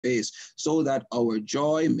face, so that our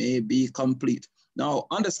joy may be complete. Now,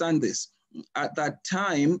 understand this. At that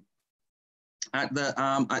time, at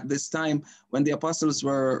this time when the apostles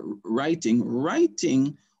were writing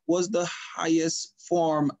was the highest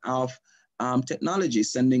form of technology,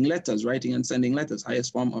 sending letters, writing and sending letters,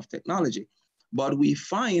 highest form of technology. But we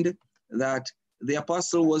find that the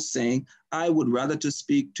apostle was saying, I would rather to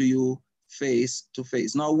speak to you face to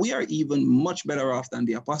face. Now, we are even much better off than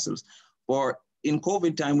the apostles. For in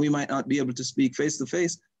COVID time, we might not be able to speak face to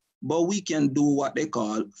face, but we can do what they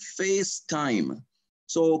call FaceTime.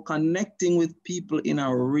 So connecting with people in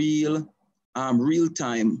a real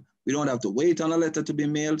time. We don't have to wait on a letter to be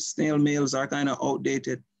mailed. Snail mails are kind of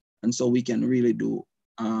outdated. And so we can really do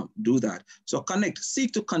that. So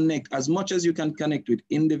seek to connect as much as you can connect with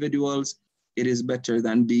individuals. It is better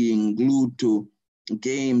than being glued to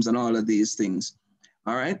games and all of these things.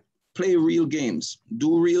 All right. Play real games,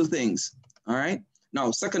 do real things. All right.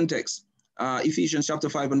 Now, second text, Ephesians chapter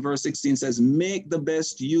 5 and verse 16 says, make the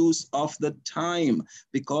best use of the time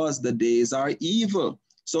because the days are evil.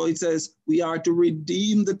 So it says we are to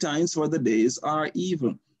redeem the times, for the days are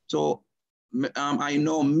evil. So I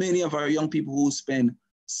know many of our young people who spend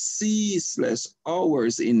ceaseless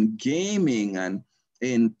hours in gaming and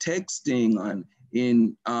in texting and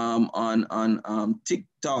in on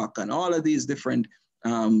TikTok and all of these different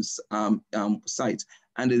sites,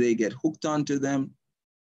 and they get hooked onto them,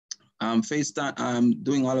 FaceTime,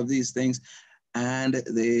 doing all of these things, and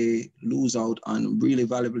they lose out on really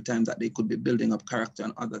valuable time that they could be building up character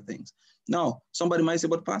and other things. Now, somebody might say,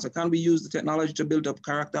 but Pastor, can we use the technology to build up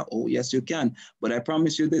character? Oh, yes, you can. But I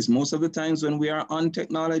promise you this, most of the times when we are on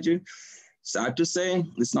technology, sad to say,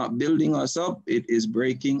 it's not building us up, it is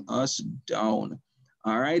breaking us down.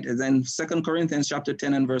 All right, and then 2 Corinthians chapter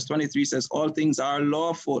 10 and verse 23 says, all things are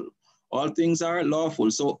lawful. All things are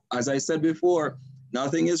lawful. So as I said before,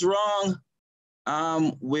 nothing is wrong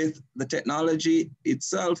with the technology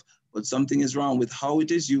itself, but something is wrong with how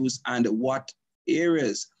it is used and what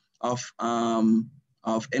areas of the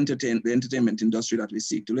entertainment industry that we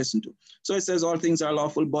seek to listen to. So it says all things are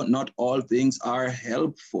lawful, but not all things are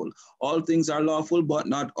helpful. All things are lawful, but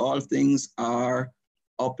not all things are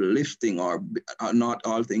uplifting, or not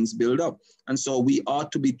all things build up. And so we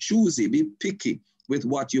ought to be choosy, be picky with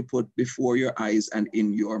what you put before your eyes and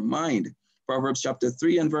in your mind. Proverbs chapter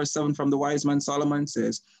 3 and verse 7 from the wise man Solomon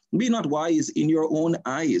says, be not wise in your own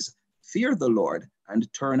eyes, fear the Lord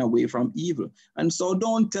and turn away from evil. And so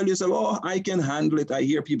don't tell yourself, oh, I can handle it. I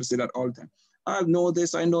hear people say that all the time. I know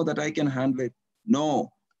this, I know that I can handle it.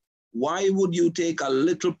 No. Why would you take a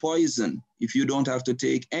little poison if you don't have to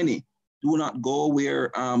take any? Do not go where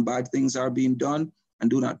bad things are being done, and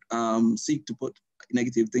do not seek to put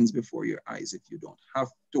negative things before your eyes if you don't have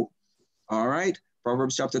to. All right.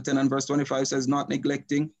 Proverbs chapter 10 and verse 25 says, not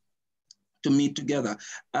neglecting to meet together,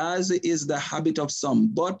 as is the habit of some,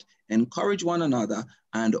 but encourage one another,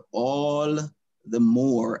 and all the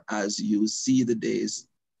more as you see the days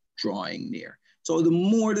drawing near. So the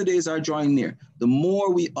more the days are drawing near, the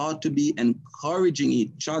more we ought to be encouraging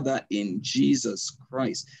each other in Jesus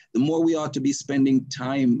Christ. The more we ought to be spending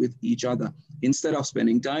time with each other instead of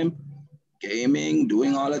spending time gaming,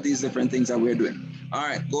 doing all of these different things that we're doing. All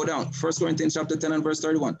right, go down. 1 Corinthians chapter 10 and verse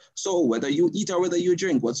 31. So whether you eat or whether you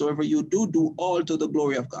drink, whatsoever you do, do all to the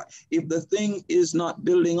glory of God. If the thing is not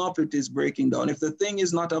building up, it is breaking down. If the thing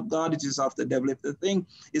is not of God, it is of the devil. If the thing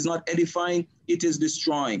is not edifying, it is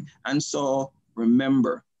destroying. And so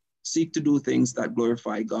remember, seek to do things that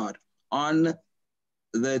glorify God. On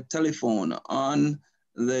the telephone, on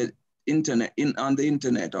the internet,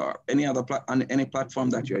 or any other on any platform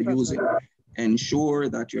that you're using, ensure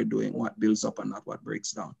that you're doing what builds up and not what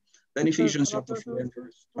breaks down. Then Ephesians chapter 4 and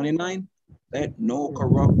verse 29, let no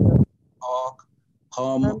corrupt talk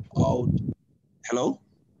come out. Hello?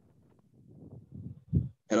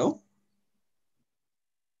 Hello?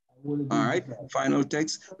 All right, final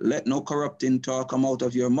text, let no corrupting talk come out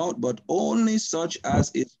of your mouth, but only such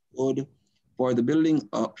as is good for the building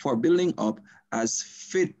up as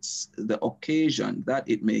fits the occasion, that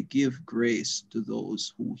it may give grace to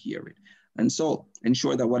those who hear it. And so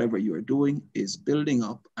ensure that whatever you are doing is building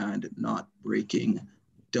up and not breaking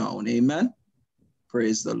down. Amen.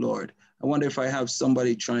 Praise the Lord. I wonder if I have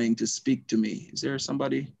somebody trying to speak to me. Is there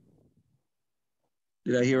somebody?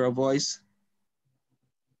 Did I hear a voice?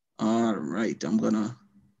 All right, I'm gonna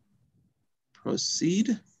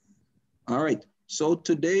proceed. All right, so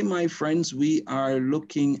today, my friends, we are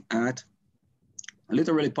looking at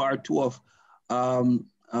literally part 2 of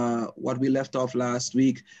what we left off last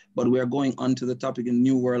week, but we are going on to the topic in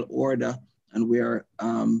New World Order, and we are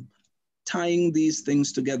tying these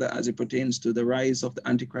things together as it pertains to the rise of the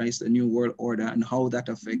Antichrist, the New World Order, and how that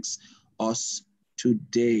affects us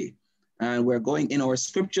today. And we're going in our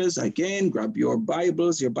scriptures again. Grab your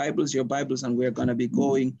Bibles, and we're going to be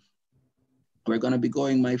going,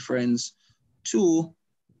 my friends, to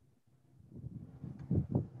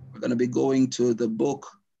the book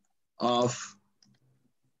of,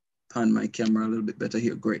 pan my camera a little bit better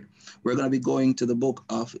here, great. We're going to be going to the book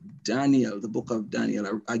of Daniel,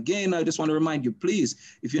 Again, I just want to remind you, please,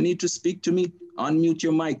 if you need to speak to me, unmute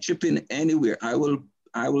your mic, chip in anywhere. I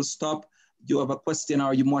will stop. You have a question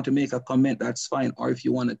or you want to make a comment, that's fine. Or if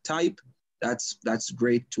you want to type, that's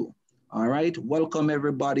great too. All right, welcome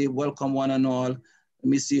everybody. Welcome one and all. Let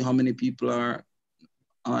me see how many people are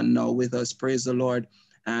on now with us. Praise the Lord.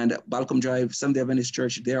 And Balcom Drive, Seventh-day Adventist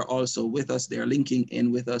Church, they're also with us. They're linking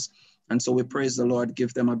in with us. And so we praise the Lord,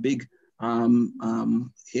 give them a big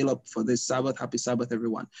hail up for this Sabbath. Happy Sabbath,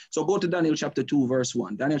 everyone. So go to Daniel chapter 2, verse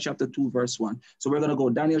 1. Daniel chapter 2, verse 1. So we're going to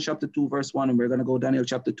go Daniel chapter 2, verse 1, and we're going to go Daniel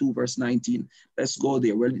chapter 2, verse 19. Let's go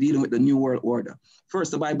there. We're dealing with the New World Order.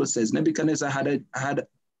 First, the Bible says, Nebuchadnezzar had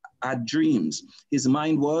dreams. His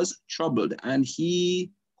mind was troubled, and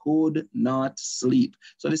he could not sleep.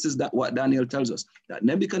 So this is what Daniel tells us, that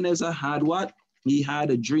Nebuchadnezzar had what? He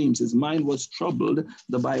had dreams. His mind was troubled,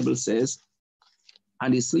 the Bible says,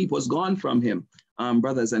 and his sleep was gone from him,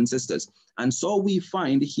 brothers and sisters. And so we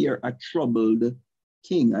find here a troubled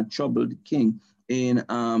king in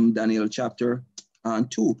Daniel chapter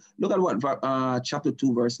 2. Look at what chapter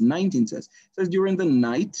 2, verse 19 says. It says, during the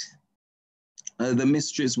night, the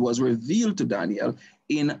mysteries was revealed to Daniel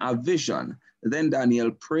in a vision. Then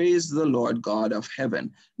Daniel praised the Lord God of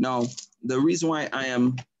heaven. Now, the reason why I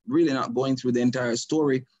am really not going through the entire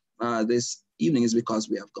story this evening is because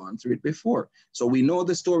we have gone through it before. So we know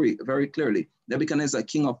the story very clearly. Nebuchadnezzar,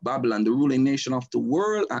 king of Babylon, the ruling nation of the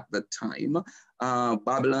world at the time,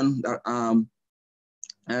 Babylon,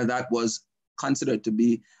 that was considered to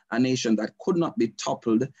be a nation that could not be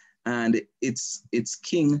toppled, and its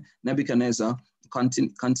king, Nebuchadnezzar,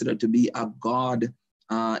 considered to be a god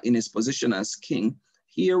in his position as king.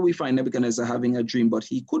 Here we find Nebuchadnezzar having a dream, but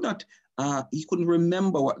he couldn't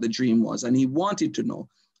remember what the dream was, and he wanted to know.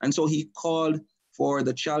 And so he called for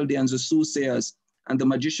the Chaldeans, the soothsayers, and the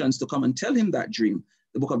magicians to come and tell him that dream.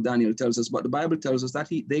 The book of Daniel tells us, but the Bible tells us that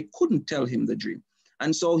they couldn't tell him the dream.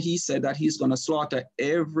 And so he said that he's going to slaughter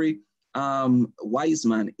every wise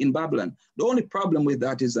man in Babylon. The only problem with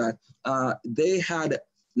that is that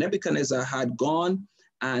Nebuchadnezzar had gone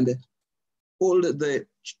and pulled the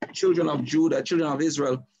children of Judah, children of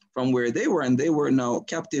Israel, from where they were, and they were now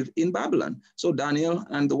captive in Babylon. So Daniel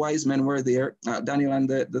and the wise men were there. Daniel and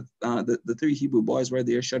the three Hebrew boys were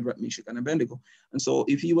there, Shadrach, Meshach, and Abednego. And so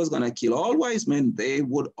if he was going to kill all wise men, they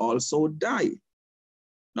would also die.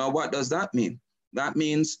 Now, what does that mean? That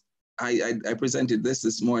means, I presented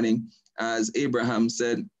this morning, as Abraham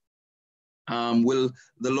said, will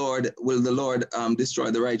the Lord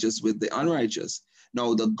destroy the righteous with the unrighteous?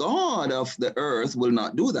 Now, the God of the earth will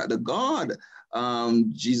not do that. The God,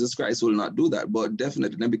 Jesus Christ, will not do that, but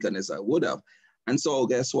definitely Nebuchadnezzar would have. And so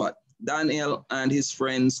guess what? Daniel and his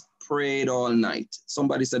friends prayed all night.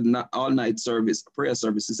 Somebody said not all night prayer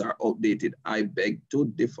services are outdated. I beg to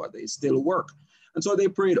differ. They still work. And so they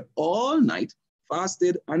prayed all night,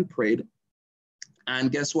 fasted and prayed.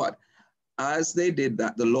 And guess what? As they did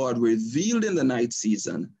that, the Lord revealed in the night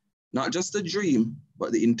season, not just the dream,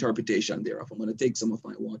 but the interpretation thereof. I'm going to take some of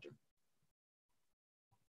my water.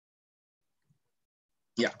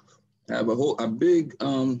 Yeah, I have a big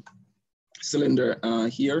cylinder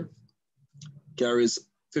here, carries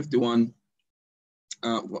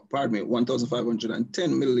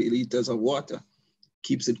 1,510 milliliters of water.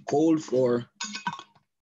 Keeps it cold for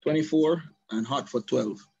 24 and hot for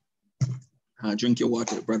 12. Drink your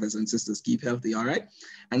water, brothers and sisters, keep healthy, all right?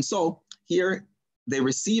 And so here they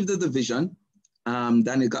received the vision.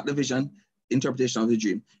 Daniel got the vision, interpretation of the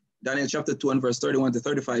dream. Daniel chapter 2 and verse 31 to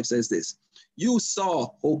 35 says this: you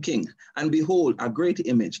saw, O king, and behold, a great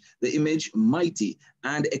image, the image mighty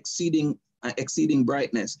and exceeding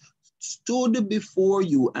brightness, stood before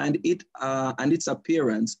you, and its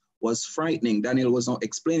appearance was frightening. Daniel was now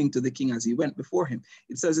explaining to the king as he went before him.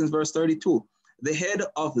 It says in verse 32, the head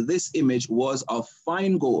of this image was of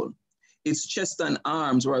fine gold. Its chest and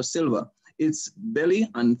arms were of silver. Its belly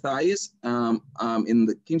and thighs, in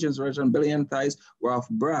the King James Version, belly and thighs were of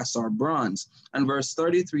brass or bronze. And verse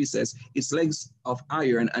 33 says, its legs of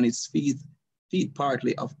iron and its feet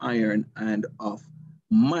partly of iron and of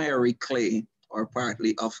miry clay, or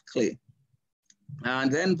partly of clay.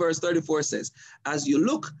 And then verse 34 says, as you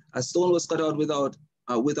look, a stone was cut out without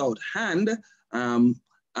hand,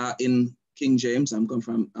 in King James, I'm coming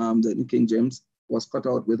from the New King James, was cut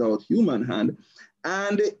out without human hand,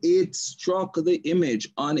 and it struck the image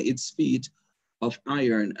on its feet of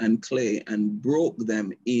iron and clay and broke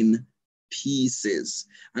them in pieces.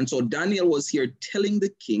 And so Daniel was here telling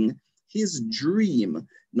the king his dream.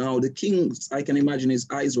 Now the king, I can imagine his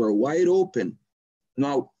eyes were wide open.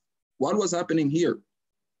 Now, what was happening here?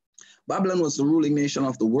 Babylon was the ruling nation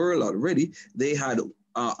of the world already. They had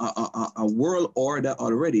a world order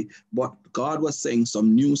already, but God was saying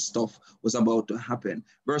some new stuff was about to happen.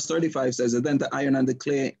 Verse 35 says, and then the iron and the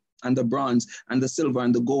clay and the bronze and the silver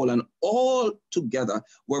and the gold and all together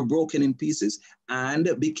were broken in pieces and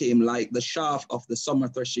became like the chaff of the summer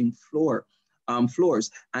threshing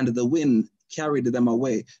floors, and the wind carried them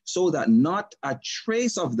away, so that not a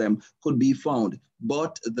trace of them could be found.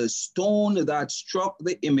 But the stone that struck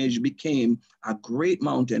the image became a great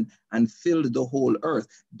mountain and filled the whole earth.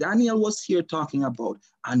 Daniel was here talking about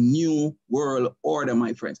a new world order,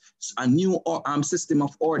 my friends, a new system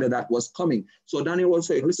of order that was coming. So Daniel was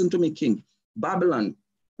saying, listen to me, King. Babylon,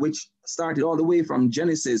 which started all the way from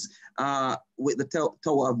Genesis with the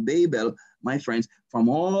Tower of Babel, my friends, from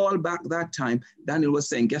all back that time, Daniel was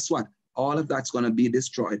saying, guess what? All of that's going to be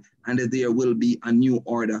destroyed, and there will be a new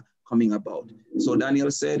order coming about. So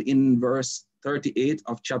Daniel said in verse 38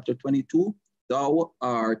 of chapter 22, thou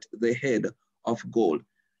art the head of gold.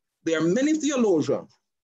 There are many theologians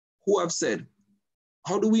who have said,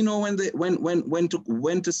 how do we know when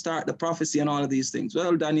to start the prophecy and all of these things?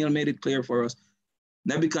 Well, Daniel made it clear for us.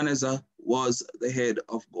 Nebuchadnezzar was the head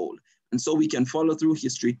of gold. And so we can follow through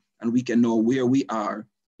history and we can know where we are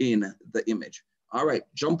in the image. All right,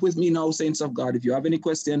 jump with me now, saints of God. If you have any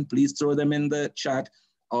question, please throw them in the chat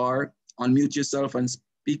or unmute yourself and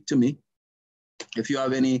speak to me. If you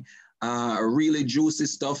have any really juicy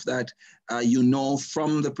stuff that you know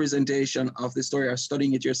from the presentation of the story or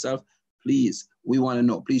studying it yourself, please, we want to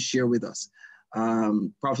know. Please share with us.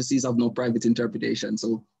 Prophecies have no private interpretation,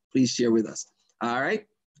 so please share with us. All right,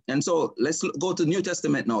 and so let's go to the New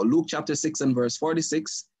Testament now. Luke chapter 6 and verse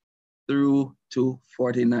 46 through to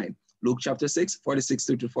 49. Luke chapter 6, 46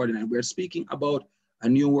 through to 49. We're speaking about a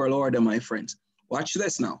new world order, my friends. Watch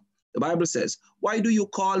this now. The Bible says, why do you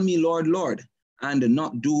call me Lord, Lord, and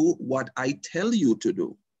not do what I tell you to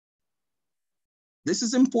do? This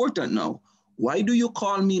is important now. Why do you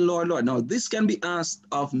call me Lord, Lord? Now, this can be asked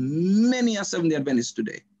of many a Seventh-day Adventist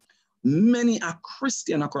today, many a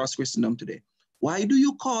Christian across Christendom today. Why do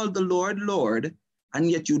you call the Lord, Lord, and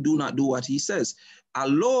yet you do not do what he says? A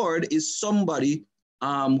Lord is somebody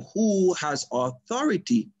who has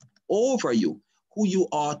authority over you, who you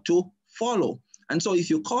ought to follow. And so if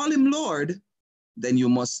you call him Lord, then you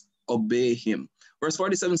must obey him. Verse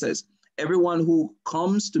 47 says, everyone who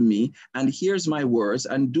comes to me and hears my words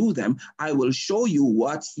and do them, I will show you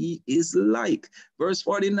what he is like. Verse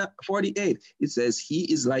 48, it says,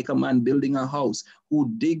 he is like a man building a house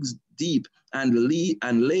who digs deep and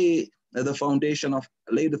lay the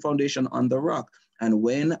foundation on the rock. And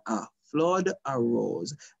when a flood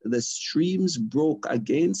arose, the streams broke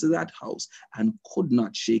against that house and could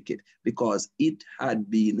not shake it because it had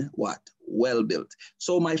been what? Well built.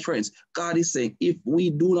 So my friends, God is saying, if we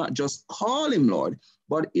do not just call him Lord,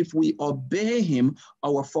 but if we obey him,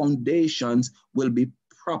 our foundations will be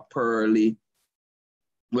properly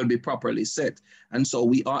set. And so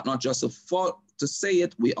we ought not just to say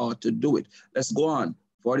it, we ought to do it. Let's go on,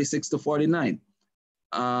 46 to 49.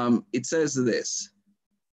 It says this.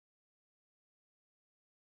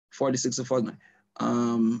 46 to 49.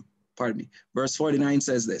 Pardon me. Verse 49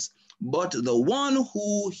 says this. But the one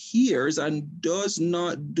who hears and does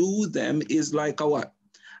not do them is like a what?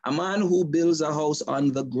 A man who builds a house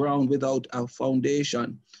on the ground without a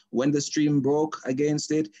foundation. When the stream broke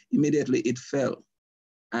against it, immediately it fell.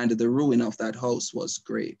 And the ruin of that house was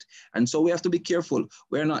great. And so we have to be careful.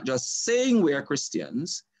 We're not just saying we're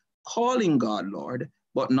Christians, calling God Lord,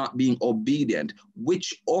 but not being obedient.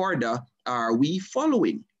 Which order are we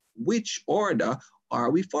following? Which order are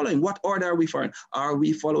we following? What order are we following? Are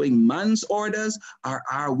we following man's orders or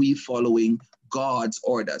are we following God's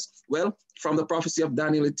orders? Well, from the prophecy of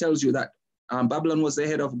Daniel, it tells you that Babylon was the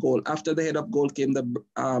head of gold. After the head of gold came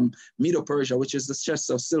the Medo-Persia, which is the chest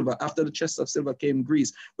of silver. After the chest of silver came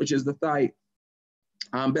Greece, which is the thigh,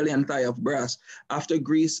 belly and thigh of brass. After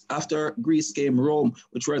Greece came Rome,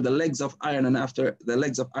 which were the legs of iron, and after the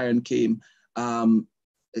legs of iron came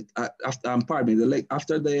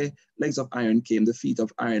after the legs of iron came the feet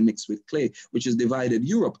of iron mixed with clay, which is divided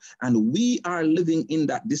Europe. And we are living in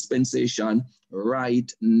that dispensation right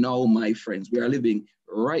now, my friends. We are living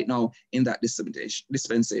right now in that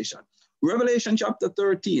dispensation. Revelation chapter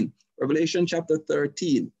 13, Revelation chapter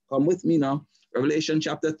 13. Come with me now. Revelation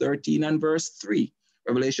chapter 13 and verse 3.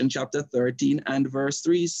 Revelation chapter 13 and verse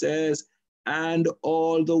 3 says, and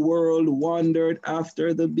all the world wondered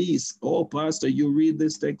after the beast. Oh, Pastor, you read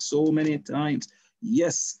this text so many times.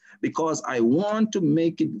 Yes, because I want to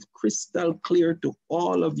make it crystal clear to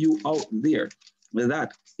all of you out there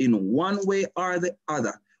that in one way or the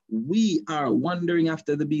other, we are wandering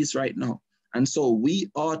after the beast right now. And so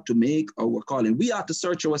we ought to make our calling. We ought to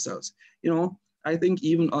search ourselves. You know, I think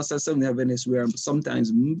even us as Seventh-day Adventists, we are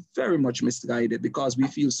sometimes very much misguided because we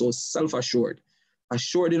feel so self-assured,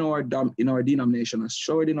 assured in our denomination,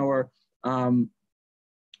 assured in our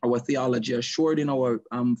theology, assured in our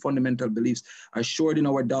fundamental beliefs, assured in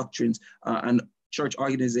our doctrines and church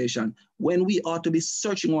organization, when we ought to be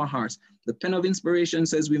searching our hearts. The pen of inspiration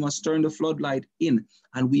says we must turn the floodlight in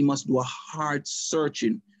and we must do a heart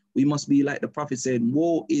searching. We must be like the prophet said,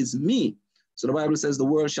 woe is me. So the Bible says the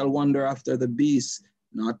world shall wander after the beast,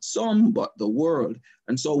 not some, but the world.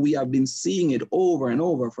 And so we have been seeing it over and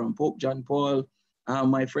over from Pope John Paul.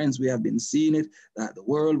 My friends, we have been seeing it, that the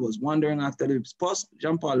world was wandering after the beast. Pope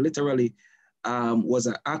John Paul literally was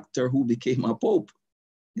an actor who became a pope.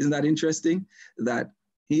 Isn't that interesting? That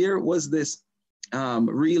here was this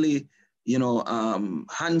really,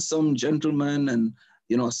 handsome gentleman and,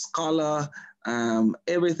 scholar,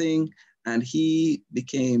 everything. And he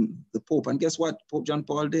became the Pope. And guess what Pope John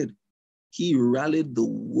Paul did? He rallied the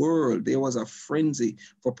world. There was a frenzy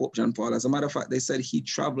for Pope John Paul. As a matter of fact, they said he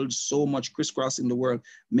traveled so much crisscrossing the world,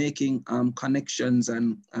 making connections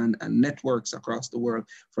and networks across the world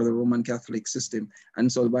for the Roman Catholic system.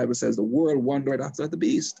 And so the Bible says the world wandered after the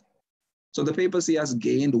beast. So the papacy has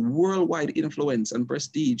gained worldwide influence and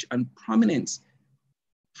prestige and prominence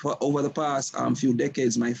for over the past few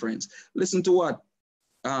decades, my friends. Listen to what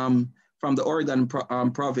from the Oregon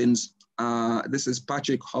province, this is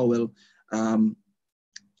Patrick Howell, and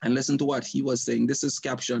listen to what he was saying. This is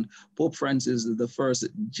captioned, Pope Francis, the first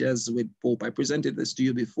Jesuit Pope. I presented this to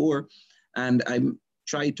you before, and I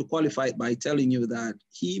tried to qualify it by telling you that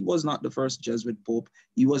he was not the first Jesuit Pope.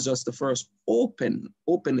 He was just the first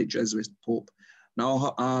openly Jesuit Pope.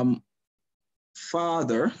 Now,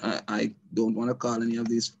 Father, I don't want to call any of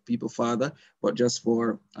these people Father, but just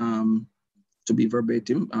for to be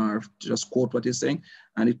verbatim, or just quote what he's saying,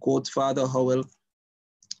 and it quotes Father Howell,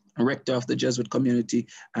 rector of the Jesuit community,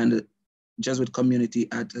 and the Jesuit community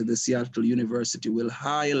at the Seattle University will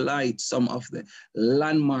highlight some of the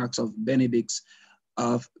landmarks of Benedict's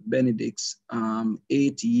 8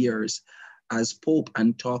 years as Pope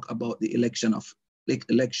and talk about the election of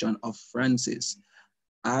Francis.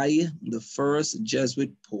 I, the first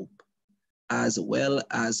Jesuit Pope, as well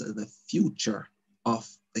as the future of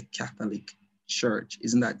the Catholic Church.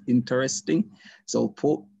 Isn't that interesting? So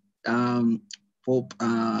Pope,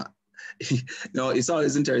 it's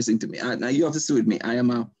always interesting to me. Now you have to stay with me. I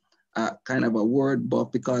am a kind of a word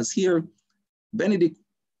buff because here,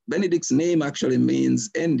 Benedict's name actually means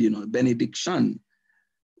end, benediction.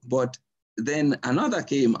 But then another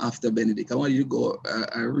came after Benedict. I want you to go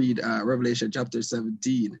read Revelation chapter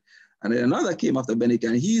 17. And then another came after Benedict,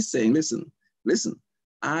 and he's saying, listen,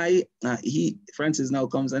 Francis now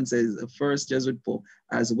comes and says the first Jesuit Pope,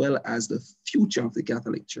 as well as the future of the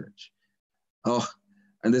Catholic Church. Oh,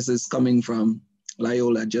 and this is coming from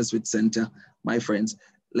Loyola Jesuit Center. My friends,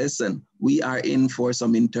 listen, we are in for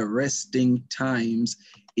some interesting times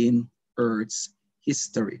in Earth's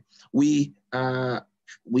history. We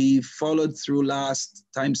followed through last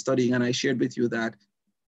time studying, and I shared with you that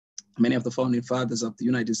many of the founding fathers of the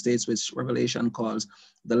United States, which Revelation calls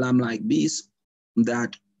the Lamb-like beast,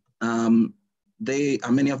 that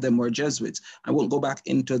many of them were Jesuits. I won't go back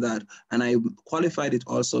into that. And I qualified it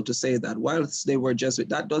also to say that whilst they were Jesuit,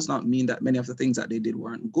 that does not mean that many of the things that they did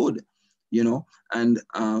weren't good, and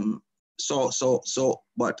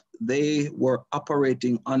but they were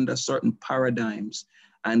operating under certain paradigms.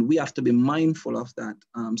 And we have to be mindful of that,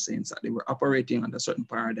 saints, that they were operating under certain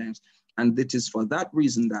paradigms. And it is for that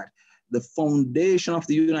reason that the foundation of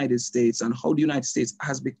the United States and how the United States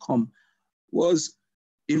has become I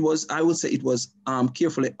would say it was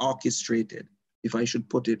carefully orchestrated, if I should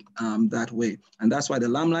put it that way. And that's why the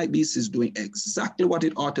Lamb-like beast is doing exactly what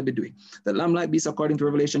it ought to be doing. The Lamb-like beast, according to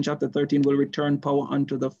Revelation chapter 13, will return power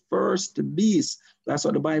unto the first beast. That's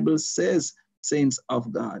what the Bible says, saints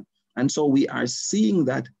of God. And so we are seeing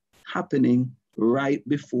that happening right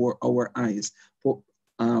before our eyes. Pope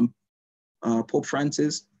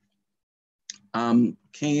Francis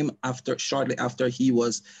came shortly after he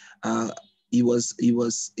was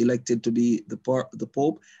elected to be the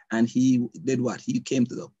Pope, and he did what? He came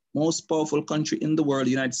to the most powerful country in the world,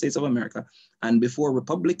 the United States of America, and before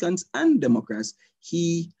Republicans and Democrats,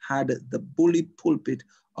 he had the bully pulpit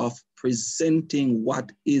of presenting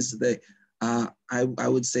what is the, I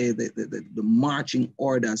would say, the marching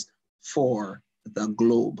orders for the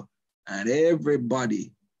globe. And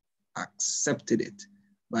everybody accepted it.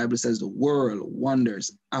 The Bible says the world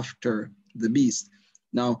wonders after the beast.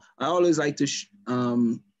 Now, I always like to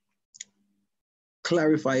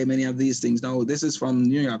clarify many of these things. Now, this is from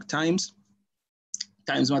New York Times.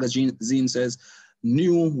 Times Magazine says,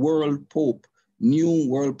 New World Pope, New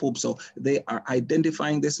World Pope. So they are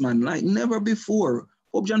identifying this man like never before.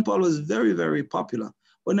 Pope John Paul was very, very popular,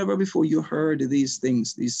 but never before you heard these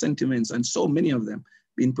things, these sentiments, and so many of them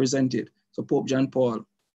being presented. So Pope John Paul,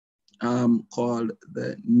 called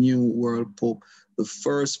the New World Pope, the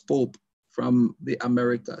first Pope from the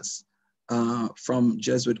Americas, from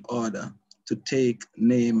Jesuit order, to take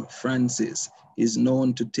name Francis, is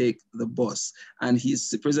known to take the bus. And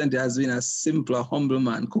he's presented as being a simpler, humble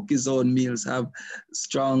man, cook his own meals, have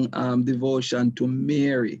strong devotion to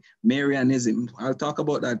Mary, Marianism. I'll talk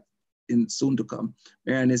about that in soon to come.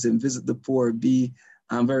 Marianism, visit the poor, be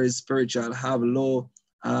very spiritual, have low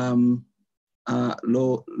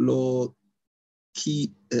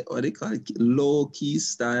key, what they call it, low key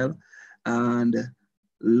style, and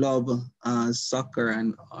love soccer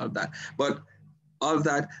and all that. But all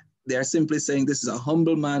that, they're simply saying this is a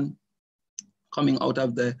humble man coming out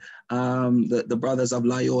of the brothers of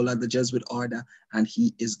Loyola, the Jesuit order, and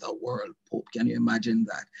he is the world pope. Can you imagine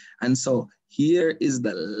that? And so here is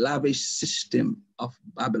the lavish system of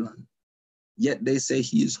Babylon. Yet they say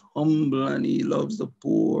he is humble and he loves the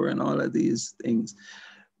poor and all of these things.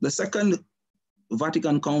 The Second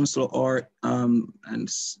Vatican Council, or, and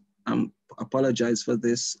I apologize for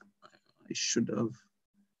this, I should have,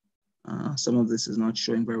 some of this is not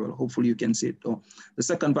showing very well. Hopefully you can see it though. The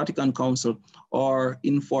Second Vatican Council, or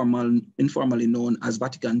informally known as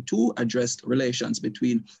Vatican II, addressed relations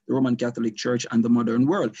between the Roman Catholic Church and the modern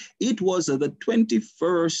world. It was the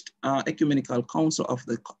 21st Ecumenical Council of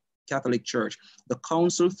the Catholic Church. The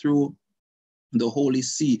council, through the Holy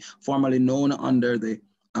See, formerly known under the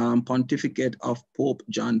pontificate of Pope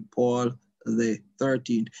John Paul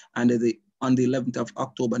XIII, and on the 11th of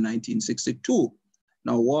October 1962.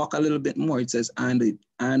 Now walk a little bit more. It says, and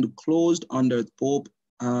closed under Pope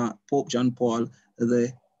John Paul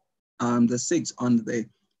the sixth on the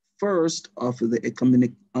first of the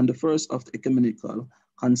ecumenical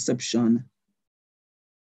conception.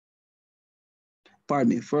 Pardon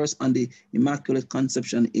me, first on the Immaculate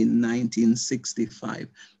Conception in 1965.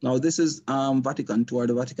 Now this is Vatican II, or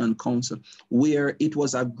the Vatican Council, where it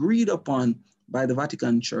was agreed upon by the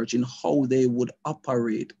Vatican Church in how they would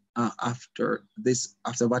operate after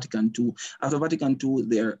Vatican II. After Vatican II,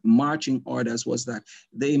 their marching orders was that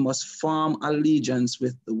they must form allegiance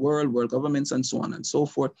with the world governments and so on and so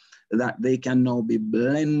forth, that they can now be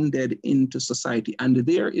blended into society. And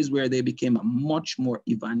there is where they became a much more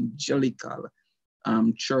evangelical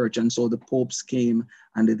church. And so the popes came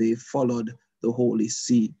and they followed the Holy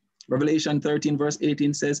See. Revelation 13 verse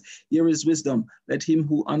 18 says, here is wisdom. Let him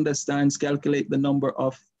who understands calculate the number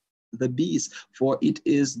of the beast, for it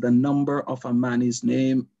is the number of a man. His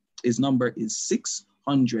number is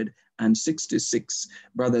 666,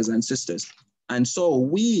 brothers and sisters. And so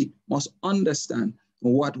we must understand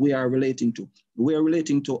what we are relating to. We are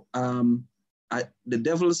relating to the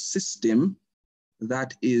devil's system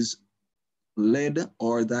that is led,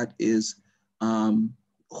 or that is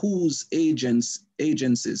whose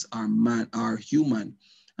agencies are human.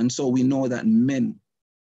 And so we know that men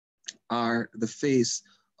are the face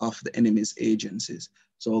of the enemy's agencies.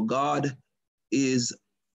 So God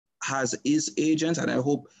has his agents, and I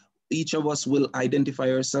hope each of us will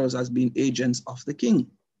identify ourselves as being agents of the King,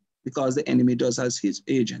 because the enemy does has his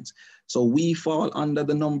agents. So we fall under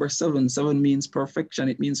the number 7. 7 means perfection,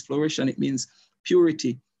 it means flourishing, it means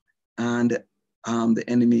purity. And the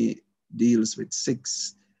enemy deals with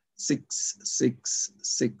 6, 6, 6,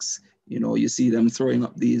 6. You know, you see them throwing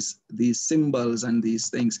up these symbols and these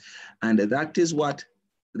things. And that is what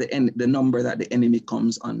the number that the enemy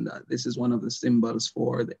comes under. This is one of the symbols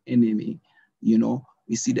for the enemy. You know,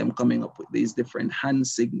 we see them coming up with these different hand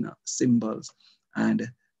symbols, and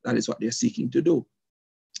that is what they're seeking to do.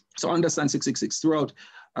 So understand 666. Throughout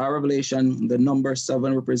Revelation, the number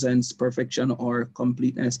 7 represents perfection or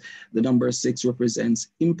completeness. The number 6 represents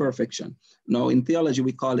imperfection. Now in theology,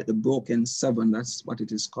 we call it the broken 7. That's what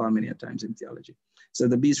it is called many times in theology. So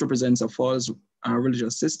the beast represents a false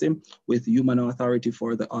religious system with human authority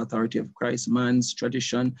for the authority of Christ, man's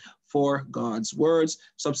tradition for God's words,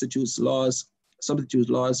 substitutes laws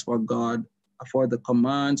for God for the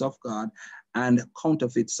commands of God and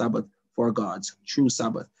counterfeit Sabbath for God's true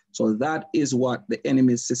Sabbath. So that is what the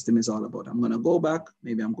enemy's system is all about. I'm going to go back.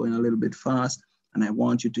 Maybe I'm going a little bit fast, and I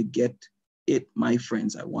want you to get it, my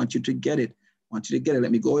friends. I want you to get it. I want you to get it.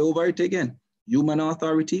 Let me go over it again. Human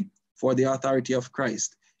authority for the authority of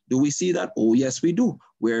Christ. Do we see that? Oh, yes, we do.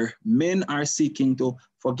 Where men are seeking to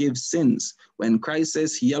forgive sins. When Christ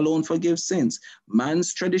says he alone forgives sins.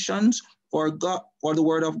 Man's traditions for God, for the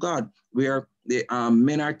word of God, where the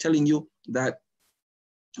men are telling you that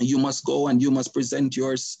you must go and you must present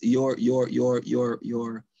your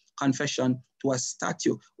confession to a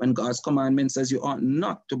statue, when God's commandment says you ought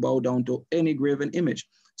not to bow down to any graven image.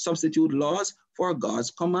 Substitute laws for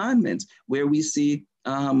God's commandments, where we see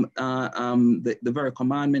the very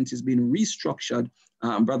commandment is being restructured,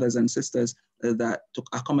 brothers and sisters, that to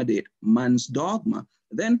accommodate man's dogma.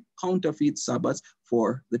 Then counterfeit Sabbaths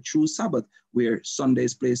for the true Sabbath, where Sunday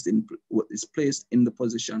is placed in the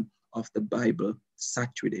position of the Bible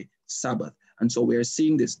Saturday Sabbath. And so we're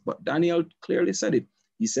seeing this, but Daniel clearly said it.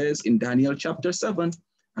 He says in Daniel chapter 7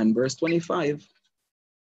 and verse 25,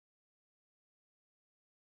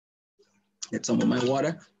 get some of my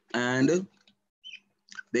water, and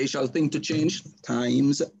they shall think to change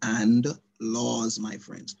times and laws, my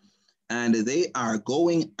friends. And they are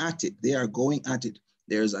going at it. They are going at it.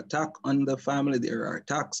 There's attack on the family. There are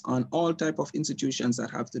attacks on all type of institutions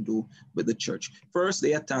that have to do with the church. First,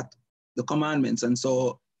 they attacked the commandments. And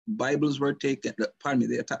so Bibles were taken,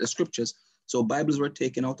 they attacked the scriptures. So Bibles were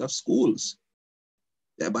taken out of schools.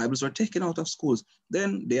 Their Bibles were taken out of schools.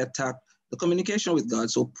 Then they attacked the communication with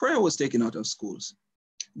God. So prayer was taken out of schools.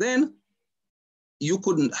 Then you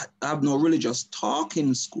couldn't have no religious talk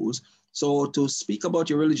in schools. So to speak about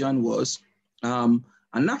your religion was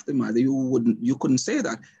anathema. You couldn't say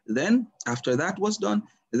that. Then after that was done,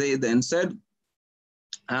 they then said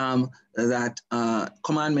that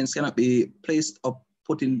commandments cannot be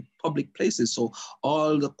put in public places. So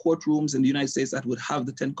all the courtrooms in the United States that would have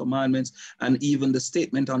the 10 commandments, and even the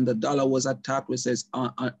statement on the dollar was attacked, which says,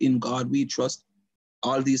 in God we trust.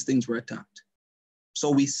 All these things were attacked. So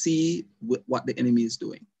we see what the enemy is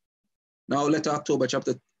doing. Now, letter October 28,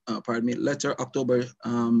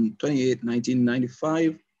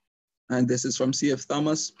 1995. And this is from C.F.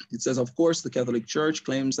 Thomas. It says, of course, the Catholic Church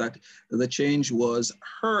claims that the change was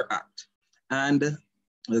her act, and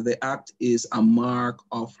the act is a mark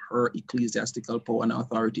of her ecclesiastical power and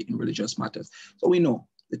authority in religious matters. So we know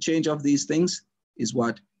the change of these things is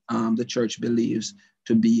what the church believes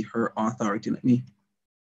to be her authority. Let me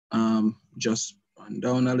just run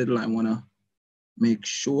down a little. I want to make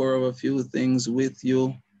sure of a few things with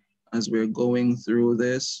you as we're going through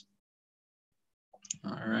this.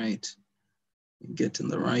 All right. Get in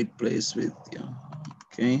the right place with you.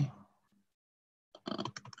 Okay. All right.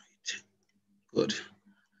 Good.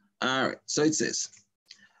 All right. So it says,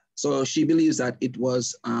 so she believes that it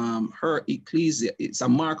was her ecclesia. It's a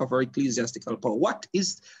mark of her ecclesiastical power. What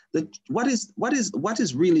is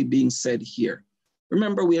really being said here?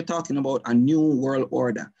 Remember, we are talking about a new world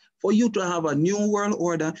order. For you to have a new world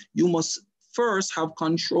order, you must first have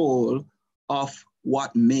control of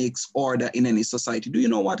what makes order in any society. Do you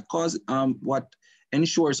know what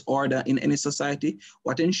ensures order in any society?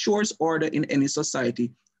 What ensures order in any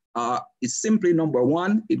society is simply, number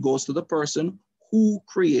one, it goes to the person who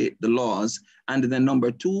create the laws, and then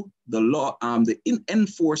number two, the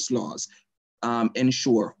enforced laws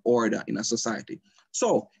ensure order in a society.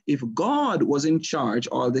 So if God was in charge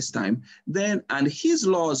all this time, then, and his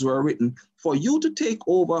laws were written, for you to take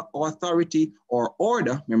over authority or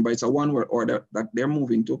order, remember it's a one-word order that they're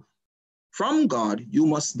moving to, from God, you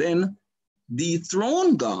must then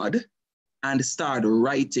dethrone God and start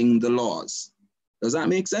writing the laws. Does that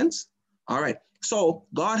make sense? All right. So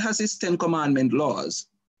God has his 10 commandment laws.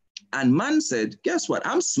 And man said, guess what?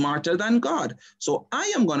 I'm smarter than God. So I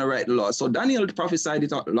am going to write the law. So Daniel prophesied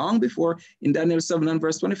it out long before in Daniel 7 and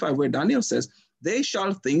verse 25, where Daniel says, they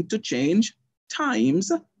shall think to change times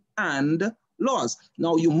and laws.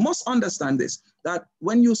 Now you must understand this, that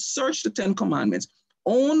when you search the 10 commandments,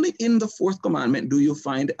 only in the 4th commandment do you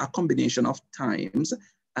find a combination of times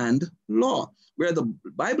and law, where the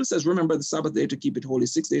Bible says, remember the Sabbath day to keep it holy.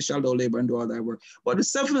 6 days shalt thou labor and do all thy work. But the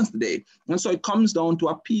 7th day, and so it comes down to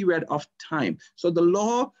a period of time. So the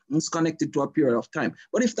law is connected to a period of time.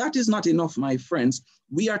 But if that is not enough, my friends,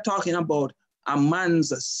 we are talking about a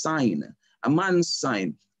man's sign, a man's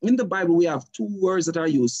sign. In the Bible, we have 2 words that are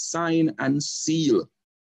used, sign and seal.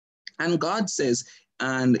 And God says,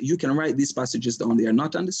 and you can write these passages down. They are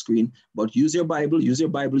not on the screen, but use your Bible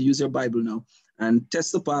now. And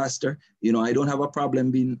test the pastor. You know, I don't have a problem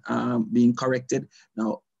being corrected.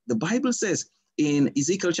 Now, The Bible says in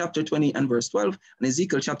Ezekiel chapter 20 and verse 12, and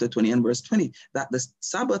Ezekiel chapter 20 and verse 20, that the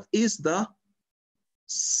Sabbath is the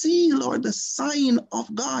seal or the sign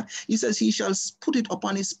of God. He says he shall put it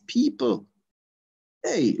upon his people.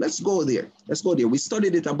 Hey, let's go there. Let's go there. We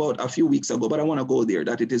studied it about a few weeks ago, but I want to go there,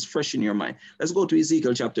 that it is fresh in your mind. Let's go to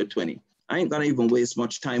Ezekiel chapter 20. I ain't going to even waste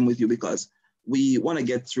much time with you because we want to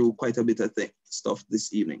get through quite a bit of stuff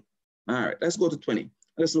this evening. All right, let's go to 20.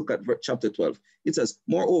 Let's look at chapter 12. It says,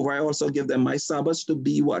 moreover, I also give them my Sabbaths to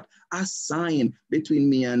be what? A sign between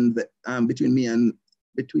them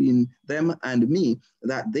and me,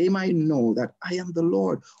 that they might know that I am the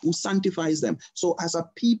Lord who sanctifies them. So as a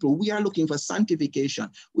people, we are looking for sanctification.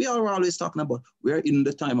 We are always talking about we are in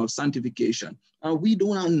the time of sanctification. And we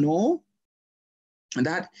do not know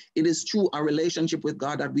that it is through our relationship with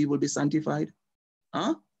God that we will be sanctified.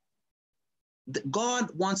 Huh? God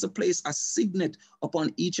wants to place a signet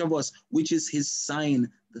upon each of us, which is his sign,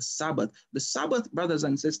 the Sabbath. The Sabbath, brothers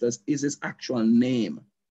and sisters, is his actual name.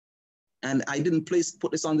 And I didn't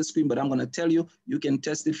put this on the screen, but I'm going to tell you, you can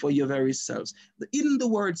test it for your very selves. In the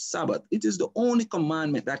word Sabbath, it is the only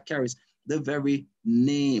commandment that carries the very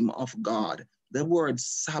name of God. The word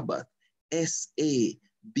Sabbath, S-A-B-B-A-T-H,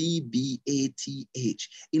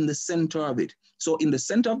 in the center of it. So in the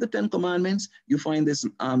center of the 10 commandments, you find this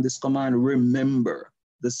command, remember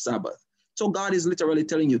the Sabbath. So God is literally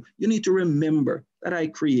telling you, you need to remember that I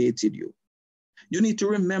created you. You need to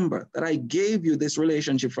remember that I gave you this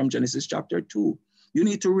relationship from Genesis chapter 2. You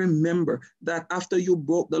need to remember that after you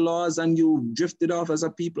broke the laws and you drifted off as a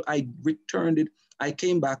people, I returned it. I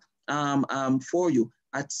came back for you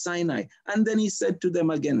at Sinai. And then he said to them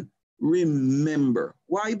again, remember.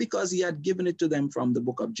 Why? Because he had given it to them from the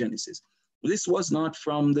book of Genesis. This was not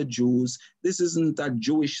from the Jews. This isn't a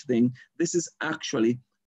Jewish thing. This is actually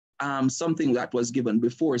something that was given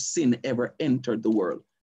before sin ever entered the world.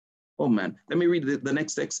 Oh man, let me read the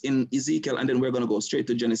next text in Ezekiel, and then we're going to go straight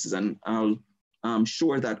to Genesis, and I'll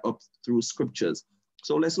shore that up through scriptures.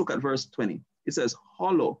 So let's look at verse 20. It says,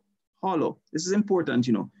 hollow. This is important,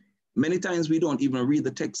 you know. Many times we don't even read the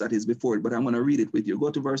text that is before it, but I'm going to read it with you. Go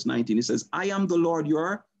to verse 19. It says, I am the Lord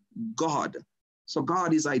your God. So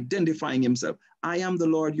God is identifying himself. I am the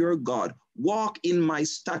Lord your God. Walk in my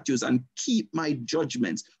statutes and keep my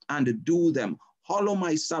judgments and do them. Follow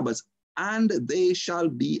my Sabbaths, and they shall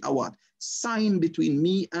be a what? Sign between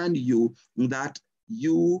me and you, that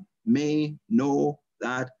you may know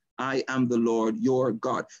that I am the Lord your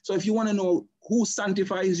God. So if you want to know who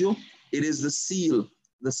sanctifies you, it is the seal,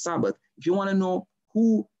 the Sabbath. If you want to know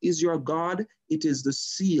who is your God, it is the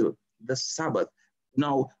seal, the Sabbath.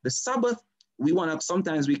 Now, the Sabbath,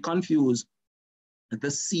 sometimes we confuse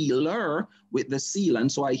the sealer with the seal.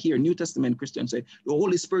 And so I hear New Testament Christians say, the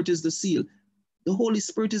Holy Spirit is the seal. The Holy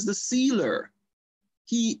Spirit is the sealer.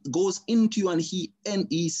 He goes into you and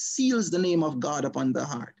he seals the name of God upon the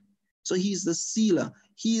heart. So he's the sealer.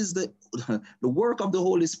 He is the work of the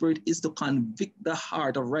Holy Spirit is to convict the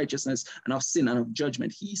heart of righteousness and of sin and of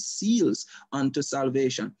judgment. He seals unto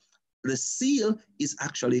salvation. The seal is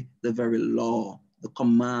actually the very law, the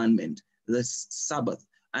commandment, the Sabbath.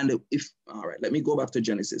 And all right, let me go back to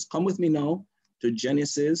Genesis. Come with me now to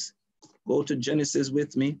Genesis. Go to Genesis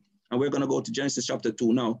with me. And we're going to go to Genesis chapter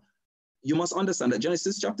 2. Now, you must understand that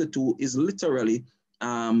Genesis chapter 2 is literally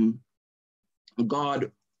God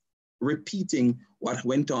repeating what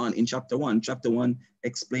went on in chapter 1. Chapter 1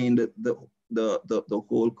 explained the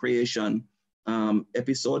whole creation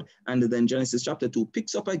episode. And then Genesis chapter 2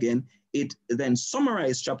 picks up again. It then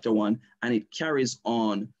summarizes chapter 1 and it carries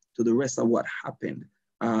on to the rest of what happened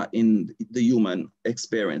in the human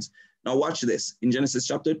experience. Now watch this. In Genesis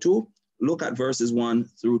chapter 2, look at verses 1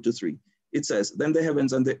 through to 3. It says, then the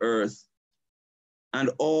heavens and the earth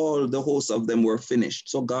and all the hosts of them were finished.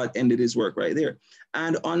 So God ended his work right there.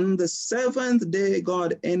 And on the seventh day,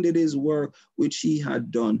 God ended his work, which he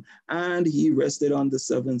had done. And he rested on the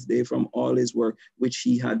seventh day from all his work, which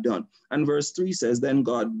he had done. And verse 3 says, then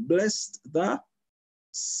God blessed the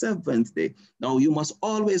seventh day. Now you must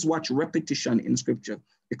always watch repetition in scripture,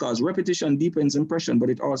 because repetition deepens impression, but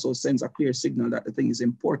it also sends a clear signal that the thing is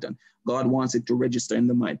important. God wants it to register in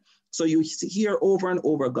the mind. So you hear over and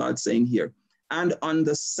over God saying here, and on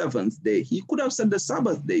the seventh day. He could have said the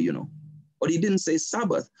Sabbath day, you know, but he didn't say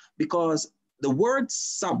Sabbath, because the word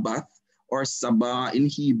Sabbath or Sabah in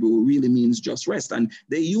Hebrew really means just rest. And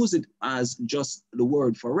they use it as just the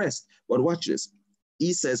word for rest. But watch this.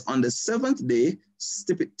 He says, on the seventh day,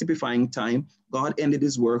 typifying time, God ended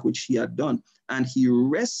his work which he had done, and he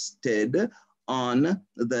rested on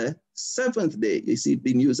the seventh day. You see it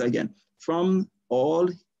being used again, from all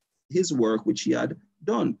his work which he had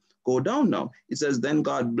done. Go down now. It says, then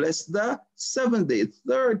God blessed the seventh day,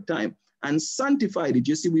 third time, and sanctified it.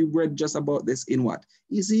 You see, we read just about this in what?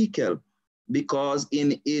 Ezekiel. Because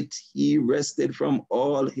in it he rested from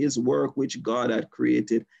all his work which God had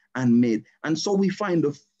created and made. And so we find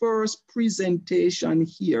the first presentation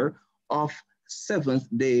here of seventh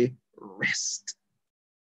day rest.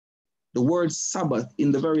 The word Sabbath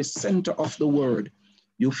in the very center of the word.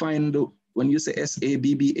 You find, when you say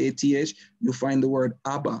S-A-B-B-A-T-H, you find the word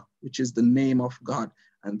Abba, which is the name of God,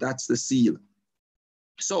 and that's the seal.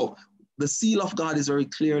 So the seal of God is very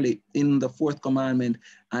clearly in the fourth commandment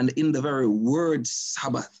and in the very word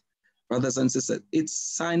Sabbath. Brothers and sisters, it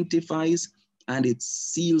sanctifies and it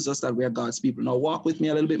seals us that we are God's people. Now walk with me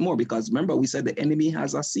a little bit more, because remember we said the enemy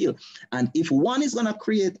has a seal. And if one is going to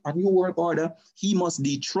create a new world order, he must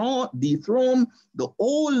dethrone the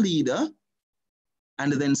old leader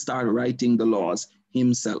and then start writing the laws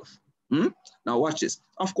himself. Now watch this.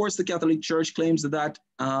 Of course, the Catholic Church claims that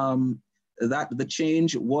that the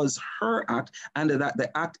change was her act, and that the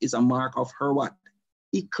act is a mark of her what?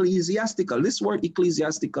 Ecclesiastical. This word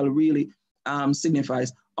ecclesiastical really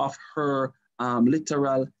signifies of her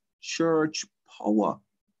literal church power,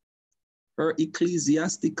 her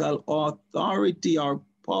ecclesiastical authority or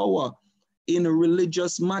power in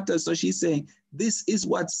religious matters. So she's saying this is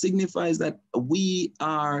what signifies that we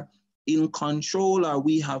are in control, or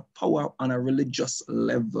we have power on a religious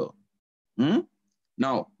level.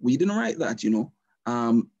 Now, we didn't write that,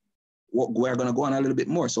 we're going to go on a little bit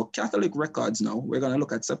more. So Catholic records now, we're going to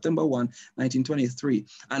look at September 1, 1923.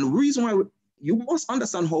 And the reason why you must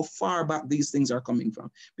understand how far back these things are coming from,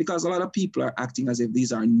 because a lot of people are acting as if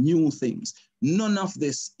these are new things. None of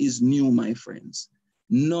this is new, my friends.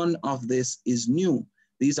 None of this is new.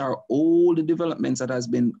 These are old developments that has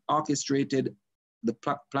been orchestrated. The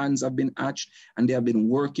plans have been hatched and they have been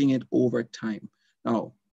working it over time.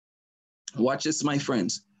 Now, watch this, my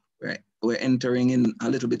friends. We're entering in a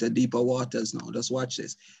little bit of deeper waters now. Just watch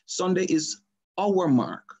this. Sunday is our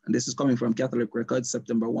mark. And this is coming from Catholic Records,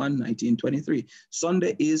 September 1, 1923.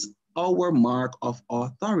 Sunday is our mark of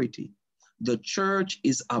authority. The church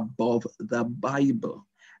is above the Bible.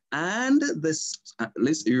 And this,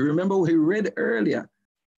 listen, you remember we read earlier,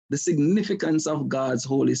 the significance of God's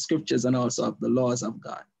holy scriptures and also of the laws of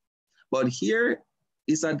God. But here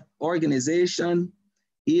is an organization.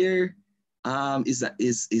 Here is the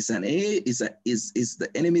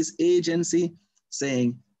enemy's agency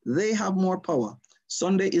saying they have more power.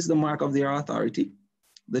 Sunday is the mark of their authority.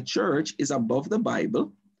 The church is above the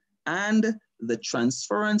Bible, and the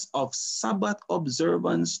transference of Sabbath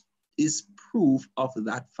observance is proof of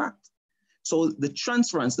that fact. So the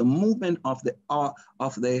transference, the movement of the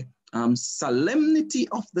solemnity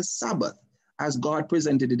of the Sabbath, as God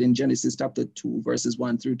presented it in Genesis chapter 2, verses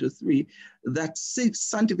 1 through to 3, that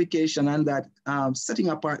sanctification and that setting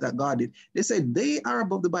apart that God did, they said they are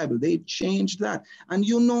above the Bible. They changed that. And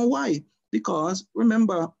you know why? Because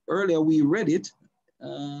remember earlier we read it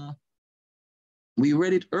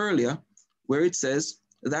earlier where it says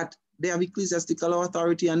that they have ecclesiastical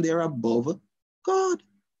authority and they're above God.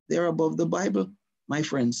 They're above the Bible, my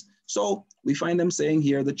friends. So we find them saying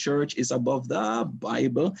here the church is above the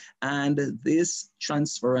Bible, and this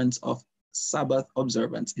transference of Sabbath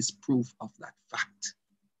observance is proof of that fact.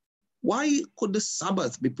 Why could the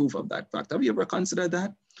Sabbath be proof of that fact? Have you ever considered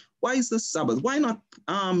that? Why is the Sabbath? Why not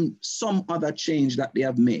some other change that they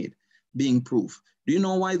have made being proof? Do you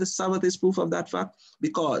know why the Sabbath is proof of that fact?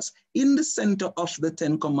 Because in the center of the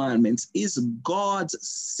Ten Commandments is God's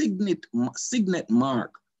signet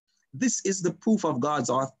mark. This is the proof of God's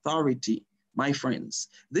authority, my friends.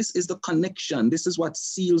 This is the connection. This is what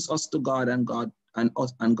seals us to God and God and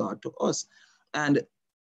us and God to us. And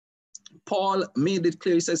Paul made it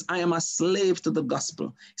clear. He says, I am a slave to the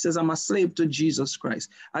gospel. He says, I'm a slave to Jesus Christ,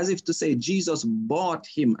 as if to say Jesus bought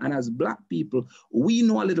him. And as Black people, we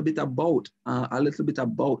know a little bit about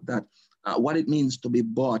that, what it means to be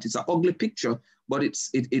bought. It's an ugly picture, but it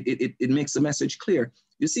makes the message clear.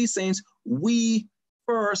 You see, saints, we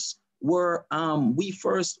first were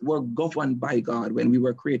governed by God when we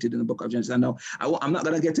were created in the book of Genesis. And now I'm not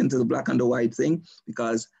going to get into the black and the white thing,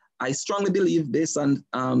 because I strongly believe, based on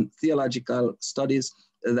theological studies,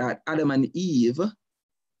 that Adam and Eve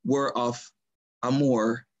were of a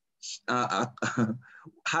more,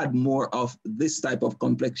 had more of this type of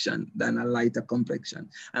complexion than a lighter complexion.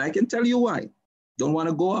 And I can tell you why. Don't want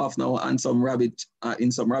to go off now on some rabbit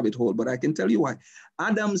hole, but I can tell you why.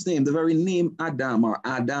 Adam's name, the very name Adam or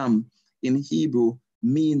Adam in Hebrew,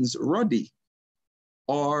 means ruddy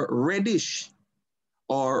or reddish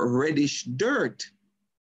dirt.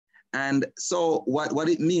 And so what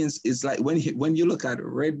it means is like when you look at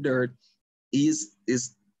red dirt, his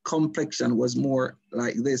complexion was more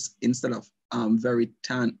like this instead of very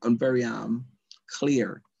tan and very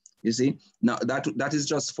clear. You see, now that is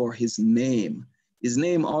just for his name. His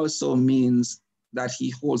name also means that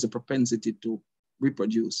he holds a propensity to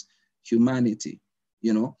reproduce humanity,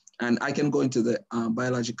 you know. And I can go into the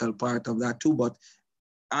biological part of that too, but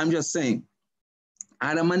I'm just saying,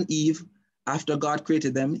 Adam and Eve, after God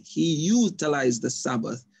created them, he utilized the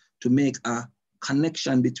Sabbath to make a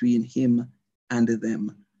connection between him and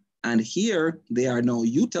them. And here they are now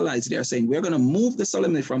utilized. They are saying, we're going to move the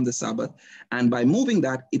solemnity from the Sabbath. And by moving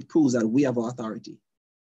that, it proves that we have authority.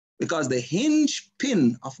 Because the hinge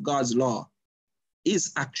pin of God's law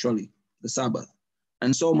is actually the Sabbath.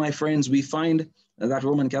 And so, my friends, we find that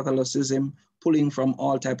Roman Catholicism pulling from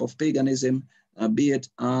all type of paganism, be it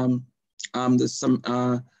from the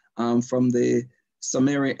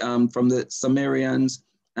Sumerians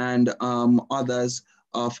and others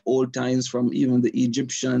of old times, from even the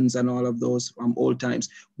Egyptians and all of those from old times.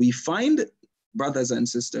 We find, brothers and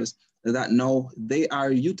sisters, that now they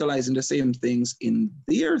are utilizing the same things in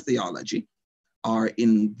their theology or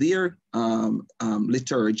in their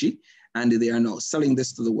liturgy, and they are now selling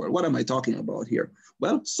this to the world. What am I talking about here?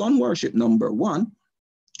 Well, sun worship, number one.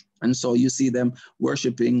 And so you see them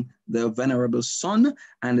worshiping the venerable sun,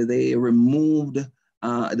 and they removed,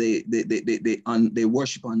 they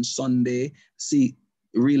worship on Sunday. See,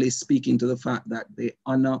 really speaking to the fact that they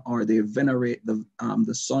honor or they venerate the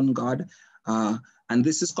sun god. And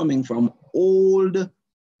this is coming from old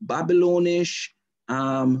Babylonish,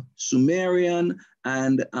 Sumerian,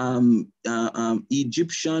 and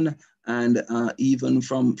Egyptian, and even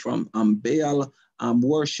from Baal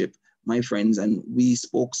worship, my friends, and we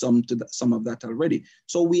spoke some of that already.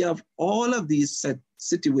 So we have all of these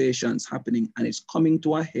situations happening, and it's coming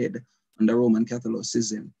to a head under Roman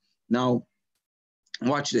Catholicism. Now,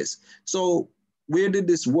 watch this. So where did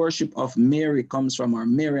this worship of Mary comes from, or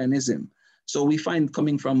Marianism? So we find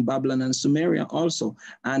coming from Babylon and Sumeria also,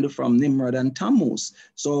 and from Nimrod and Tammuz.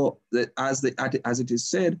 So that as it is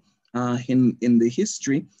said in the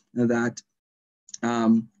history, that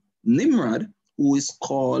Nimrod, who is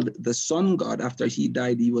called the sun god, after he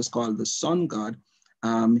died, he was called the sun god,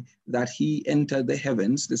 that he entered the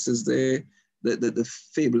heavens. This is the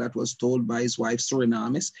fable that was told by his wife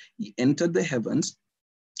Semiramis. He entered the heavens,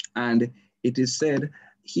 and it is said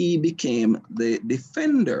he became the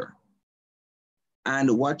defender.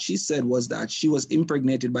 And what she said was that she was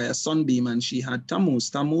impregnated by a sunbeam, and she had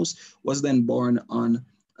Tammuz. Tammuz was then born on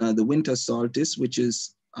the winter solstice, which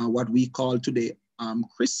is what we call today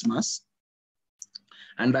Christmas.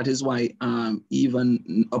 And that is why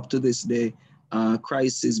even up to this day,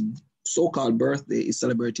 Christ's so-called birthday is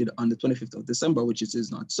celebrated on the 25th of December, which it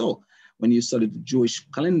is not so when you study the Jewish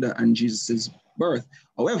calendar and Jesus's birth.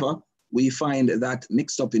 However, we find that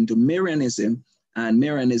mixed up into Marianism, and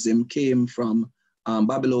Marianism came from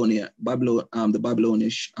the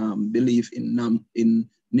Babylonish belief in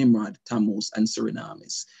Nimrod, Tammuz, and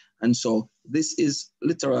Semiramis. And so this is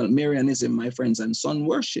literal Marianism, my friends, and sun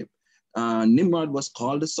worship. Nimrod was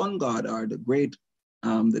called the sun god, or the great,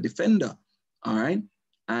 the defender, all right?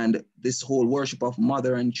 And this whole worship of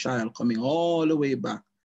mother and child coming all the way back,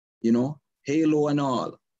 you know, halo and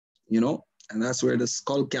all, you know, and that's where the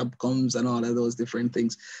skull cap comes and all of those different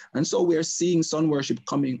things. And so we're seeing sun worship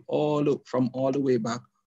coming from all the way back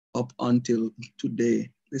up until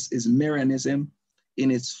today. This is Marianism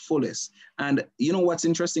in its fullest. And you know what's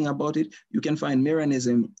interesting about it? You can find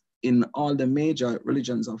Marianism in all the major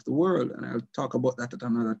religions of the world, and I'll talk about that at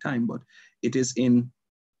another time. But it is in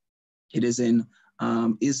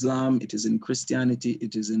Islam, it is in Christianity,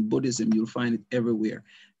 it is in Buddhism. You'll find it everywhere,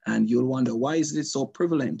 and you'll wonder, why is it so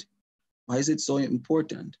prevalent? Why is it so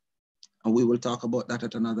important? And we will talk about that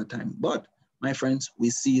at another time. But my friends,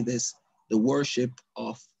 we see this, the worship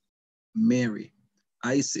of Mary,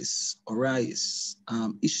 Isis, Orion,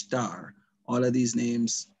 Ishtar. All of these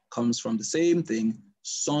names comes from the same thing: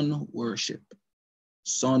 sun worship.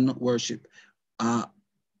 Sun worship.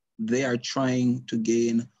 They are trying to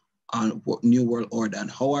gain a new world order. And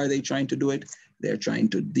how are they trying to do it? They're trying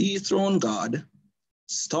to dethrone God,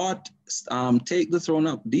 take the throne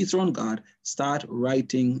up, dethrone God, start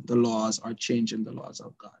writing the laws or changing the laws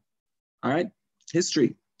of God. All right,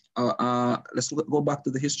 history. Let's go back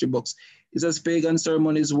to the history books. It says pagan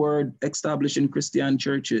ceremonies were established in Christian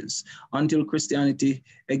churches until Christianity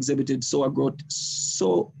exhibited so grotesque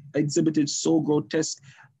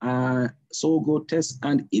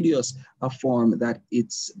and hideous a form that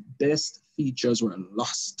its best features were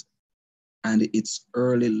lost and its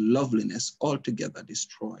early loveliness altogether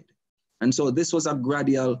destroyed. And so this was a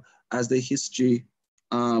gradual, as the history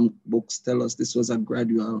books tell us, this was a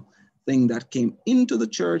gradual thing that came into the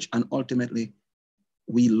church, and ultimately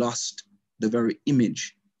we lost the very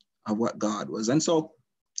image of what God was. And so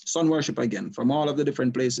sun worship again from all of the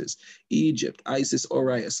different places: Egypt, Isis,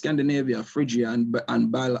 Orion, Scandinavia, Phrygia, and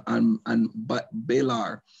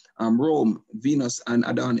Balar, Rome, Venus and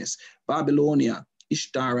Adonis, Babylonia,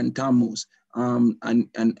 Ishtar and Tammuz,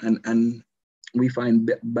 and we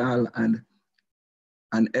find Baal and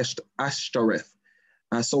Ashtoreth.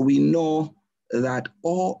 So we know that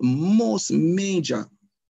most major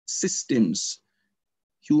systems,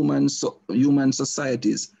 human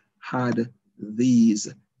societies, had these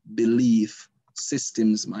belief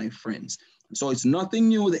systems, my friends. So it's nothing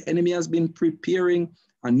new. The enemy has been preparing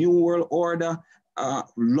a new world order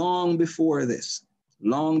long before this,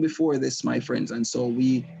 my friends. And so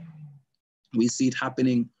we see it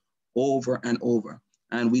happening over and over.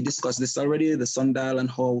 And we discussed this already, the sundial, and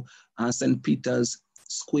how St. Peter's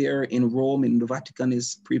Square in Rome, in the Vatican,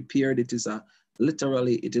 is prepared. It is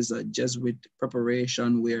literally, it is a Jesuit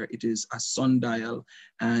preparation where it is a sundial,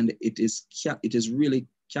 and it is really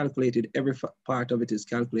calculated. Every part of it is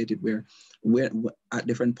calculated where at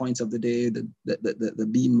different points of the day, the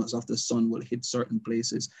beams of the sun will hit certain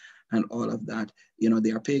places and all of that. You know,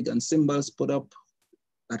 there are pagan symbols put up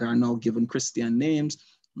that are now given Christian names,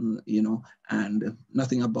 you know, and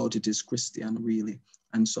nothing about it is Christian really.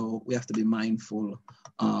 And so we have to be mindful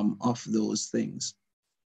of those things.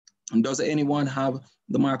 And does anyone have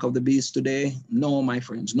the mark of the beast today? No, my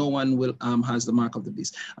friends, no one will has the mark of the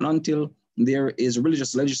beast. And until there is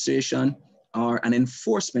religious legislation or an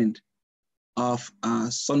enforcement of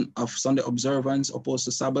Sunday observance opposed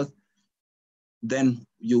to Sabbath, then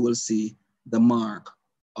you will see the mark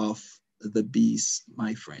of the beast,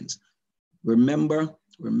 my friends. Remember,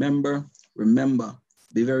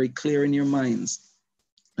 be very clear in your minds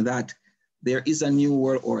that there is a new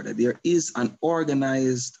world order. There is an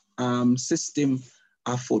organized system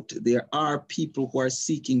afoot. There are people who are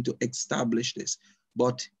seeking to establish this,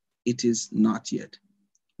 but it is not yet.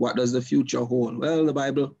 What does the future hold? Well, the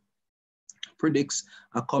Bible predicts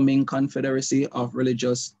a coming confederacy of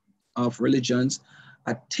religions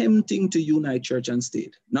attempting to unite church and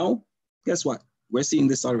state. Now, guess what? We're seeing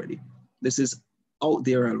this already. This is out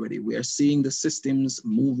there already. We are seeing the systems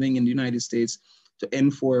moving in the United States to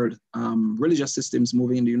enforce, religious systems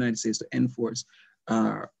moving in the United States to enforce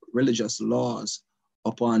religious laws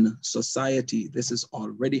upon society. This is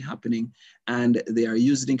already happening, and they are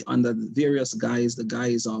using it under various guise, the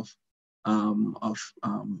guise of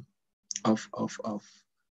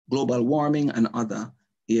global warming and other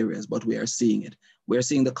areas. But we are seeing it. We are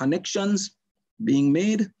seeing the connections being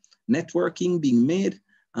made, networking being made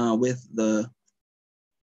with the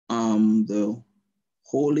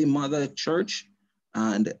Holy Mother Church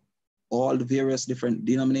and all the various different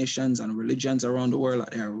denominations and religions around the world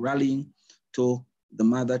are rallying to the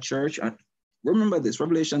Mother Church. And remember this,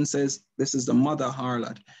 Revelation says this is the mother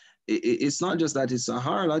harlot. It's not just that it's a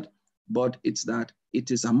harlot, but it's that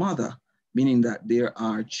it is a mother, meaning that there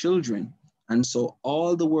are children. And so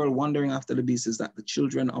all the world wandering after the beast is that the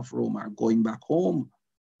children of Rome are going back home,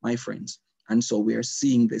 my friends. And so we are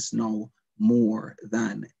seeing this now more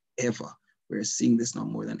than ever. We're seeing this now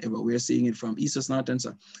more than ever. We're seeing it from East, North, and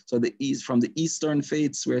South. So from the Eastern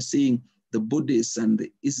faiths, we're seeing the Buddhists and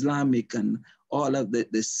the Islamic and all of the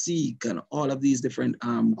Sikh and all of these different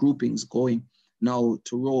groupings going now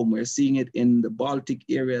to Rome. We're seeing it in the Baltic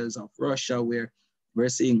areas of Russia, where we're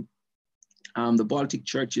seeing the Baltic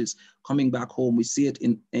churches coming back home. We see it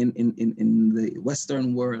in the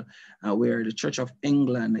Western world, where the Church of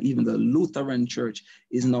England, even the Lutheran Church,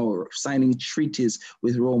 is now signing treaties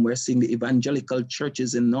with Rome. We're seeing the evangelical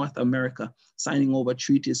churches in North America signing over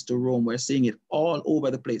treaties to Rome. We're seeing it all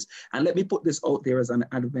over the place. And let me put this out there as an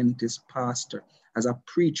Adventist pastor, as a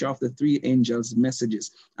preacher of the three angels'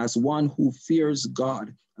 messages, as one who fears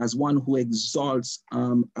God, as one who exalts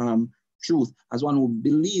truth, as one who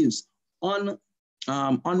believes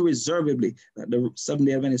unreservedly that the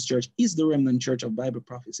Seventh-day Adventist Church is the remnant church of Bible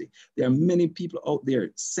prophecy. There are many people out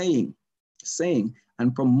there saying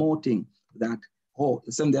and promoting that, oh,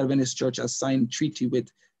 the Seventh-day Adventist Church has signed treaty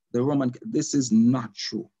with the Roman. This is not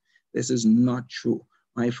true. This is not true,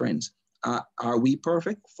 my friends. Are we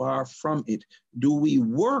perfect? Far from it. Do we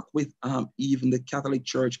work with even the Catholic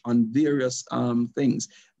Church on various things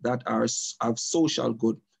that are of social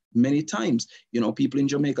good? Many times, you know, people in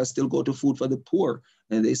Jamaica still go to Food for the Poor,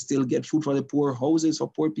 and they still get food for the poor, houses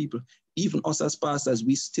for poor people. Even us as pastors,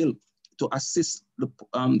 we still, to assist the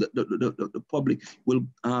public, will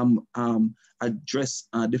address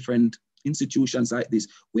different institutions like this.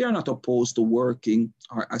 We are not opposed to working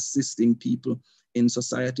or assisting people in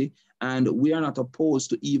society, and we are not opposed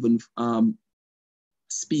to even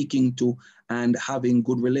speaking to and having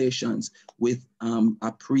good relations with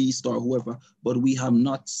a priest or whoever, but we have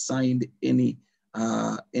not signed any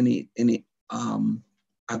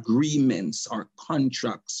agreements or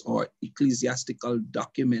contracts or ecclesiastical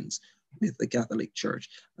documents with the Catholic Church.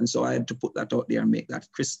 And so I had to put that out there and make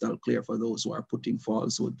that crystal clear for those who are putting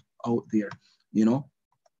falsehood out there, you know.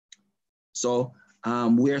 So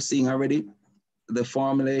we are seeing already the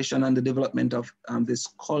formulation and the development of this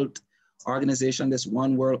cult organization, this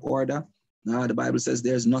one world order. The Bible says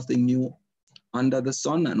there's nothing new under the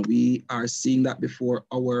sun, and we are seeing that before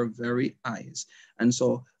our very eyes. And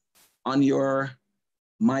so on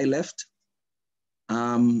my left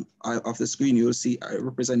of the screen, you'll see a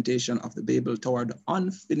representation of the Babel Tower, the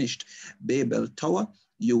unfinished Babel Tower.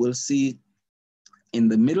 You will see in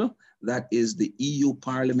the middle, that is the EU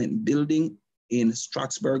Parliament building in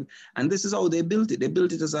Strasbourg. And this is how they built it. They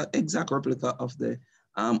built it as an exact replica of the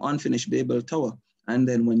unfinished Babel Tower. And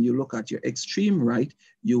then when you look at your extreme right,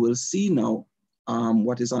 you will see now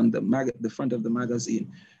what is on the front of the magazine.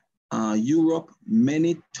 Europe,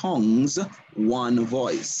 many tongues, one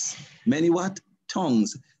voice. Many what?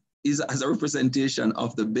 Tongues is as a representation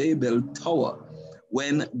of the Babel Tower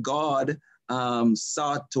when God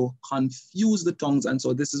sought to confuse the tongues. And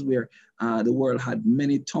so this is where the world had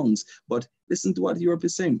many tongues. But listen to what Europe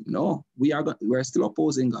is saying. No, we're still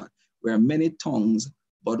opposing God. We are many tongues,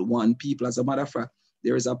 but one people. As a matter of fact,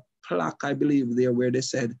 there is a plaque, I believe, there where they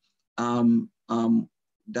said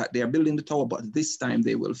that they are building the tower, but this time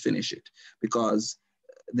they will finish it, because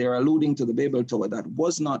they're alluding to the Babel Tower that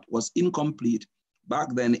was incomplete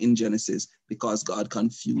back then in Genesis, because God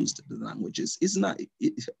confused the languages. Isn't that,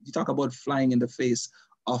 you talk about flying in the face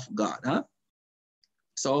of God, huh?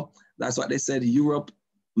 So that's what they said, Europe,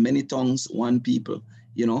 many tongues, one people,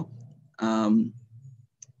 you know.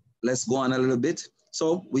 Let's go on a little bit.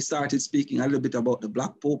 So we started speaking a little bit about the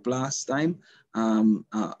Black Pope last time,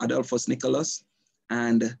 Adolphus Nicholas,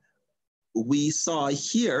 and we saw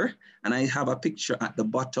here, and I have a picture at the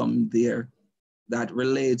bottom there that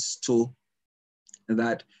relates to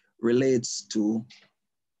a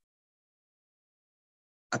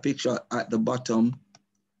picture at the bottom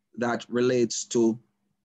that relates to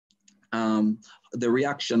the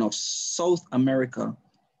reaction of South America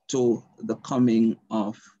to the coming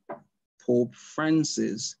of Pope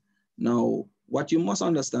Francis. Now, what you must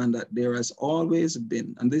understand that there has always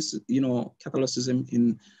been, and this, you know, Catholicism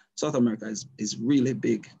in South America is really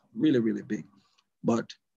big, really, really big. But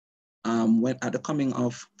when at the coming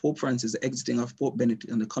of Pope Francis, the exiting of Pope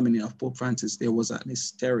Benedict and the coming in of Pope Francis, there was an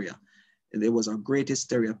hysteria. There was a great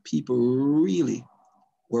hysteria. People really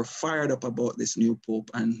were fired up about this new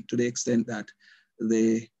Pope, and to the extent that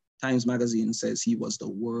the Times Magazine says he was the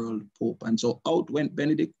world Pope. And so out went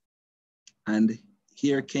Benedict, and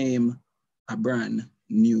here came a brand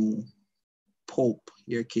new Pope.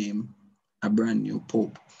 Here came a brand new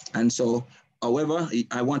Pope. And so, however,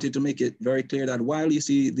 I wanted to make it very clear that while you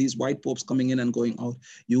see these white popes coming in and going out,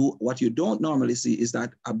 what you don't normally see is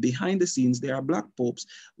that behind the scenes, there are black popes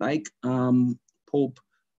like Pope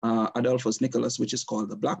Adolphus Nicholas, which is called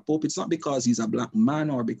the Black Pope. It's not because he's a black man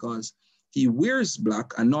or because he wears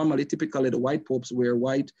black, and normally, typically, the white popes wear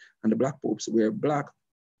white and the black popes wear black.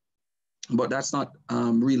 But that's not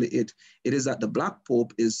really it. It is that the Black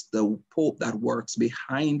Pope is the Pope that works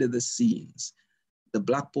behind the scenes. The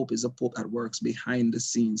Black Pope is a Pope that works behind the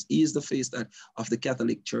scenes. He is the face of the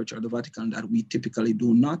Catholic Church or the Vatican that we typically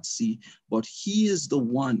do not see, but he is the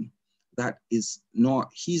one that he's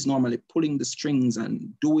normally pulling the strings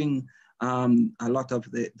and doing a lot of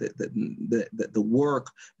the work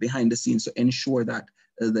behind the scenes to ensure that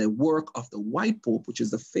the work of the white Pope, which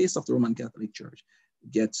is the face of the Roman Catholic Church,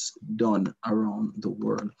 gets done around the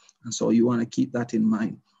world. And so you want to keep that in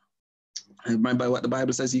mind. And remember what the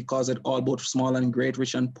Bible says, he calls it all, both small and great,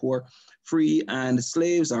 rich and poor, free and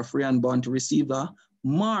slaves, are free and bond, to receive the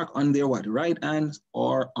mark on their what? Right hand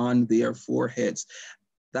or on their foreheads,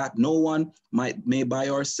 that no one may buy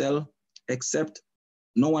or sell except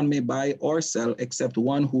one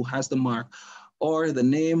who has the mark or the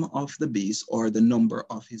name of the beast or the number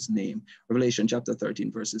of his name. Revelation chapter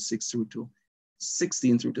 13, verses 16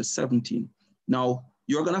 through to 17. Now,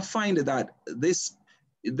 you're going to find that this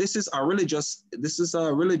is a religious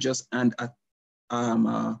and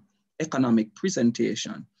economic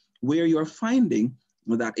presentation where you're finding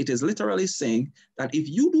that it is literally saying that if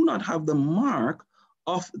you do not have the mark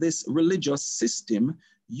of this religious system,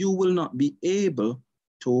 you will not be able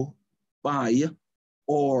to buy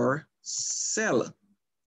or sell.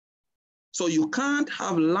 So you can't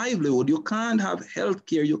have livelihood, you can't have health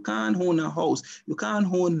care, you can't own a house, you can't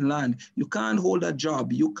own land, you can't hold a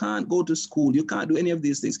job, you can't go to school, you can't do any of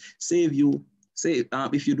these things, if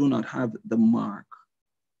you do not have the mark.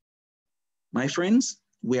 My friends,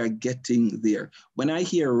 we are getting there. When I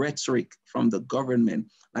hear rhetoric from the government,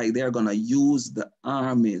 like they're gonna use the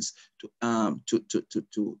armies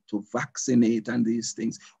to vaccinate and these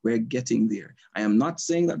things, we're getting there. I am not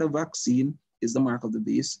saying that the vaccine is the mark of the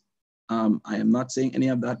beast. I am not saying any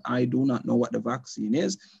of that. I do not know what the vaccine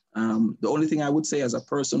is. The only thing I would say as a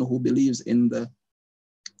person who believes in the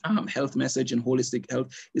health message and holistic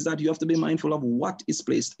health is that you have to be mindful of what is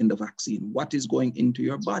placed in the vaccine, what is going into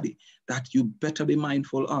your body, that you better be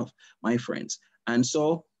mindful of, my friends. And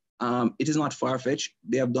so it is not far-fetched.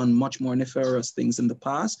 They have done much more nefarious things in the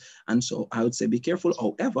past. And so I would say be careful.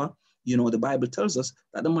 However, you know, the Bible tells us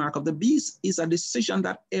that the mark of the beast is a decision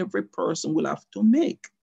that every person will have to make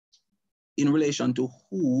in relation to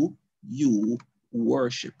who you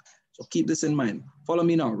worship. So keep this in mind. Follow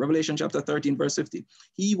me now. Revelation chapter 13, verse 15.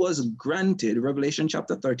 He was granted, Revelation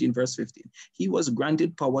chapter 13, verse 15. He was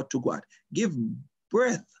granted power to God. Give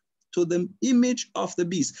breath to the image of the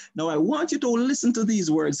beast. Now I want you to listen to these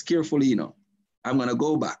words carefully, you know. I'm going to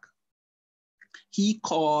go back. He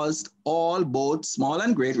caused all, both small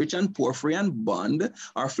and great, rich and poor, free and bond,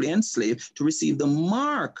 or free and slave, to receive the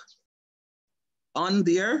mark on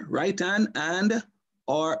their right hand and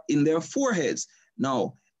or in their foreheads.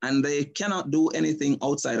 Now, and they cannot do anything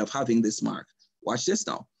outside of having this mark. Watch this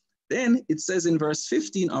now. Then it says in verse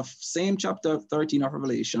 15 of same chapter 13 of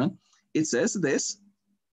Revelation, it says this.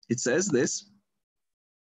 It says,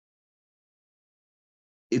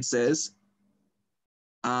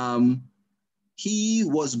 he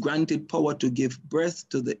was granted power to give breath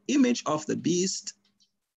to the image of the beast,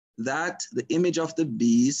 that the image of the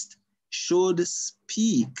beast should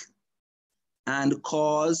speak and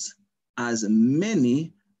cause as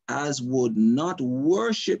many as would not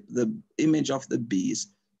worship the image of the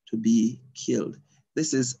beast to be killed.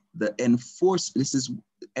 This is enforcing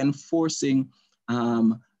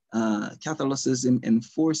Catholicism,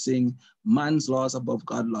 enforcing man's laws above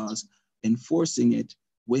God's laws, enforcing it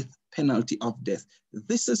with penalty of death.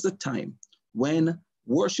 This is the time when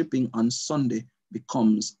worshiping on Sunday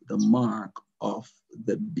becomes the mark of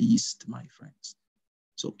the beast, my friends.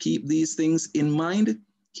 So keep these things in mind.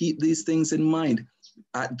 Keep these things in mind.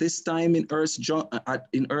 At this time in Earth's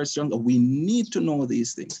jungle, we need to know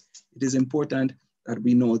these things. It is important that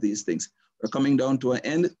we know these things. We're coming down to an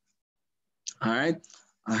end. All right.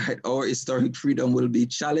 Our historic freedom will be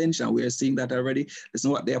challenged, and we are seeing that already. Listen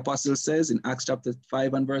to what the apostle says in Acts chapter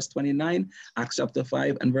 5 and verse 29. Acts chapter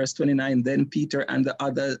 5 and verse 29, then Peter and the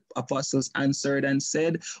other apostles answered and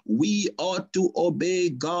said, we ought to obey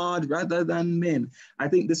God rather than men. I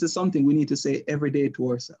think this is something we need to say every day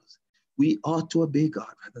to ourselves. We ought to obey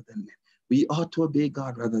God rather than men. We ought to obey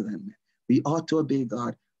God rather than men. We ought to obey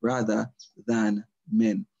God rather than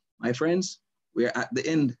men. My friends, we're at the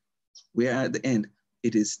end. We're at the end.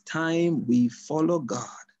 It is time we follow God.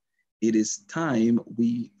 It is time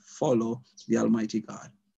we follow the Almighty God.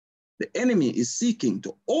 The enemy is seeking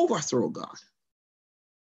to overthrow God.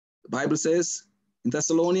 The Bible says in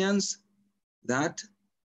Thessalonians that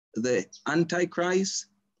the Antichrist,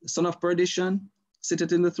 the son of perdition,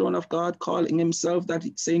 sitteth in the throne of God, calling himself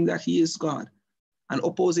saying that he is God and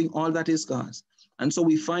opposing all that is God's. And so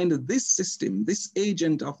we find this system, this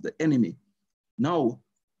agent of the enemy, now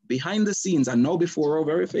behind the scenes and now before our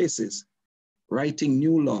very faces, writing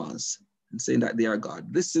new laws and saying that they are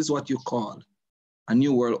God. This is what you call a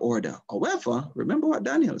new world order. However, remember what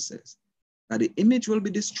Daniel says, that the image will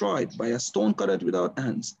be destroyed by a stone cut out without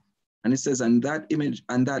hands. And it says, and that image,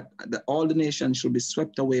 and that all the nations shall be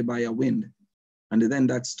swept away by a wind. And then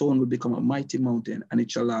that stone will become a mighty mountain, and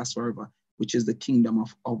it shall last forever, which is the kingdom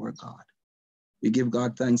of our God. We give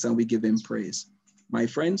God thanks and we give him praise. My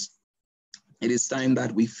friends, it is time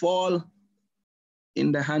that we fall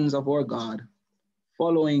in the hands of our God,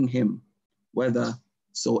 following him,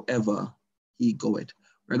 whithersoever he goeth.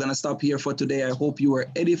 We're going to stop here for today. I hope you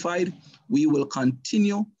were edified. We will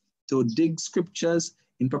continue to dig scriptures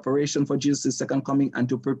in preparation for Jesus' second coming and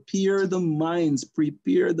to prepare the minds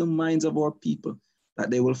of our people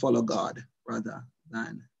that they will follow God rather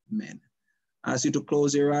than men. I ask you to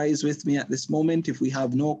close your eyes with me at this moment. If we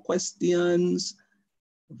have no questions,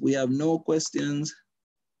 I'm going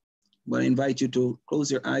to invite you to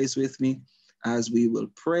close your eyes with me as we will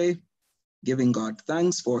pray, giving God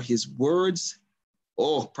thanks for his words.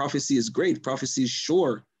 Oh, prophecy is great. Prophecy is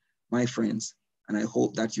sure, my friends. And I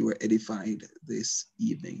hope that you were edified this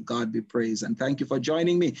evening. God be praised. And thank you for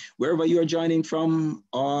joining me. Wherever you are joining from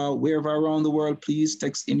or wherever around the world, please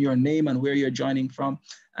text in your name and where you're joining from.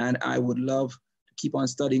 And I would love to keep on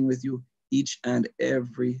studying with you each and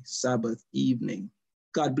every Sabbath evening.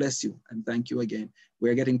 God bless you and thank you again.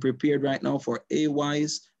 We're getting prepared right now for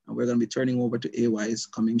AYs, and we're going to be turning over to AYs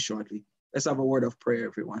coming shortly. Let's have a word of prayer,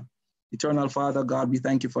 everyone. Eternal Father, God, we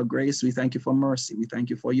thank you for grace. We thank you for mercy. We thank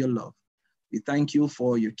you for your love. We thank you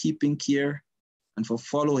for your keeping care and for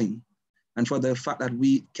following, and for the fact that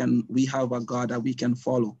we have a God that we can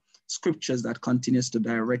follow, scriptures that continues to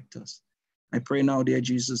direct us. I pray now, dear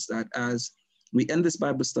Jesus, that as we end this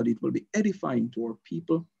Bible study, it will be edifying to our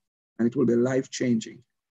people and it will be life-changing,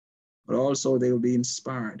 but also they will be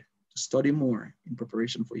inspired to study more in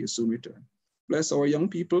preparation for your soon return. Bless our young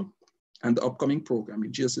people and the upcoming program.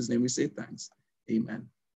 In Jesus' name we say thanks. Amen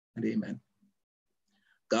and amen.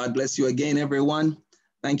 God bless you again, everyone.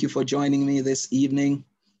 Thank you for joining me this evening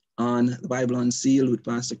on the Bible Unsealed with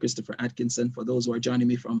Pastor Christopher Atkinson. For those who are joining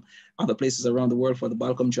me from other places around the world, for the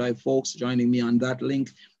Balcom Drive folks joining me on that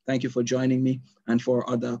link, thank you for joining me. And for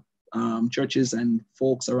other churches and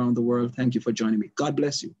folks around the world, thank you for joining me. God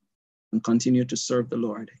bless you and continue to serve the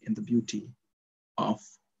Lord in the beauty of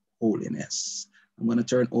holiness. I'm going to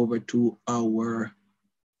turn over to our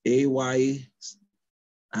AY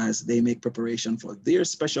as they make preparation for their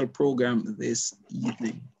special program this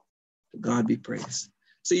evening. To God be praised.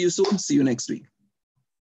 See you soon. See you next week.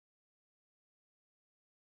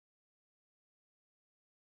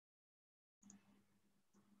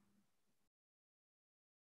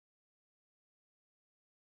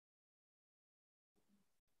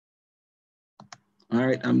 All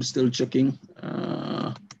right, I'm still checking.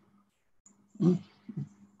 So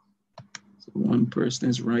one person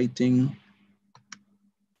is writing.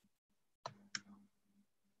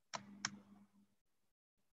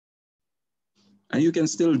 And you can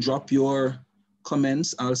still drop your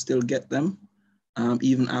comments. I'll still get them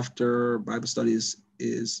even after Bible studies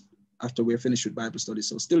after we're finished with Bible studies.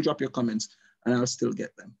 So still drop your comments and I'll still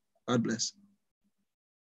get them. God bless.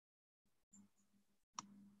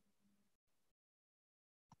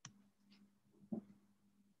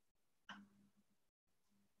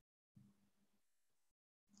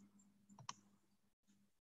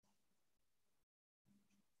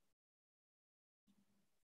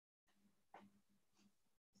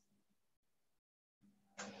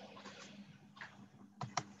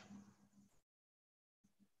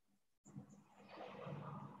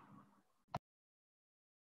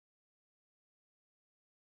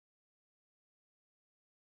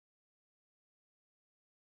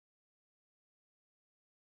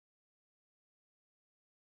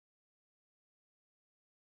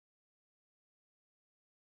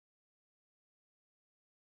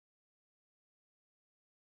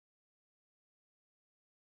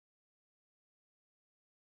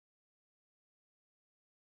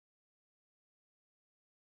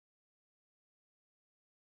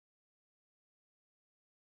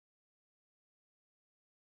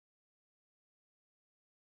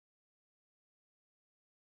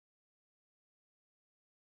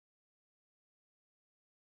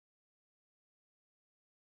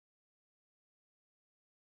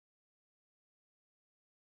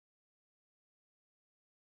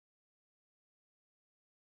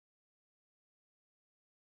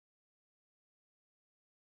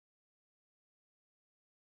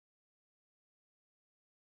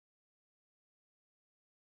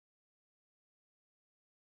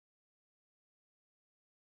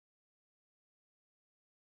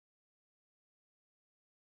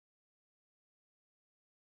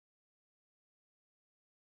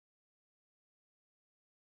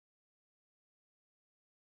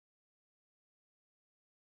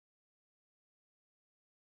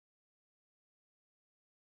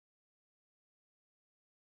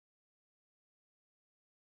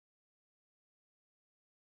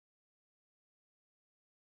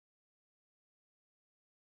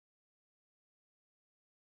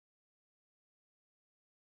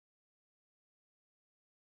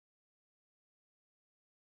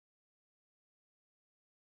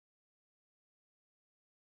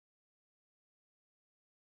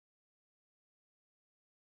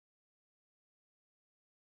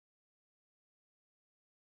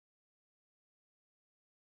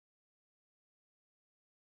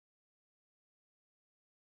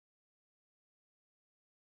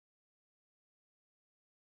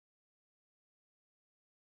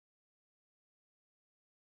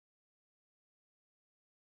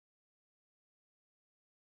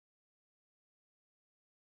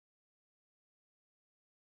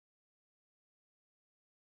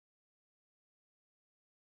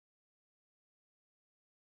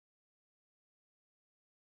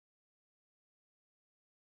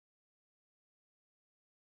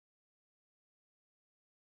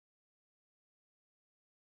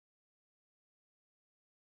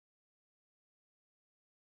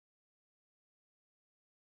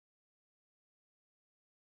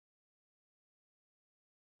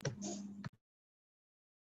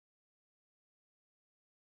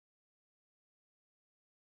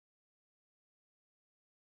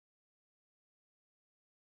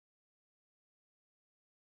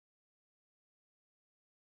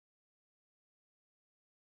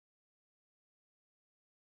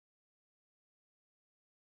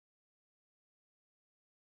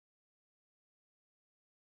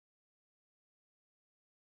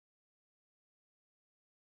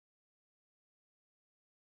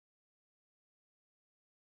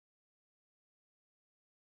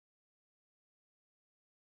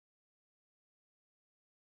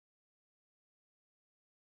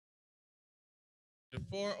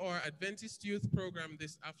 For our Adventist Youth Program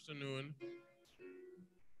this afternoon,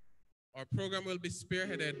 our program will be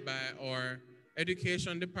spearheaded by our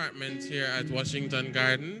education department here at Washington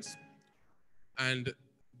Gardens. And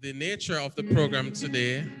the nature of the program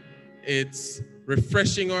today, it's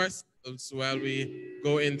refreshing ourselves while we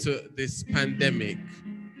go into this pandemic.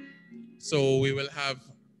 So we will have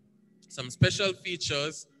some special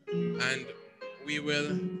features and we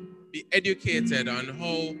will be educated on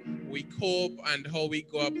how we cope and how we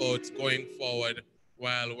go about going forward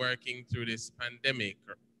while working through this pandemic.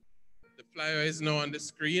 The flyer is now on the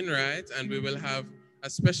screen, right? And we will have a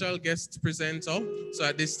special guest presenter. So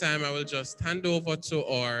at this time, I will just hand over to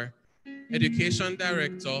our Education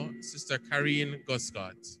Director, Sister Karine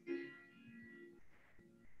Guscott.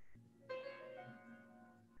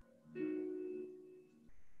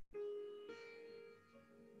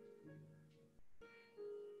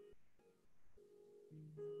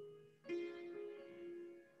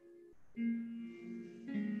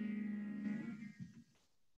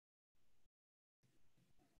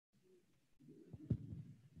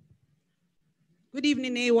 Good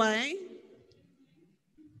evening, AY.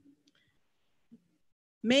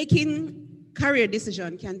 Making career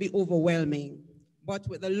decision can be overwhelming, but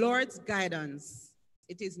with the Lord's guidance,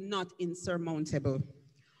 it is not insurmountable.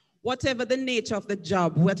 Whatever the nature of the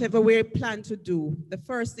job, whatever we plan to do, the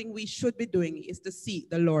first thing we should be doing is to seek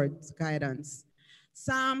the Lord's guidance.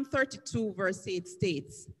 Psalm 32 verse 8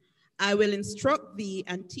 states, I will instruct thee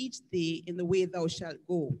and teach thee in the way thou shalt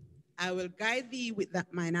go. I will guide thee with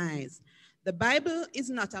mine eyes. The Bible is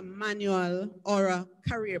not a manual or a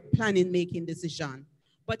career planning making decision,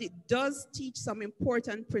 but it does teach some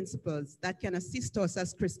important principles that can assist us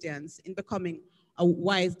as Christians in becoming a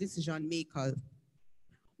wise decision maker.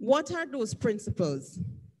 What are those principles?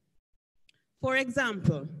 For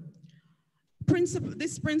example,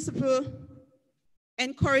 this principle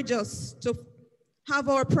encourages us to have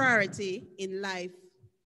our priority in life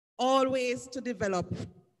always to develop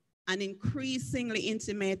an increasingly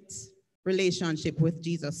intimate relationship with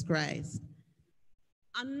Jesus Christ.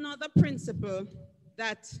 Another principle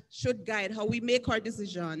that should guide how we make our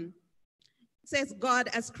decision says God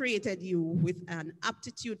has created you with an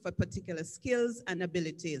aptitude for particular skills and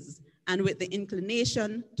abilities and with the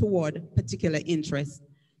inclination toward particular interests.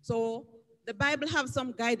 So the Bible has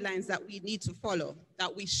some guidelines that we need to follow,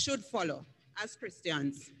 that we should follow as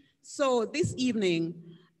Christians. So this evening,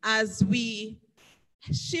 as we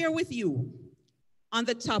share with you on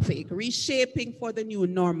the topic, reshaping for the new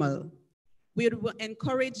normal, we would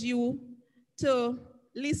encourage you to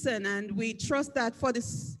listen, and we trust that for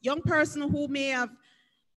this young person who may have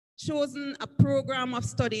chosen a program of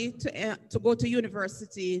study to go to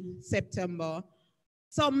university September,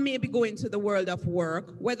 some may be going to the world of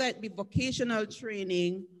work, whether it be vocational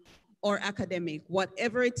training or academic,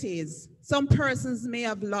 whatever it is. Some persons may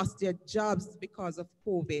have lost their jobs because of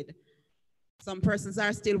COVID. Some persons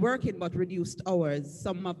are still working but reduced hours.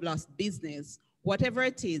 Some have lost business. Whatever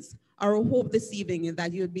it is, our hope this evening is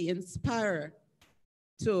that you'll be inspired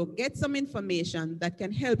to get some information that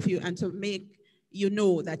can help you and to make you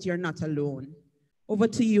know that you're not alone. Over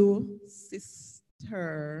to you,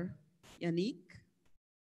 Sister Yannick.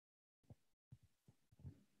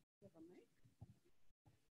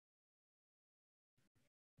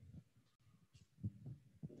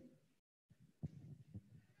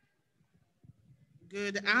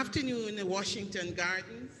 Good afternoon, Washington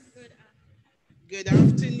Gardens. Good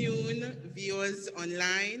afternoon, viewers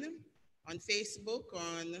online, on Facebook,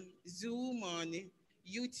 on Zoom, on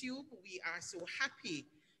YouTube. We are so happy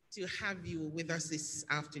to have you with us this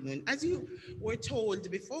afternoon. As you were told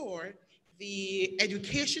before, the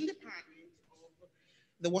education department of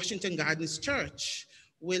the Washington Gardens Church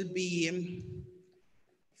will be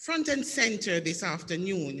front and center this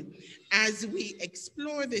afternoon as we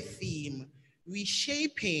explore the theme,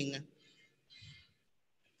 reshaping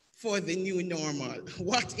for the new normal.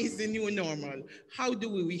 What is the new normal? How do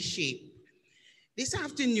we reshape? This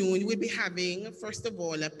afternoon, we'll be having, first of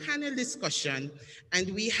all, a panel discussion, and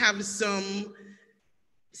we have some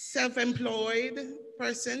self-employed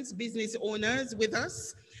persons, business owners with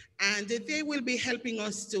us, and they will be helping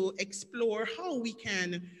us to explore how we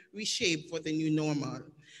can reshape for the new normal.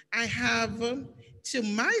 I have to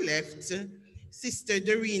my left, Sister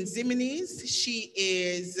Doreen Ziminis. She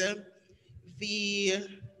is the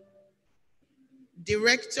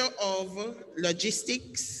Director of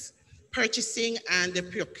Logistics, Purchasing and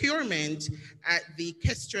Procurement at the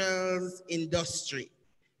Kestrel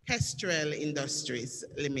Industries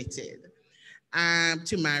Limited.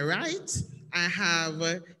 To my right, I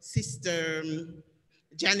have Sister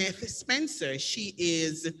Janet Spencer. She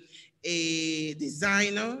is a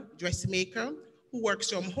designer, dressmaker who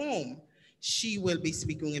works from home. She will be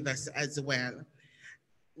speaking with us as well.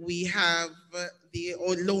 We have the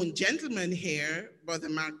lone gentleman here, Brother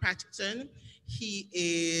Mark Patterson. He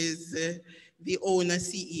is the owner,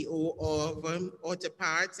 CEO of Auto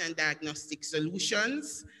Parts and Diagnostic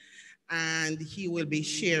Solutions, and he will be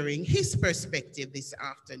sharing his perspective this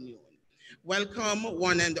afternoon. Welcome,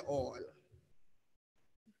 one and all.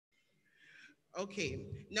 Okay,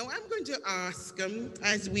 now I'm going to ask,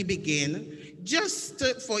 as we begin, just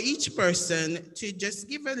for each person to just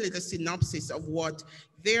give a little synopsis of what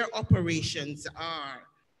their operations are.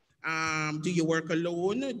 Do you work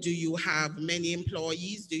alone? Do you have many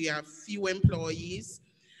employees? Do you have few employees?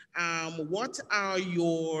 What are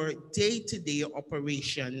your day-to-day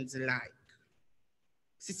operations like?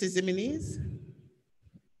 Sister Ziminis?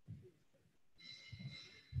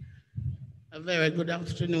 A very good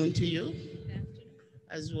afternoon to you.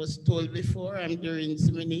 As was told before, I'm Doreen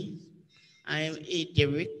Ziminis. I am a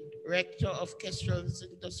director of Kestrel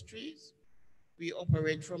Industries. We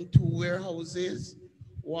operate from 2 warehouses,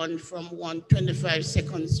 one from 125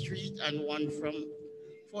 2nd Street and one from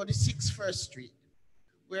 46 First Street.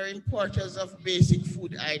 We're importers of basic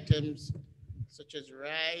food items such as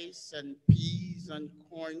rice and peas and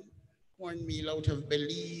cornmeal out of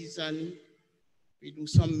Belize, and we do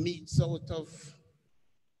some meats out of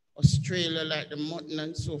Australia, like the mutton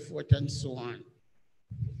and so forth and so on.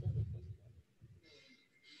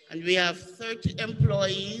 And we have 30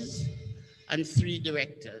 employees and 3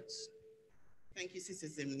 directors. Thank you, Sister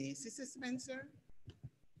Zimni. Sister Spencer?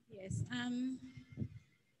 Yes, I'm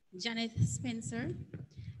Janet Spencer.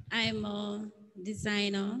 I'm a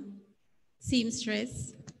designer,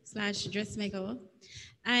 seamstress / dressmaker.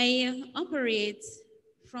 I operate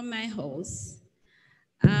from my house.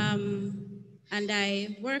 And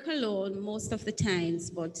I work alone most of the times,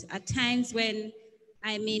 but at times when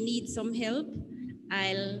I may need some help,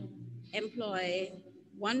 I'll employ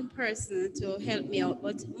one person to help me out,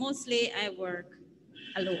 but mostly I work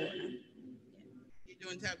alone. You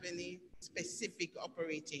don't have any specific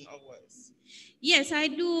operating hours? Yes, I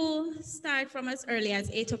do start from as early as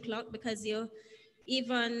 8 o'clock because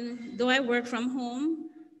even though I work from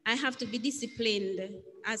home, I have to be disciplined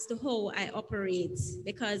as to how I operate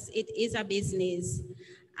because it is a business.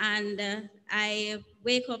 And I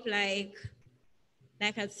wake up like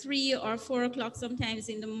at 3 or 4 o'clock sometimes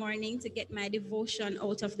in the morning to get my devotion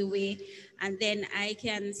out of the way. And then I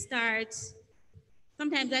can start,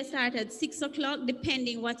 sometimes I start at 6 o'clock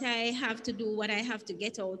depending what I have to do, what I have to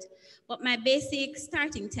get out. But my basic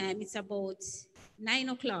starting time is about 9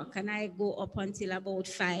 o'clock, and I go up until about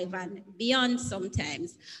 5 and beyond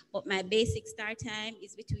sometimes. But my basic start time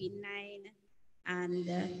is between 9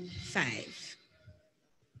 and 5.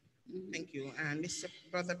 Thank you. And Mr.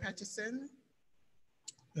 Brother Patterson?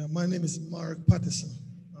 Yeah, my name is Mark Patterson,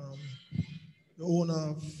 the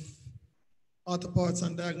owner of Auto Parts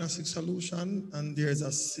and Diagnostic Solution, and there's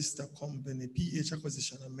a sister company, PH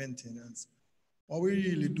Acquisition and Maintenance. What we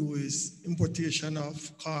really do is importation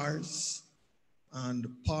of cars and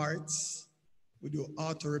parts. We do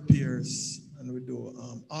auto repairs and we do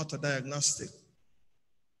auto diagnostic,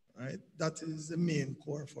 right? That is the main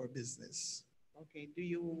core for business. Okay, do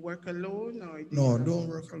you work alone or? No, don't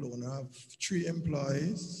work alone. I have 3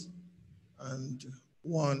 employees and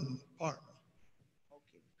 1 partner.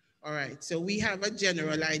 Okay, all right. So we have a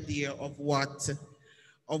general idea of what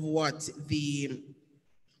the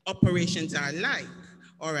operations are like.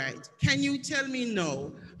 All right, can you tell me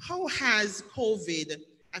now, how has COVID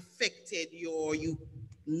affected your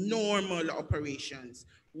normal operations?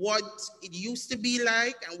 What it used to be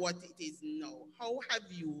like and what it is now? How have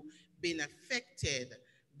you been affected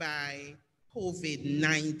by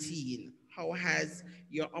COVID-19? How has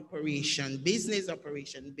your business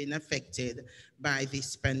operation been affected by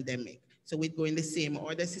this pandemic? So we'd go in the same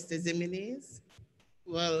order, Sister Ziminis.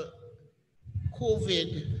 Well,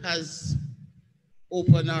 COVID has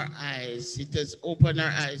opened our eyes. It has opened our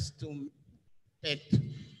eyes to depth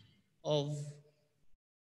of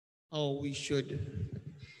how we should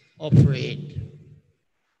operate.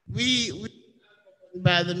 We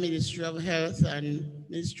by the Ministry of Health and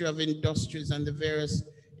Ministry of Industries and the various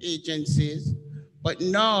agencies, but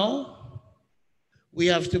now we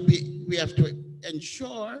have to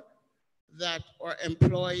ensure that our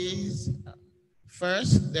employees,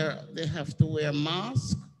 first, they have to wear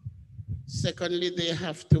masks. Secondly, they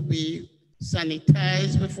have to be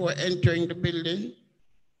sanitized before entering the building.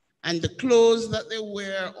 And the clothes that they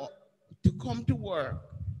wear to come to work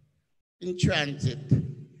in transit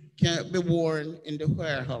can't be worn in the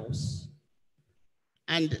warehouse.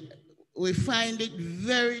 And we find it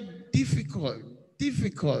very difficult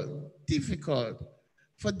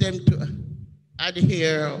for them to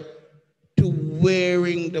adhere to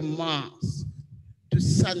wearing the mask, to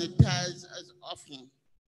sanitize as often,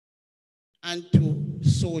 and to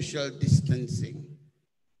social distancing.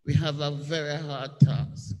 We have a very hard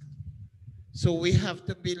task. So we have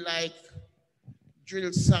to be like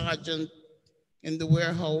drill sergeant in the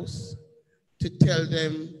warehouse to tell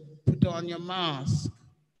them, put on your mask.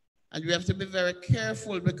 And we have to be very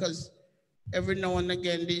careful because every now and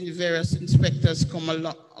again, the various inspectors come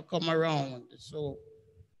around. So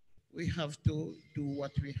we have to do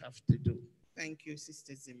what we have to do. Thank you,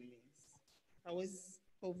 Sister Ziminis. How has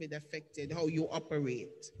COVID affected how you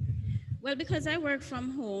operate? Well, because I work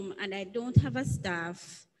from home and I don't have a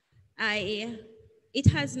staff, it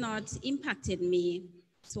has not impacted me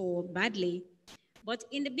so badly. But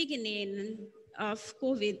in the beginning of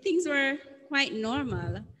COVID, things were quite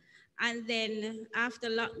normal. And then after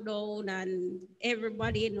lockdown and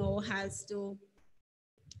everybody has to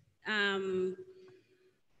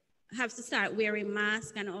start wearing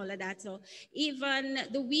masks and all of that. So even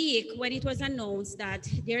the week when it was announced that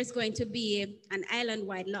there's going to be an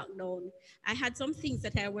island-wide lockdown, I had some things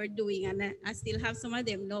that I were doing, and I still have some of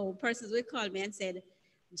them now. Persons will call me and said,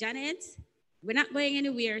 Janet, we're not going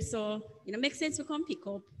anywhere, so makes sense to come pick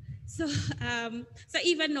up. So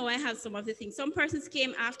even though I have some of the things, some persons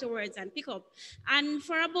came afterwards and pick up. And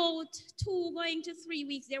for about 2 going to 3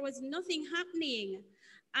 weeks, there was nothing happening.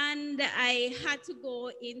 And I had to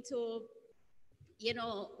go into,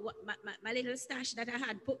 my little stash that I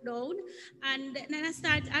had put down. And then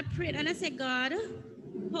I prayed and I said, God,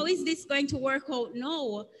 how is this going to work out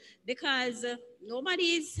now? Because nothing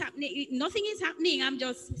is happening. I'm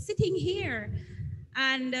just sitting here.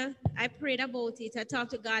 And I prayed about it. I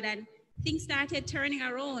talked to God and things started turning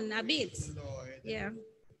around a bit. Lord. Yeah.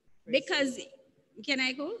 Because, can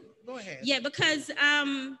I go? Go ahead. Yeah, because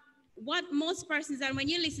what most persons, and when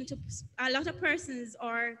you listen to a lot of persons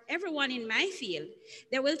or everyone in my field,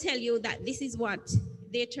 they will tell you that this is what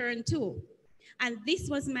they turn to. And this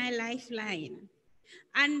was my lifeline.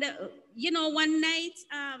 And, one night,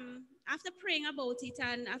 after praying about it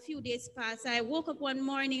and a few days passed, I woke up one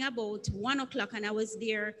morning about 1 o'clock and I was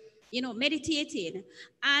there, meditating.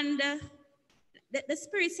 And the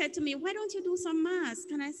Spirit said to me, why don't you do some mask?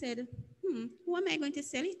 And I said, who am I going to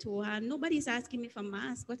sell it to? Nobody's asking me for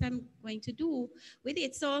mask, what I'm going to do with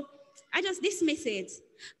it. So I just dismiss it.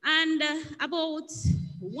 And about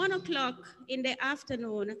 1 o'clock in the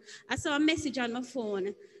afternoon, I saw a message on my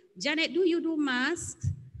phone. Janet, do you do masks?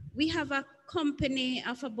 We have a company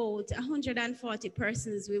of about 140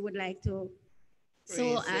 persons we would like to.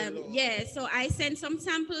 So, so I sent some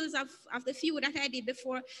samples of the few that I did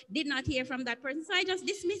before, did not hear from that person. So I just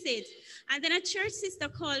dismissed it. And then a church sister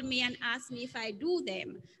called me and asked me if I do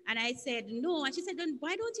them. And I said, no. And she said, then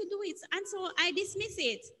why don't you do it? And so I dismissed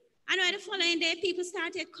it. And the following day, people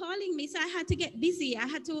started calling me. So I had to get busy. I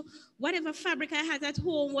had to, whatever fabric I had at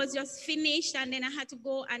home was just finished. And then I had to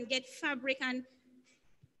go and get fabric. And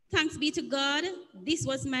thanks be to God, this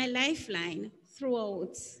was my lifeline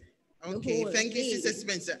throughout. Okay, thank you, Sister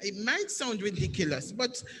Spencer. It might sound ridiculous,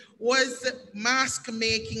 but was mask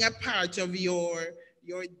making a part of your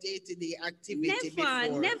day-to-day activity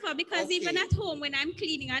before? Never, because even at home when I'm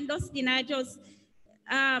cleaning and dusting, I just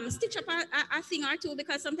stitch up a thing or two,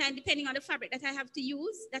 because sometimes depending on the fabric that I have to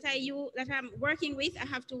use, that I'm working with, I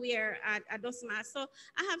have to wear a dust mask. So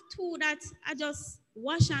I have 2 that I just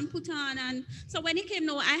wash and put on. And so when it came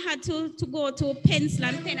now, I had to go to pencil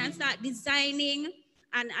and pen and start designing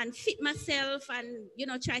and fit myself and,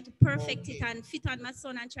 try to perfect it and fit on my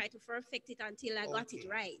son and try to perfect it until I got it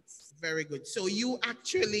right. Very good. So you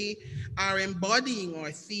actually are embodying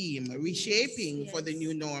our theme, reshaping for the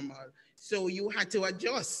new normal. So you had to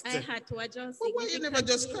adjust. I had to adjust. But why you never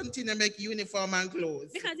just continue to make uniform and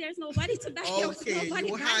clothes? Because there's nobody to buy. Okay,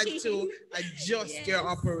 you had to adjust your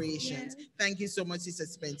operations. Yes. Thank you so much, Sister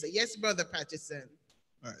Spencer. Yes, Brother Patterson.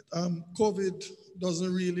 All right. COVID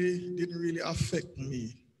didn't really affect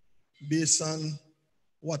me based on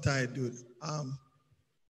what I do.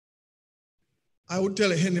 I would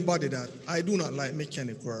tell anybody that I do not like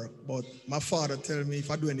mechanic work, but my father tell me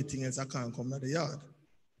if I do anything else, I can't come to the yard.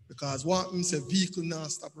 Because what happens is vehicle now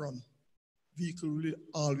stop run. Vehicle will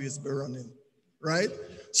always be running, right?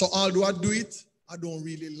 So although I do it, I don't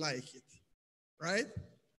really like it, right?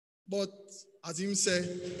 But as him say,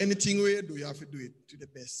 anything you do, you have to do it to the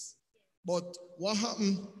best. But what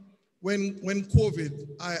happened when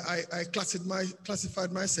COVID, I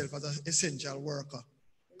classified myself as an essential worker.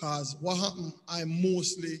 Because what happened, I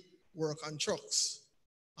mostly work on trucks.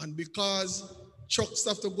 And because trucks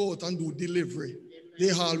have to go out and do delivery, they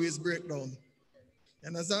always break down. You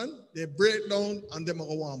understand? They break down and they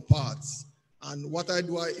want parts. And what I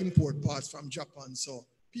do, I import parts from Japan. So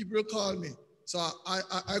people call me. So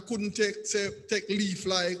I couldn't take leave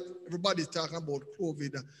like everybody's talking about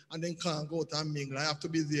COVID and then can't go out and mingle. I have to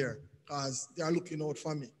be there because they are looking out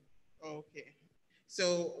for me. Okay.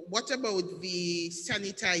 So what about the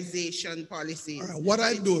sanitization policies? All right, what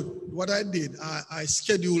I did, I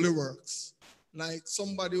schedule the works. Like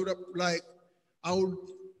somebody would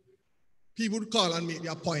people would call and make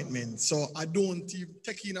the appointment. So I don't even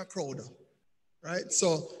take in a crowd, right?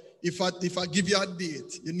 So if I give you a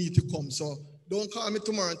date, you need to come. So don't call me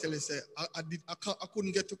tomorrow and tell you, say, I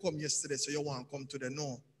couldn't get to come yesterday, so you want to come today.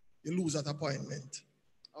 No, you lose that appointment.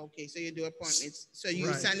 Okay, so you do appointments. So you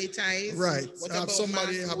right. sanitize. Right. What have about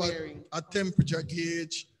somebody mask have wearing? a temperature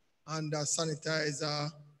gauge and a sanitizer,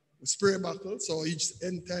 spray bottle. So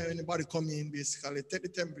anytime anybody come in, basically take the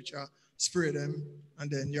temperature, spray them, and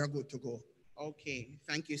then you're good to go. Okay,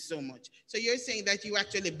 thank you so much. So you're saying that you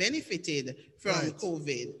actually benefited from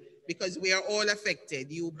COVID because we are all affected.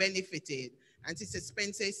 You benefited. And Sister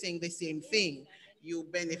Spencer is saying the same thing. You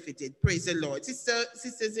benefited. Praise the Lord. Sister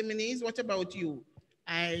Zimenez, what about you?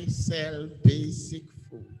 I sell basic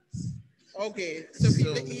foods. Okay, so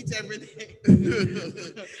people eat every day.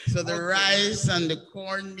 So the rice and the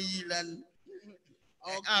cornmeal and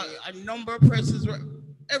a number of persons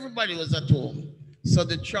everybody was at home. So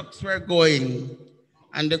the trucks were going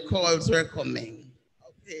and the calls were coming.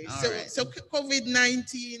 Okay, so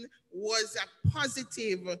COVID-19 was a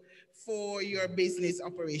positive for your business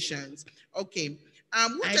operations. Okay. I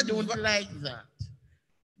don't like that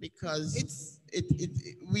because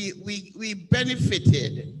we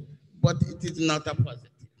benefited, but it is not a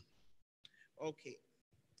positive. Okay,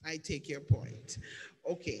 I take your point.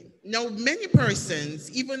 Okay, now many persons,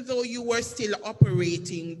 even though you were still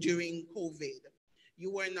operating during COVID,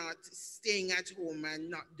 you were not staying at home and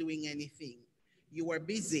not doing anything. You were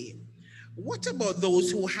busy. What about those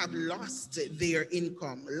who have lost their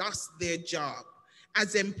income, lost their job?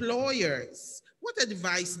 As employers, what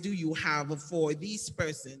advice do you have for these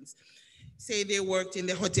persons? Say they worked in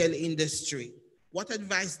the hotel industry. What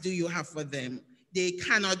advice do you have for them? They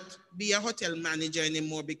cannot be a hotel manager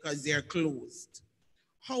anymore because they're closed.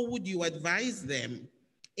 How would you advise them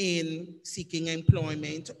in seeking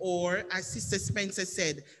employment, or, as Sister Spencer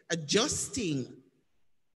said, adjusting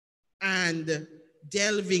and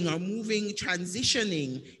delving or moving,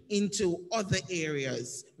 transitioning into other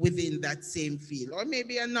areas within that same field, or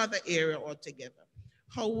maybe another area altogether?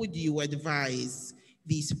 How would you advise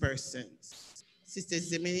these persons? Sister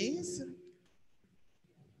Zimenez?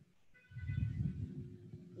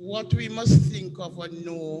 What we must think of and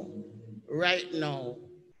know right now,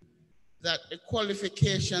 that the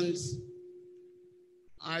qualifications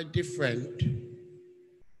are different.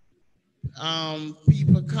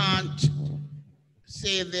 People can't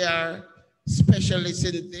say they are specialists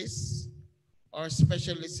in this or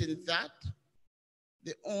specialists in that.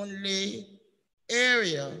 The only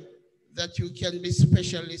area that you can be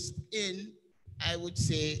specialist in, I would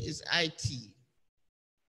say, is IT.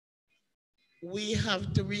 We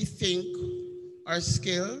have to rethink our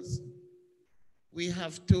skills. We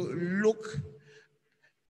have to look,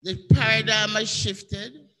 the paradigm has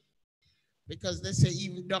shifted because they say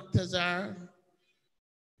even doctors have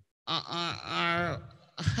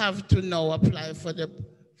to now apply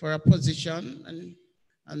for a position,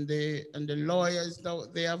 and the lawyers now,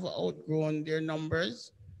 they have outgrown their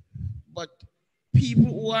numbers. But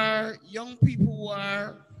young people who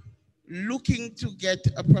are looking to get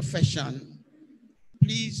a profession,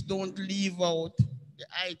 please don't leave out the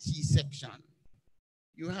IT section.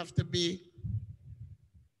 You have to be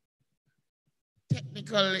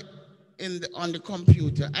technical on the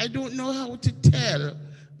computer. I don't know how to tell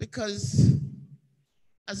because,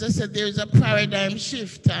 as I said, there's a paradigm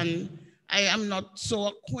shift, and I am not so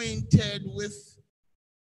acquainted with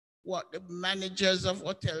what the managers of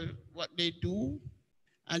hotel, what they do.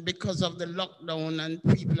 And because of the lockdown, and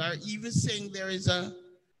people are even saying there is an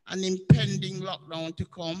impending lockdown to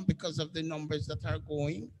come because of the numbers that are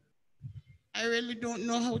going. I really don't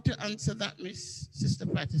know how to answer that, Sister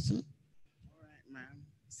Patterson. All right, ma'am.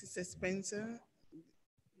 Sister Spencer?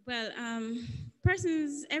 Well,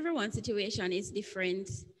 everyone's situation is different.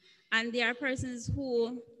 And there are persons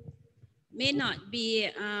who may not be,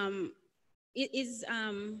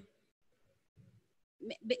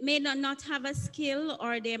 may not have a skill,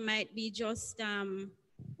 or they might be just what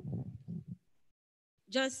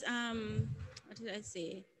did I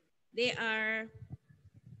say? They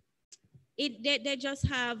just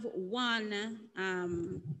have one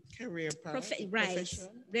career path, right. profession.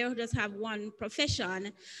 They just have one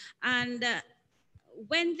profession, and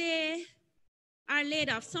when they are laid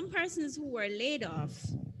off, some persons who were laid off,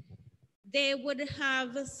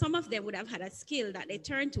 some of them would have had a skill that they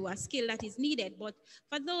turn to, a skill that is needed. But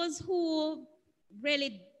for those who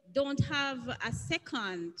really don't have a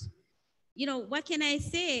second, what can I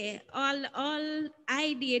say? All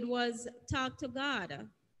I did was talk to God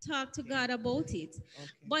about it. Okay.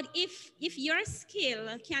 But if your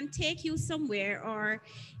skill can take you somewhere, or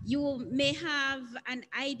you may have an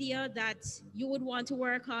idea that you would want to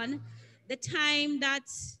work on, the time that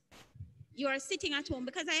you are sitting at home,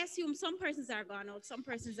 because I assume some persons are gone out, some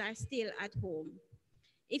persons are still at home.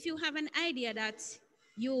 If you have an idea that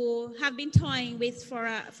you have been toying with for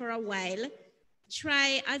a while,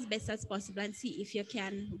 try as best as possible and see if you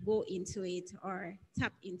can go into it or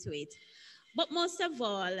tap into it. But most of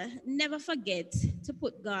all, never forget to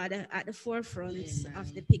put God at the forefront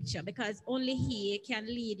of the picture, because only He can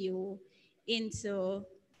lead you into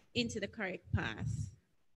the correct path.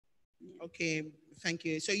 Okay, thank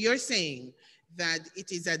you. So you're saying that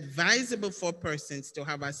it is advisable for persons to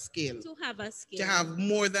have a skill. To have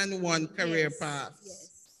more than one career path. Yes.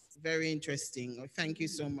 Very interesting. Thank you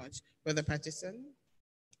so much. Brother Patterson?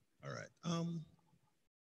 All right.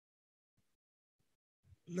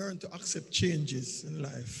 Learn to accept changes in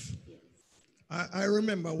life. Yes. I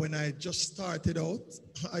remember when I just started out,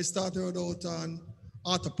 I started out on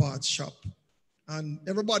auto parts shop. And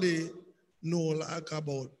everybody know like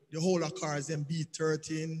about the whole of cars, them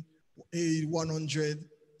B13, A100.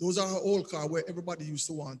 Those are old cars where everybody used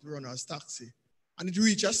to want to run as taxi. And it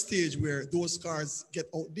reached a stage where those cars get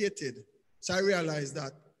outdated. So I realized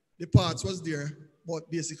that the parts was there, but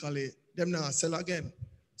basically them now sell again.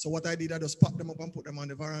 So what I did, I just pack them up and put them on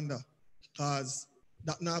the veranda, because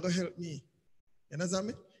that not gonna help me. You understand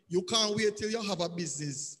me? You can't wait till you have a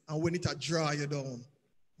business and when it a draw you down,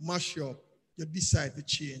 mash you up, you decide to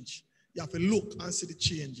change. You have to look and see the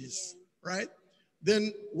changes, right?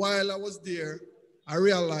 Then while I was there, I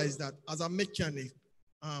realized that as a mechanic,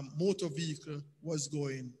 motor vehicle was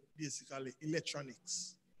going basically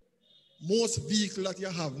electronics. Most vehicle that you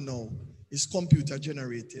have now is computer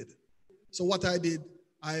generated. So what I did,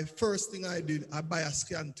 first thing I did, I buy a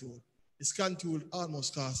scan tool. The scan tool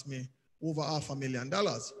almost cost me over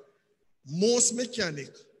 $500,000. Most mechanic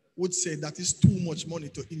would say that is too much money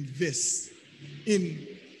to invest in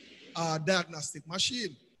a diagnostic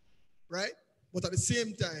machine, right? But at the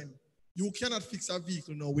same time, you cannot fix a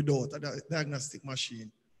vehicle now without a diagnostic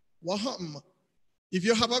machine. What happens if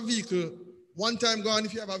you have a vehicle, one time gone,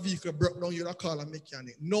 if you have a vehicle broke down, you have to call a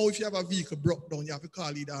mechanic. Now, if you have a vehicle broke down, you have to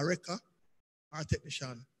call either a wrecker or a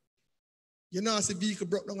technician. You know, see vehicle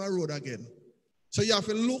broke down a road again. So you have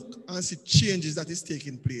to look and see changes that is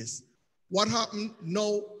taking place. What happened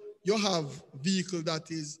now, you have vehicle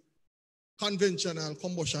that is conventional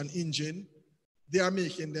combustion engine. They are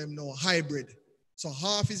making them now hybrid. So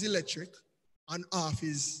half is electric and half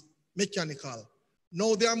is mechanical.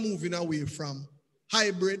 Now they are moving away from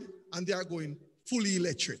hybrid and they are going fully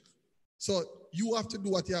electric. So you have to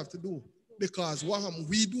do what you have to do, because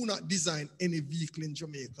we do not design any vehicle in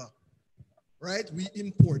Jamaica, right? We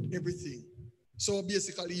import everything. So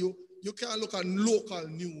basically you can't look at local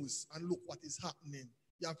news and look what is happening.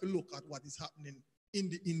 You have to look at what is happening in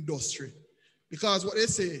the industry. Because what they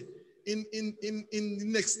say, in the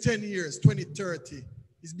next 10 years, 2030,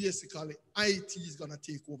 is basically IT is going to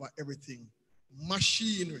take over everything.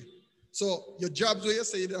 Machinery. So your jobs where you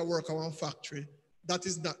say you work at one factory, that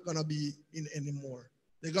is not going to be in anymore.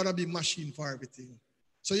 They're going to be machine for everything.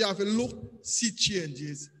 So you have to look, see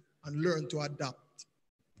changes, and learn to adapt.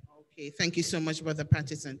 Okay, thank you so much, Brother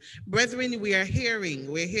Patterson. Brethren, we're hearing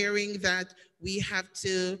that we have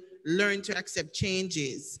to learn to accept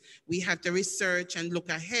changes. We have to research and look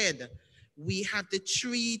ahead. We have to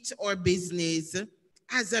treat our business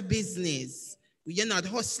as a business. You're not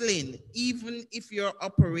hustling, even if you're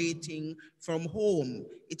operating from home.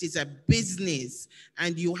 It is a business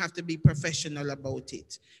and you have to be professional about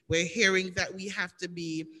it. We're hearing that we have to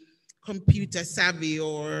be computer savvy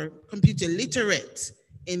or computer literate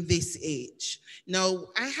in this age. Now,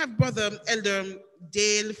 I have Brother Elder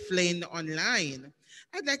Dale Flynn online.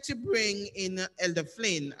 I'd like to bring in Elder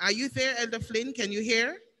Flynn. Are you there, Elder Flynn? Can you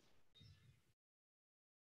hear?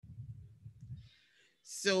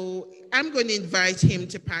 So I'm going to invite him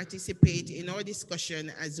to participate in our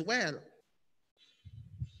discussion as well.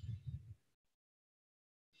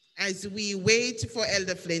 As we wait for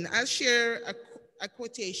Elder Flynn, I'll share a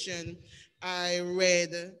quotation I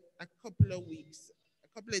read a couple of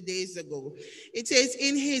days ago. It says,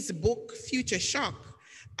 in his book, Future Shock,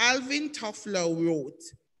 Alvin Toffler wrote,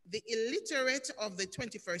 the illiterate of the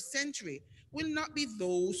 21st century will not be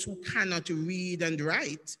those who cannot read and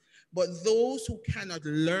write, but those who cannot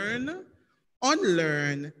learn,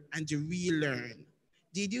 unlearn, and relearn.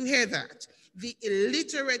 Did you hear that? The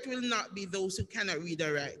illiterate will not be those who cannot read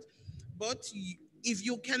or write. But if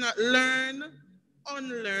you cannot learn,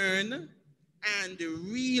 unlearn, and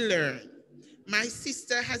relearn. My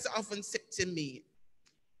sister has often said to me,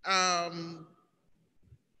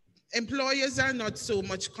 employers are not so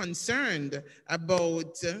much concerned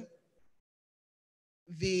about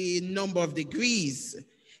the number of degrees.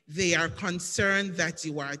 They are concerned that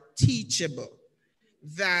you are teachable,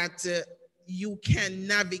 that you can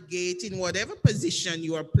navigate in whatever position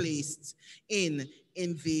you are placed in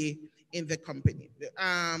the company.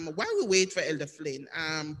 While we wait for Elder Flynn,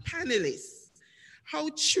 panelists, how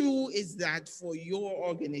true is that for your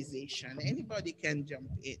organization? Anybody can jump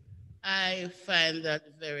in. I find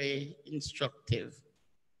that very instructive.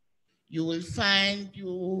 You will find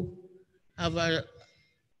you have a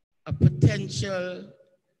potential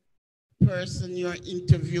person you're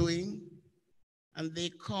interviewing, and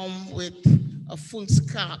they come with a full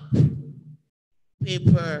scrap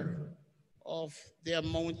paper of the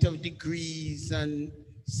amount of degrees and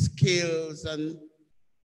skills, and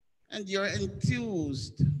you're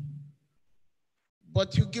enthused.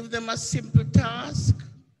 But you give them a simple task,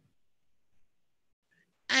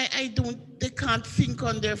 they can't think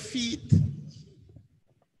on their feet.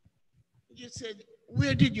 You said,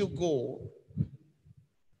 where did you go?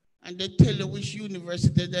 And they tell you which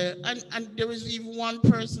university they're, and there is even one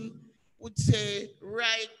person would say,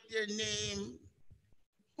 write their name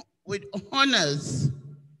with honors.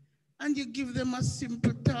 And you give them a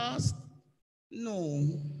simple task.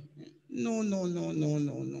 No.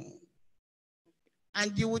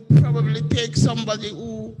 And you would probably take somebody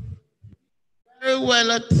who very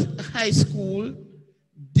well at high school,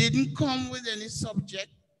 didn't come with any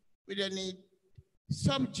subjects,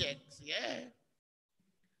 yeah.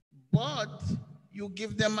 But you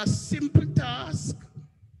give them a simple task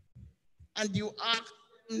and you ask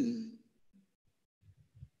them,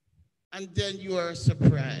 and then you are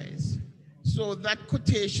surprised. So that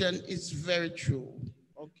quotation is very true,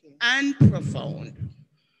 okay, and profound.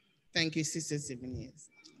 Thank you, Sister Zimenez.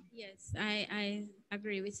 Yes, I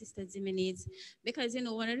agree with Sister Jimenez, because,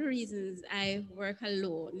 one of the reasons I work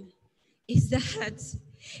alone is that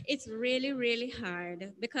it's really, really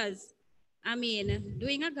hard, because,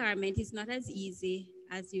 doing a garment is not as easy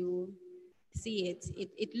as you see it.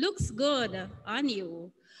 It looks good on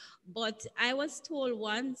you, but I was told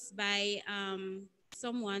once by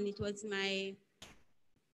someone, it was my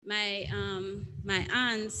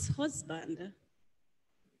aunt's husband.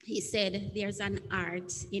 He said, there's an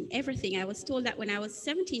art in everything. I was told that when I was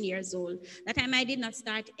 17 years old. That time I did not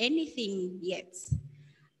start anything yet.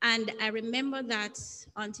 And I remember that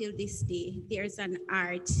until this day, there's an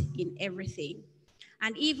art in everything.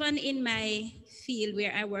 And even in my field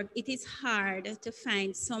where I work, it is hard to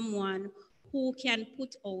find someone who can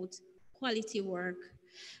put out quality work,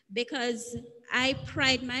 because I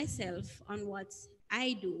pride myself on what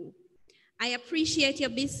I do. I appreciate your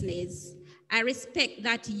business. I respect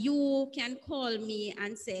that you can call me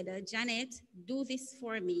and say, Janet, do this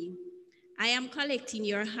for me. I am collecting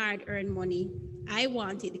your hard-earned money. I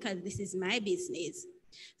want it because this is my business.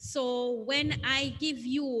 So when I give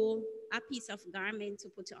you a piece of garment to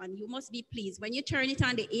put on, you must be pleased. When you turn it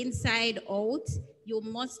on the inside out, you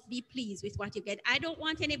must be pleased with what you get. I don't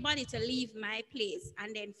want anybody to leave my place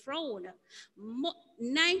and then frown.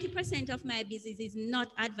 90% of my business is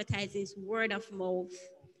not advertising, it's word of mouth.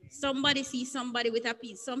 Somebody sees somebody with a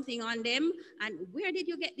piece, something on them, and where did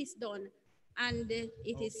you get this done? And it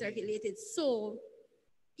is circulated. So,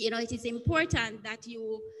 it is important that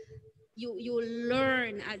you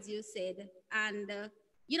learn, as you said, and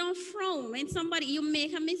you don't frown when you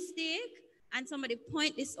make a mistake and somebody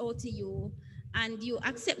point this out to you, and you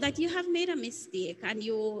accept that you have made a mistake and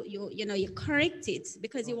you correct it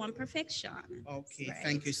because you want perfection. Okay, right.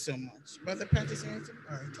 Thank you so much. Brother Patterson?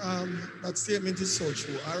 All right. That statement is so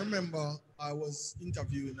true. I remember I was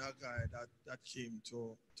interviewing a guy that came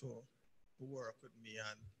to work with me,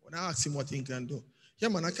 and when I asked him what he can do, yeah,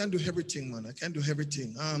 man, I can do everything, man. I can do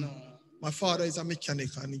everything. My father is a mechanic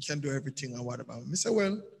and he can do everything and whatever. I said,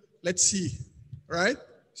 well, let's see, right?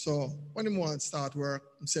 So when he wants to start work,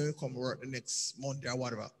 I'm saying we come work the next Monday or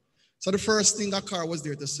whatever. So the first thing, a car was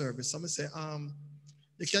there to service. So I'm say,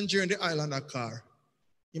 you can join the island a car.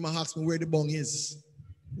 He might ask me where the bung is,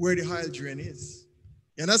 where the oil drain is.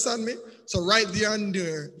 You understand me? So right there and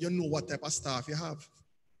there, you know what type of staff you have.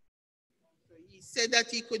 He said that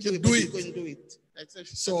he could do it, but he couldn't do it.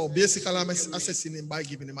 So basically, I'm assessing him by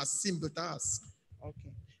giving him a simple task.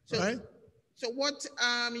 Okay. So, right? So what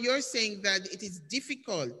you're saying that it is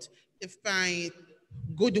difficult to find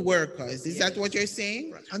good workers. Is that what you're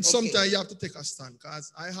saying? Right. And sometimes you have to take a stand,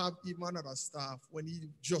 because I have even another staff, when he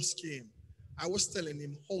just came, I was telling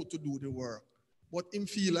him how to do the work, but him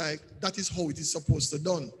feel like that is how it is supposed to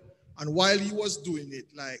done. And while he was doing it,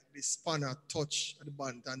 like the spanner touched the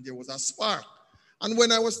band and there was a spark. And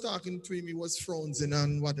when I was talking to him, he was frowning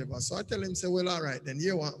and whatever. So I tell him, say, well, all right, then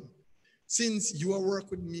here what happened. Since you are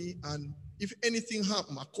work with me, and if anything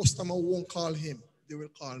happen, a customer won't call him, they will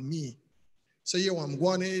call me. So here I'm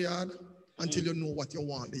going in the yard until you know what you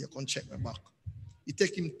want, then you can check me back. It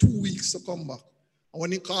take him 2 weeks to come back. And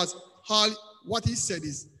when he calls, what he said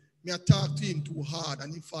is, me I talk to him too hard,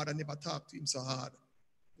 and his father never talked to him so hard.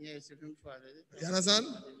 Yes, if him father. You understand?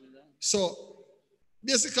 So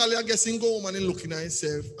basically, I guess he go home and he looking at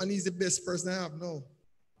himself, and he's the best person I have now.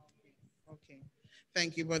 Okay.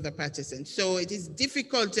 Thank you, Brother Patterson. So it is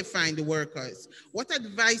difficult to find workers. What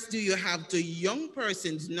advice do you have to young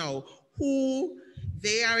persons now who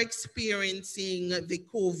they are experiencing the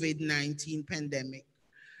COVID-19 pandemic?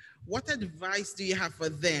 What advice do you have for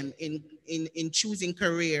them in choosing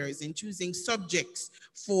careers, in choosing subjects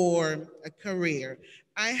for a career?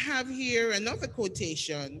 I have here another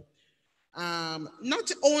quotation.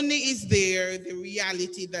 Not only is there the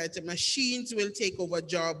reality that machines will take over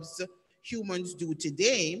jobs humans do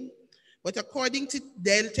today, but according to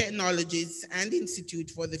Dell Technologies and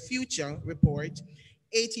Institute for the Future report,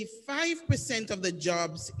 85% of the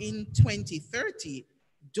jobs in 2030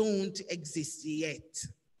 don't exist yet.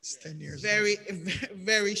 It's 10 years.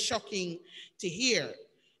 Very shocking to hear.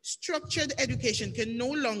 Structured education can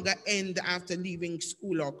no longer end after leaving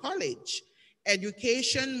school or college.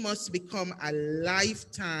 Education must become a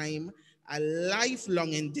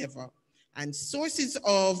lifelong endeavor, and sources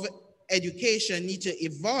of education need to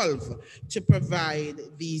evolve to provide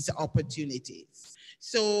these opportunities.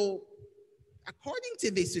 So, according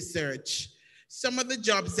to this research, some of the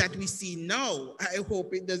jobs that we see now, I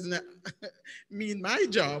hope it doesn't mean my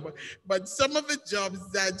job, but some of the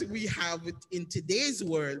jobs that we have in today's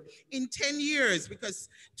world in 10 years, because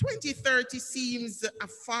 2030 seems a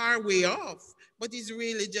far way off, but it's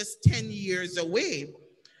really just 10 years away.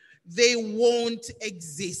 They won't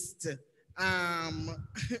exist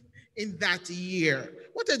in that year.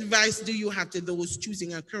 What advice do you have to those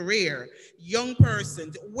choosing a career, young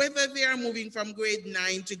persons, whether they are moving from grade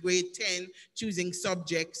 9 to grade 10, choosing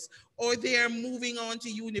subjects, or they are moving on to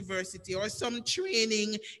university or some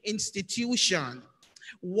training institution?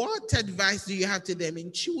 What advice do you have to them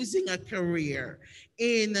in choosing a career,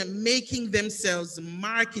 in making themselves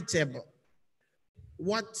marketable?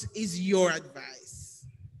 What is your advice?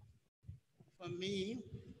 For me,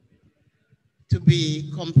 to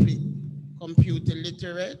be computer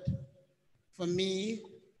literate. For me,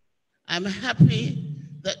 I'm happy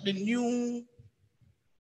that the new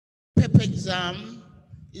PEP exam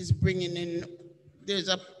is bringing in, there is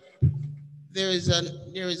an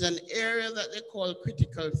area that they call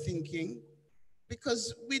critical thinking,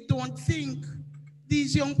 because we don't think.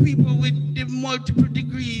 These young people with the multiple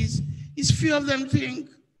degrees, it's few of them think.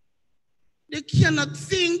 They cannot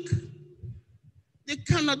think. They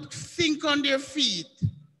cannot think on their feet.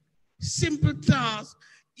 Simple task,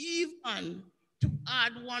 even to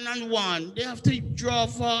add 1 and 1, they have to draw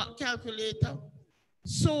for a calculator.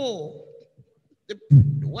 So,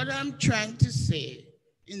 what I'm trying to say,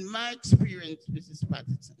 in my experience, Mrs.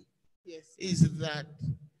 Patterson, yes, is that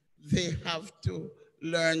they have to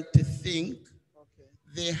learn to think. okay.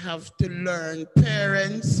 They have to learn.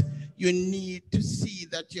 Parents, you need to see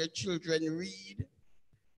that your children read.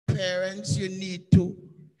 Parents, you need to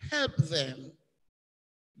help them,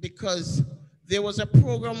 because there was a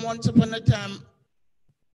program once upon a time,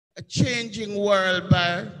 A Changing World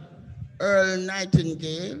by Earl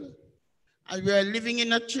Nightingale, And we are living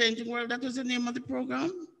in a changing world. That was the name of the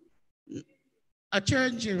program? A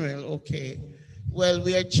changing world, okay. Well,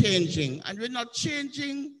 we are changing. And we're not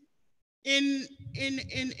changing in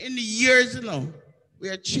years, you know. We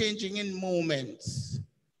are changing in moments,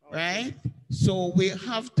 right? So we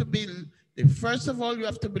have to be, first of all, you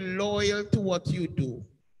have to be loyal to what you do.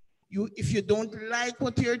 If you don't like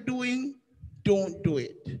what you're doing, don't do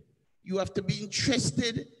it. You have to be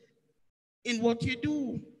interested in what you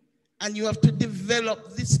do. And you have to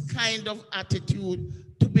develop this kind of attitude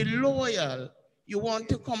to be loyal. You want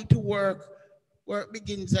to come to work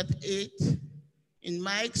begins at 8. In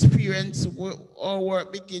my experience, our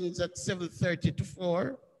work begins at 7:30 to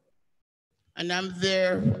 4. And I'm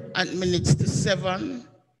there at minutes to 7.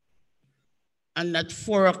 And at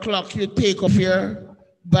 4 o'clock, you take off your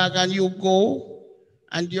bag and you go.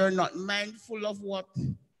 And you're not mindful of what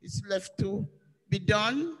is left to be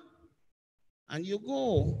done. And you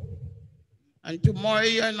go. And tomorrow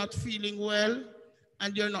you're not feeling well.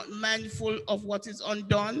 And you're not mindful of what is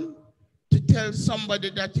undone. To tell somebody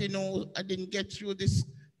that, you know, I didn't get through this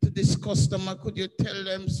to this customer, could you tell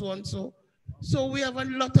them so and so? So we have a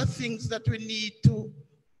lot of things that we need to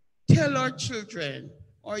tell our children,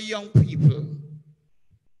 our young people.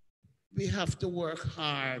 We have to work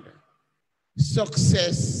hard.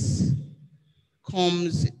 Success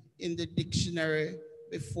comes in the dictionary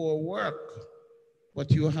before work,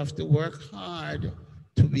 but you have to work hard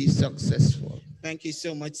to be successful. Thank you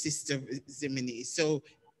so much, Sister Zimini. So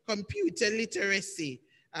computer literacy,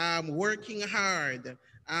 working hard,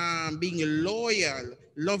 being loyal,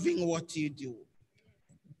 loving what you do.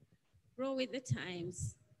 Grow with the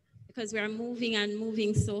times, because we are moving and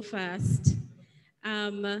moving so fast.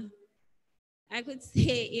 I could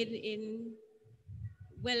say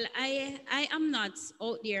well, I am not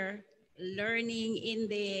out there learning in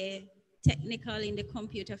the technical, in the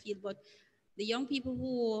computer field, but the young people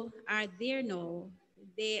who are there now,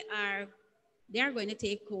 they are going to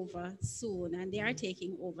take over soon, and they are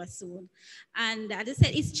taking over soon. And as I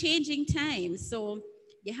said, it's changing times. So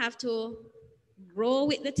you have to grow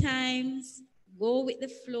with the times, go with the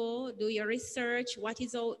flow, do your research, what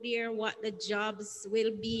is out there, what the jobs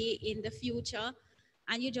will be in the future,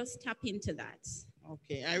 and you just tap into that.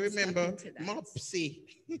 Okay, I remember Mopsy.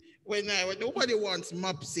 when nobody wants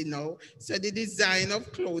Mopsy now, so the design of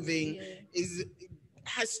clothing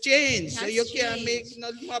has changed. So you can't make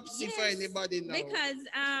no Mopsy for anybody now. Because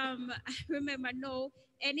I remember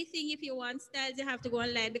anything, if you want styles, you have to go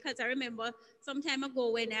online. Because I remember some time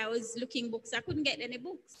ago when I was looking books, I couldn't get any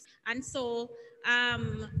books, and so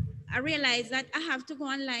I realized that I have to go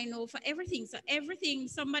online now for everything. So everything,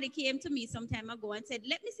 somebody came to me some time ago and said,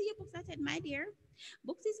 "Let me see your books." I said, "My dear,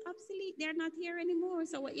 books is obsolete. They're not here anymore.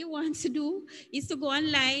 So what you want to do is to go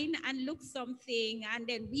online and look something, and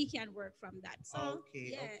then we can work from that." So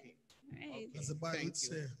okay. Right. As the Bible would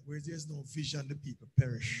say, where there's no vision, the people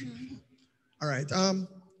perish. Mm-hmm. All right.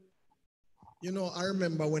 You know, I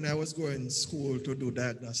remember when I was going to school to do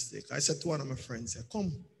diagnostic, I said to one of my friends,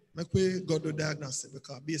 "Come, make we go do diagnostic,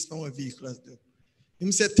 because based on what vehicles do."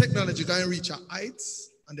 He said technology can reach a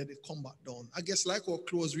heights and then it come back down. I guess like our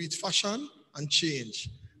clothes reach fashion and change.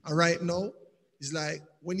 And right now, it's like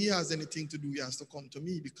when he has anything to do, he has to come to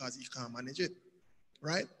me because he can't manage it.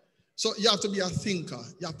 Right? So you have to be a thinker.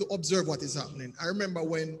 You have to observe what is happening. I remember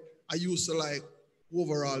when I used to like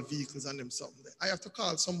overall vehicles and them something. I have to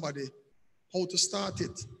call somebody how to start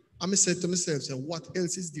it. And I said to myself, what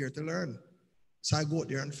else is there to learn? So I go out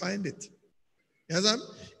there and find it. You understand?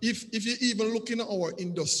 If you even look in our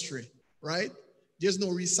industry, right? There's no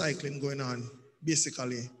recycling going on,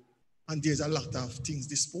 basically. And there's a lot of things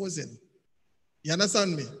disposing. You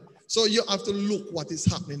understand me? So you have to look what is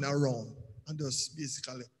happening around and just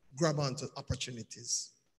basically grab onto opportunities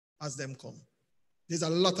as them come. There's a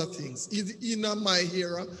lot of things. In my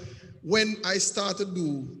era, when I started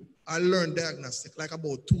I learned diagnostic like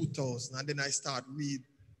about 2000, and then I started read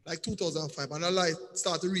like 2005, and I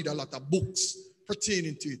started to read a lot of books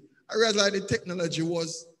pertaining to it. I realized the technology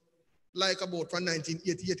was like about from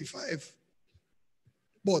 1980, 85.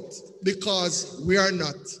 But because we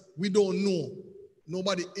don't know,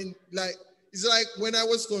 nobody it's like when I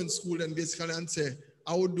was going to school and basically and say,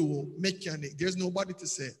 I would do mechanic. There's nobody to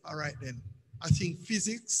say, all right then, I think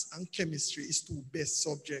physics and chemistry is two best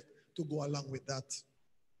subjects to go along with that.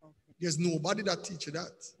 There's nobody that teach you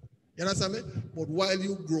that. You understand me? But while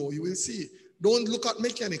you grow, you will see. Don't look at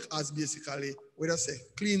mechanic as basically, what I say,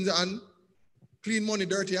 clean money,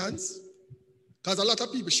 dirty hands. Because a lot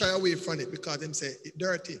of people shy away from it because they say it's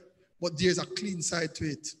dirty. But there's a clean side to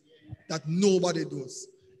it that nobody does.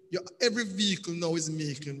 Every vehicle now is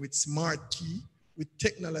making with smart key, with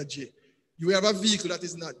technology. You have a vehicle that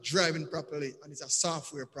is not driving properly and it's a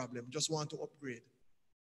software problem, just want to upgrade.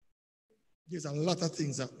 There's a lot of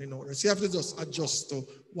things happening out there. So you have to just adjust to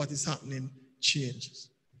what is happening, changes.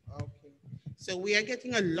 Okay. So we are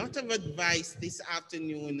getting a lot of advice this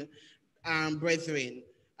afternoon, brethren,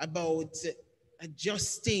 about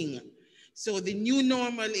adjusting. So the new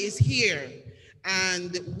normal is here,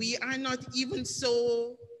 and we are not even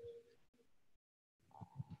so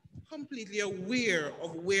completely aware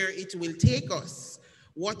of where it will take us,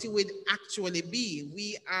 what it would actually be.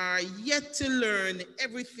 We are yet to learn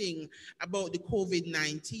everything about the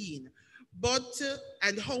COVID-19, but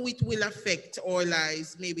and how it will affect our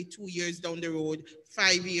lives maybe 2 years down the road,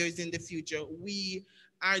 5 years in the future. We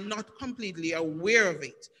are not completely aware of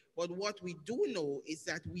it. But what we do know is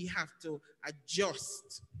that we have to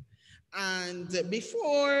adjust. And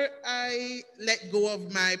before I let go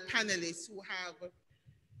of my panelists who have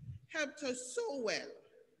helped us so well,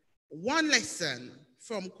 one lesson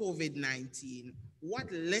from COVID-19. What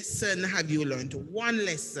lesson have you learned? One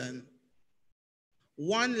lesson.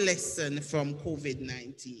 One lesson from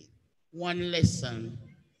COVID-19. One lesson.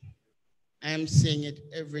 I am saying it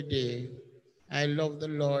every day. I love the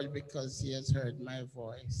Lord because he has heard my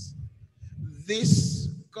voice. This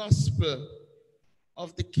gospel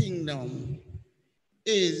of the kingdom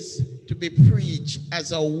is to be preached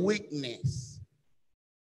as a witness.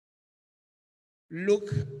 Look,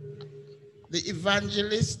 the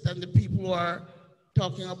evangelists and the people who are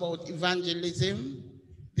talking about evangelism,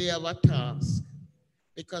 they have a task.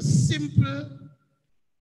 Because simple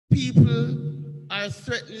people are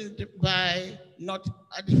threatened by not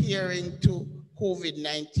adhering to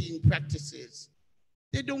COVID-19 practices.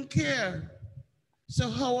 They don't care. So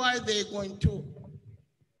how are they going to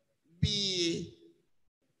be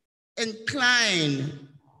inclined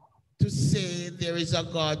to say there is a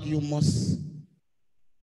God, you must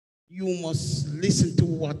listen to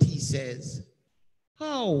what he says?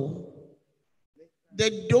 How?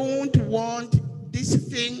 They don't want this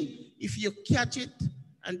thing. If you catch it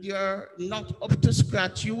and you're not up to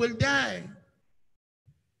scratch, you will die.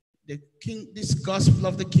 This gospel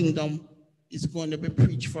of the kingdom is going to be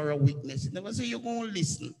preached for a witness. It never say you're going to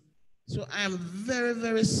listen. So I am very,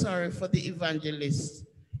 very sorry for the evangelists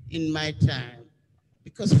in my time,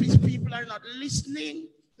 because these people are not listening.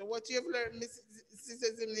 So what you have learned,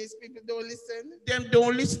 sisters and these people don't listen? Them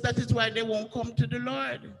don't listen. That is why they won't come to the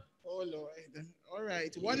Lord. Oh, Lord. All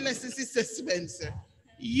right. One lesson, Sister Spencer.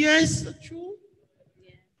 Yes, true.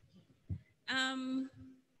 Yeah.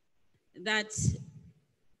 That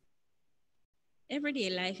everyday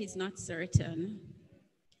life is not certain.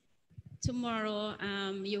 Tomorrow,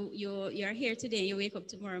 you're here today, you wake up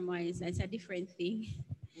tomorrow morning, so it's a different thing.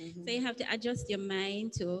 Mm-hmm. So you have to adjust your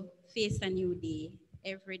mind to face a new day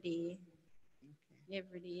every day. Okay.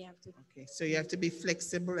 Every day you have to. Okay, so you have to be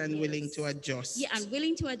flexible and willing to adjust. Yeah, and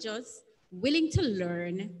willing to adjust, willing to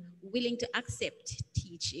learn, willing to accept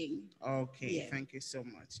teaching. Okay, yeah. Thank you so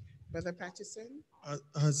much. Brother Patterson?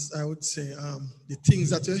 As I would say, the things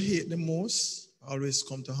that you hate the most always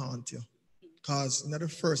come to haunt you. Because in the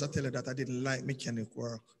first I tell you that I didn't like mechanic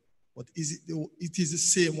work, but it is the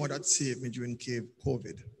same one that saved me during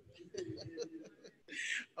COVID.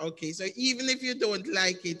 Okay, so even if you don't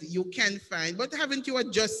like it, you can find, but haven't you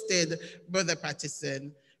adjusted, Brother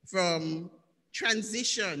Patterson, from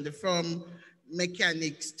transitioned from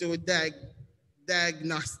mechanics to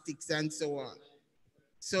diagnostics and so on?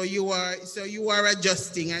 So you are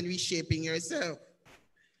adjusting and reshaping yourself.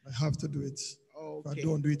 I have to do it. Okay. If I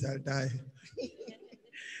don't do it, I'll die.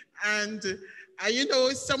 And you know,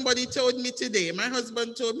 somebody told me today, my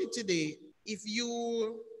husband told me today, if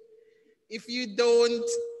you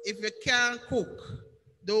can't cook,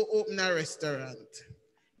 don't open a restaurant.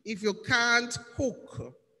 If you can't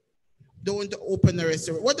cook, don't open a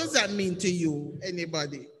restaurant. What does that mean to you,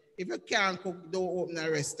 anybody? If you can't cook, don't open a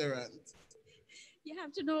restaurant. You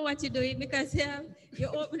have to know what you're doing, because you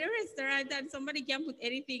open a restaurant and somebody can put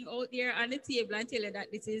anything out there on the table and tell you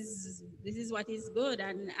that this is what is good.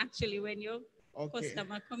 And actually, when your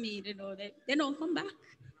customer come in, you know, they don't come back.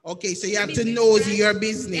 Okay, so you have to know your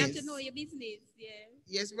business. You have to know your business, yeah.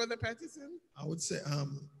 Yes, Brother Patterson? I would say,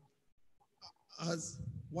 as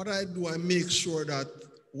what I do, I make sure that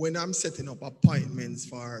when I'm setting up appointments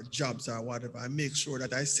for jobs or whatever, I make sure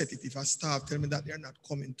that I set it. If a staff tell me that they're not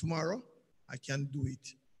coming tomorrow, I can do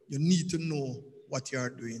it. You need to know what you are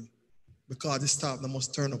doing, because the staff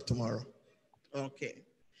must turn up tomorrow. Okay.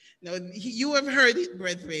 Now, you have heard it,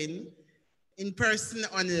 brethren, in person,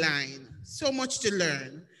 online. So much to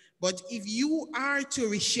learn. But if you are to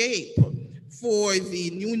reshape for the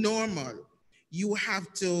new normal, you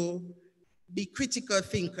have to be critical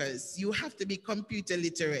thinkers. You have to be computer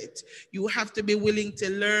literate. You have to be willing to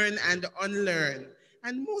learn and unlearn.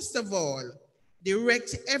 And most of all,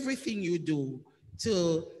 direct everything you do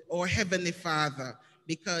to our Heavenly Father,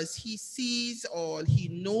 because he sees all, he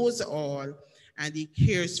knows all, and he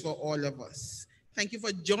cares for all of us. Thank you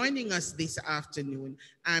for joining us this afternoon.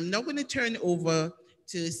 I'm now going to turn over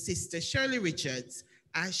to Sister Shirley Richards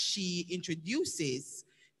as she introduces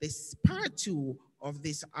this part 2 of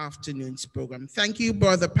this afternoon's program. Thank you,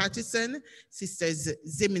 Brother Patterson, Sisters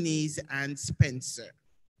Zimines and Spencer.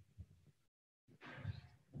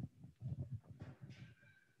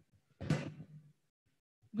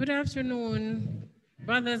 Good afternoon,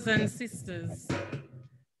 brothers and sisters.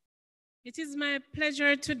 It is my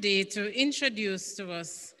pleasure today to introduce to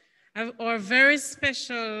us our very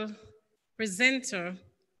special presenter,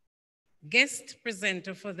 guest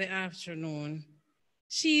presenter for the afternoon.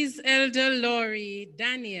 She's Elder Lori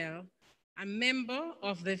Daniel, a member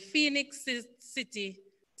of the Phoenix City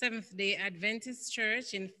Seventh-day Adventist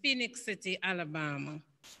Church in Phoenix City, Alabama.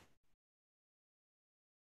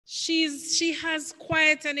 She has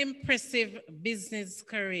quite an impressive business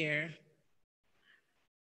career.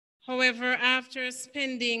 However, after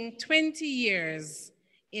spending 20 years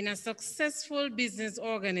in a successful business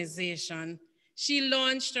organization, she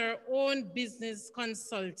launched her own business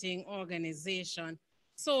consulting organization.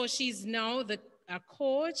 So she's now a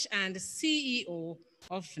coach and CEO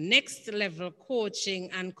of Next Level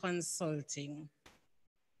Coaching and Consulting.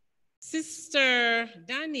 Sister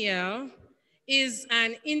Danielle is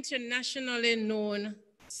an internationally known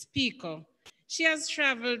speaker. She has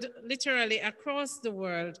traveled literally across the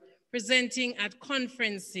world presenting at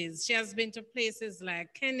conferences. She has been to places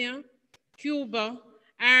like Kenya, Cuba,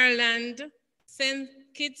 Ireland, St.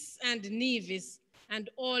 Kitts and Nevis, and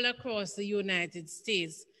all across the United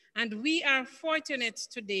States. And we are fortunate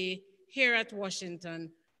today here at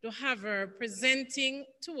Washington to have her presenting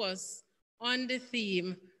to us on the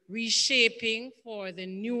theme, Reshaping for the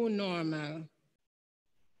New Normal.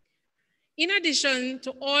 In addition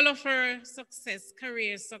to all of her success,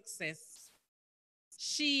 career success,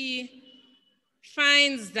 she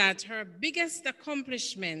finds that her biggest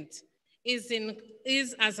accomplishment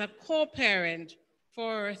is as a co-parent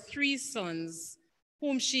for 3 sons,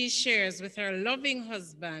 whom she shares with her loving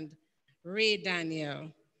husband, Ray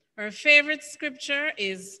Daniel. Her favorite scripture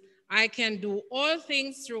is, I can do all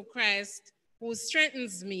things through Christ who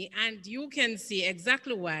strengthens me, and you can see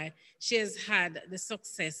exactly why she has had the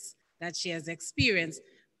success that she has experienced.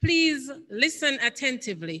 Please listen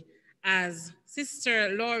attentively as Sister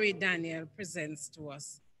Lori Daniel presents to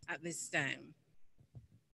us at this time.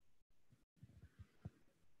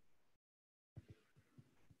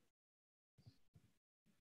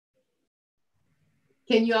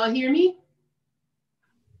 Can you all hear me?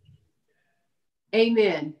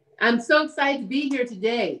 Amen. I'm so excited to be here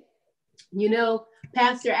today. You know,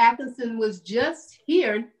 Pastor Atkinson was just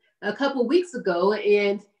here a couple weeks ago,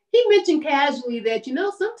 and he mentioned casually that, you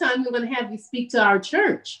know, sometime we're going to have you speak to our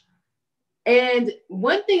church. And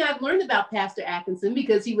one thing I've learned about Pastor Atkinson,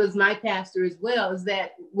 because he was my pastor as well, is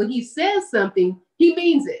that when he says something, he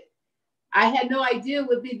means it. I had no idea it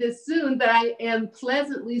would be this soon, but I am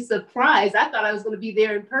pleasantly surprised. I thought I was going to be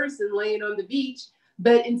there in person laying on the beach,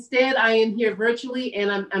 but instead I am here virtually,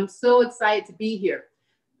 and I'm so excited to be here.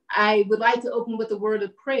 I would like to open with a word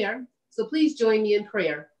of prayer, so please join me in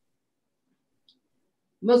prayer.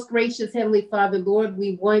 Most gracious Heavenly Father, Lord,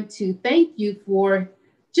 we want to thank you for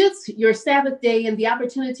just your Sabbath day and the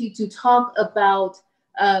opportunity to talk about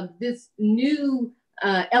this new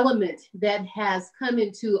element that has come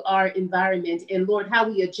into our environment, and Lord, how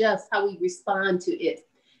we adjust, how we respond to it.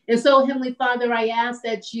 And so, Heavenly Father, I ask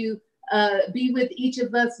that you be with each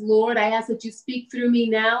of us, Lord. I ask that you speak through me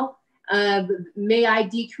now. May I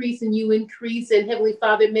decrease and you increase. And Heavenly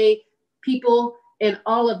Father, may people and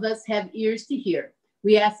all of us have ears to hear.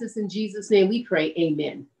 We ask this in Jesus' name we pray,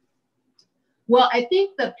 amen. Well, I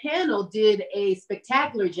think the panel did a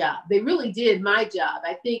spectacular job. They really did my job.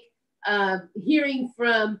 I think hearing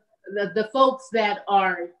from the folks that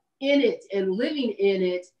are in it and living in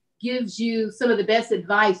it gives you some of the best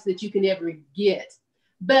advice that you can ever get.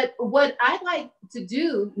 But what I'd like to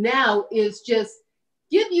do now is just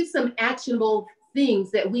give you some actionable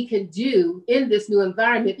things that we can do in this new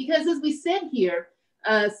environment. Because as we said here,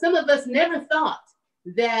 some of us never thought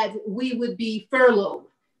that we would be furloughed,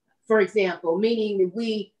 for example, meaning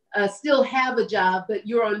we still have a job, but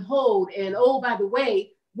you're on hold. And oh, by the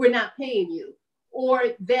way, we're not paying you. Or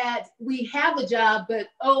that we have a job, but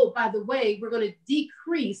oh, by the way, we're going to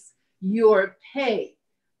decrease your pay.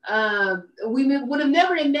 We would have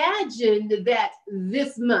never imagined that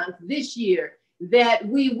this month, this year, that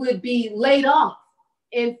we would be laid off.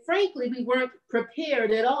 And frankly, we weren't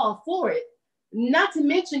prepared at all for it. Not to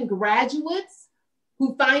mention graduates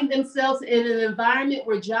who find themselves in an environment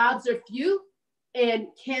where jobs are few and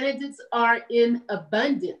candidates are in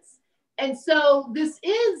abundance. And so this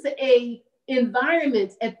is an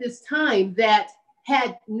environment at this time that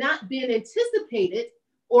had not been anticipated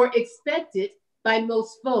or expected by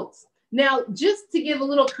most folks. Now, just to give a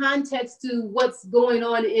little context to what's going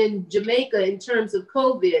on in Jamaica in terms of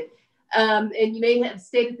COVID, and you may have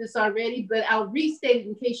stated this already, but I'll restate it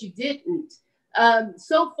in case you didn't.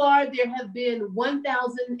 So far, there have been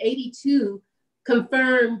 1,082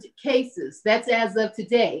 confirmed cases. That's as of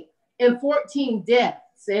today, and 14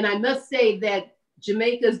 deaths. And I must say that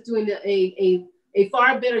Jamaica is doing a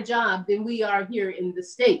far better job than we are here in the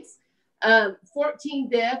States. 14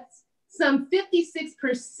 deaths, some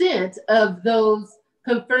 56% of those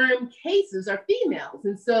confirmed cases are females.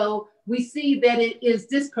 And so we see that it is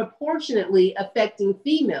disproportionately affecting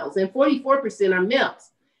females, and 44% are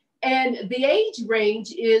males. And the age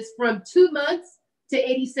range is from 2 months to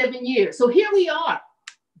 87 years. So here we are,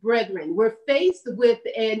 brethren. We're faced with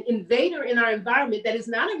an invader in our environment that is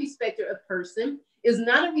not a respecter of person, is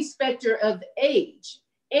not a respecter of age,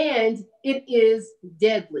 and it is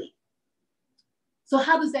deadly. So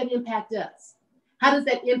how does that impact us? How does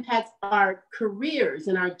that impact our careers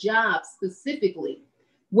and our jobs specifically?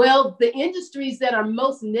 Well, the industries that are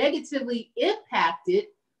most negatively impacted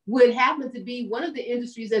would happen to be one of the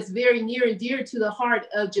industries that's very near and dear to the heart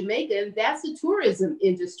of Jamaica, and that's the tourism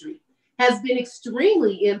industry. Has been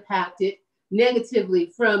extremely impacted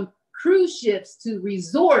negatively, from cruise ships to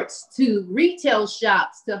resorts to retail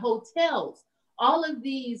shops to hotels. All of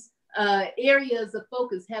these areas of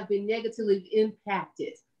focus have been negatively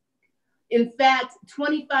impacted. In fact,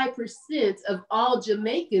 25% of all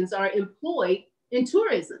Jamaicans are employed in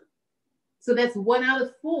tourism. So that's 1 out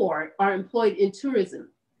of 4 are employed in tourism.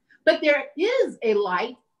 But there is a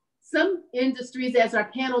light. Some industries, as our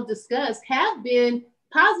panel discussed, have been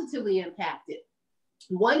positively impacted.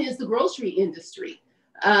 One is the grocery industry.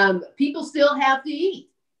 People still have to eat.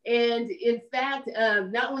 And in fact,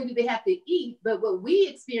 not only do they have to eat, but what we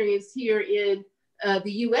experienced here in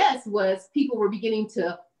the US was people were beginning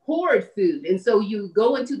to hoard food. And so you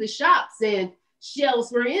go into the shops and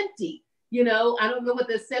shelves were empty. You know, I don't know what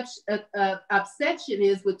the obsession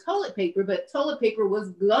is with toilet paper, but toilet paper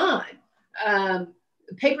was gone.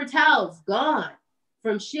 Paper towels gone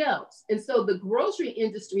from shelves. And so the grocery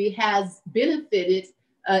industry has benefited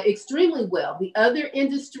extremely well. The other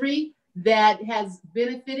industry that has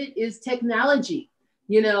benefited is technology.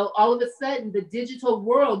 You know, all of a sudden, the digital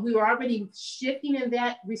world, we were already shifting in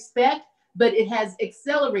that respect, but it has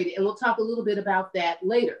accelerated. And we'll talk a little bit about that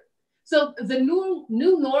later. So the new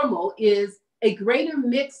normal is a greater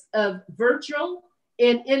mix of virtual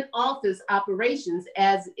and in-office operations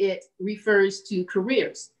as it refers to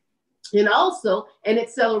careers, and also an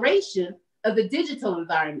acceleration of the digital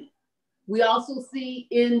environment. We also see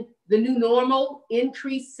in the new normal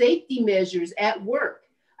increased safety measures at work.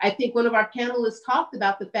 I think one of our panelists talked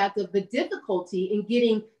about the fact of the difficulty in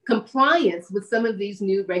getting compliance with some of these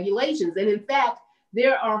new regulations. And in fact,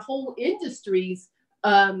 there are whole industries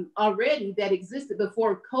already that existed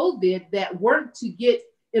before COVID that worked to get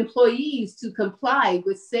employees to comply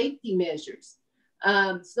with safety measures.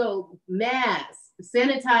 So masks,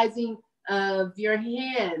 sanitizing of your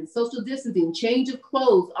hands, social distancing, change of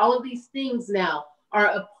clothes, all of these things now are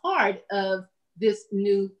a part of this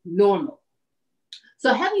new normal.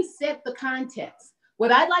 So having set the context,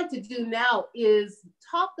 what I'd like to do now is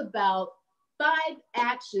talk about 5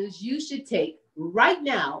 actions you should take right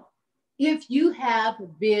now if you have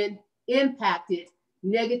been impacted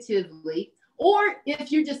negatively, or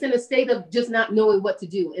if you're just in a state of just not knowing what to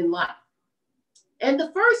do in life. And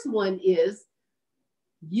the first one is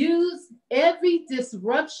use every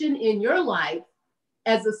disruption in your life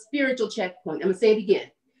as a spiritual checkpoint. I'm gonna say it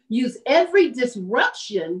again. Use every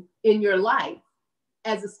disruption in your life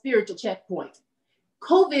as a spiritual checkpoint.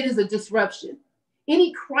 COVID is a disruption.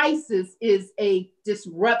 Any crisis is a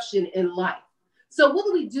disruption in life. So what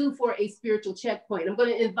do we do for a spiritual checkpoint? I'm going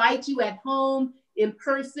to invite you at home, in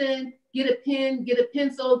person, get a pen, get a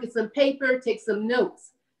pencil, get some paper, take some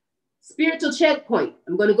notes. Spiritual checkpoint.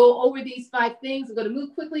 I'm going to go over these 5 things. I'm going to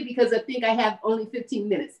move quickly because I think I have only 15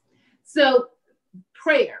 minutes. So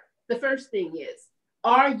prayer. The first thing is,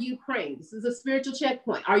 are you praying? This is a spiritual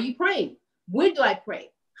checkpoint. Are you praying? When do I pray?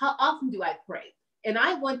 How often do I pray? And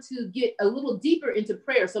I want to get a little deeper into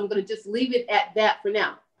prayer, so I'm going to just leave it at that for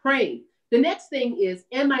now. Praying. The next thing is,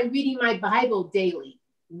 am I reading my Bible daily?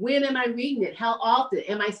 When am I reading it? How often?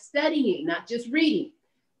 Am I studying, not just reading?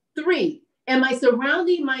 3, am I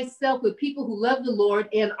surrounding myself with people who love the Lord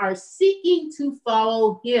and are seeking to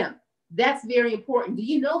follow him? That's very important. Do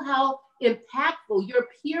you know how impactful your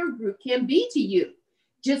peer group can be to you?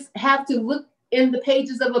 Just have to look in the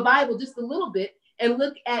pages of a Bible just a little bit and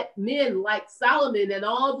look at men like Solomon and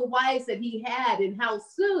all the wives that he had, and how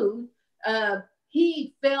soon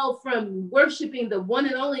he fell from worshiping the one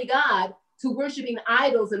and only God to worshiping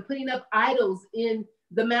idols and putting up idols in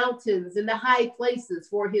the mountains and the high places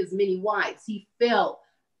for his many wives. He fell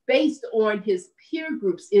based on his peer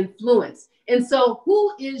group's influence. And so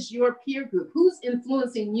who is your peer group? Who's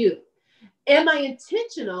influencing you? Am I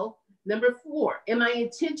intentional? Number 4, am I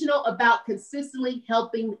intentional about consistently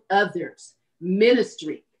helping others?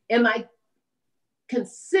 Ministry. Am I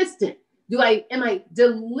consistent? Am I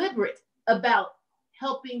deliberate about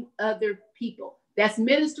helping other people? That's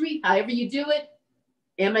ministry. However you do it,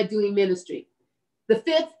 am I doing ministry? The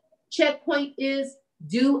 5th checkpoint is,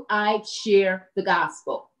 do I share the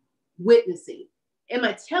gospel? Witnessing. Am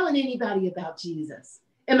I telling anybody about Jesus?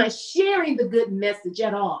 Am I sharing the good message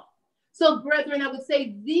at all? So, brethren, I would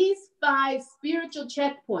say these 5 spiritual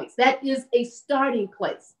checkpoints, that is a starting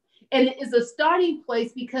place. And it is a starting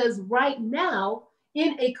place because right now,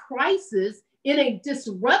 in a crisis, in a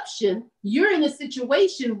disruption, you're in a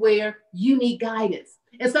situation where you need guidance.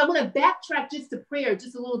 And so I want to backtrack just to prayer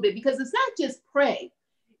just a little bit, because it's not just pray.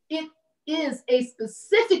 It is a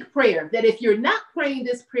specific prayer that if you're not praying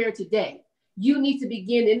this prayer today, you need to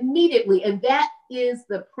begin immediately. And that is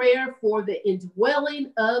the prayer for the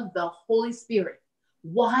indwelling of the Holy Spirit.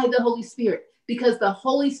 Why the Holy Spirit? Because the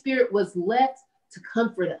Holy Spirit was left to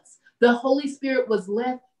comfort us. The Holy Spirit was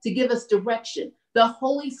left to give us direction. The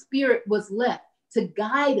Holy Spirit was left to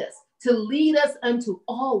guide us, to lead us unto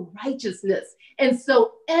all righteousness. And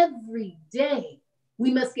so every day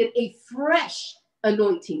we must get a fresh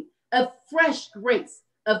anointing, a fresh grace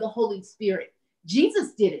of the Holy Spirit.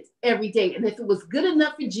 Jesus did it every day. And if it was good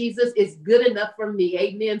enough for Jesus, it's good enough for me.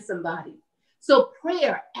 Amen, somebody. So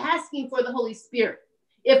prayer, asking for the Holy Spirit.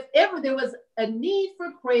 If ever there was a need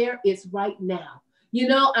for prayer, it's right now. You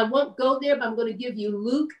know, I won't go there, but I'm going to give you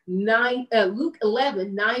Luke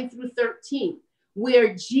 11, 9 through 13,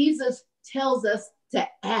 where Jesus tells us to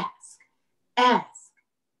ask, ask,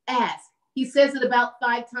 ask. He says it about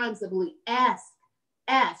 5 times, I believe. Ask,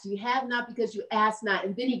 ask. You have not because you ask not.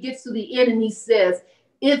 And then he gets to the end and he says,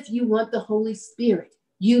 if you want the Holy Spirit,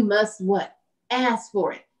 you must what? Ask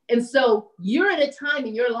for it. And so you're at a time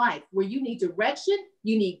in your life where you need direction,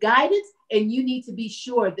 you need guidance, and you need to be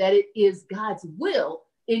sure that it is God's will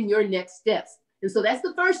in your next steps. And so that's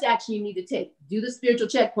the first action you need to take. Do the spiritual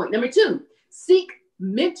checkpoint. Number 2, seek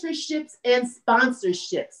mentorships and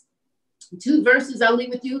sponsorships. 2 verses I'll leave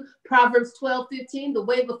with you. Proverbs 12:15, the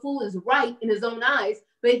way of a fool is right in his own eyes,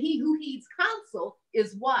 but he who heeds counsel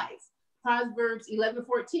is wise. Proverbs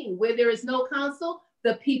 11:14, where there is no counsel,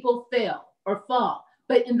 the people fail or fall.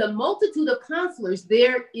 But in the multitude of counselors,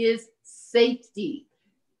 there is safety.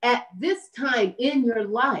 At this time in your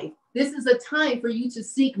life, this is a time for you to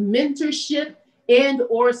seek mentorship and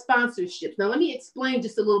or sponsorship. Now, let me explain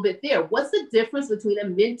just a little bit there. What's the difference between a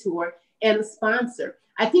mentor and a sponsor?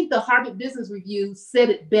 I think the Harvard Business Review said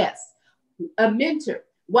it best. A mentor,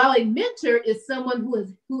 while a mentor is someone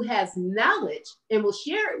who has knowledge and will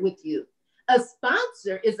share it with you, a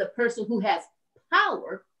sponsor is a person who has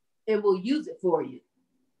power and will use it for you.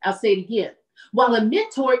 I'll say it again. While a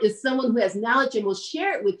mentor is someone who has knowledge and will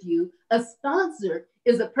share it with you, a sponsor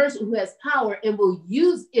is a person who has power and will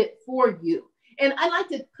use it for you. And I like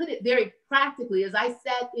to put it very practically as I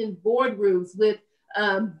sat in boardrooms with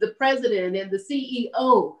the president and the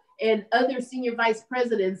CEO and other senior vice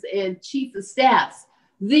presidents and chief of staffs.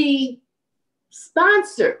 The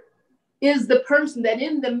sponsor is the person that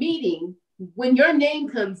in the meeting, when your name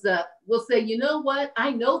comes up, will say, you know what?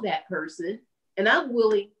 I know that person and I'm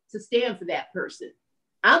willing to stand for that person.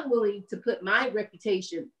 I'm willing to put my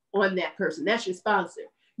reputation on that person. That's your sponsor.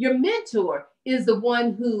 Your mentor is the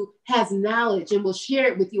one who has knowledge and will share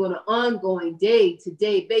it with you on an ongoing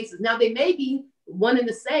day-to-day basis. Now, they may be one and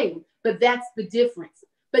the same, but that's the difference.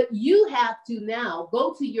 But you have to now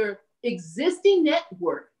go to your existing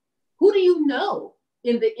network. Who do you know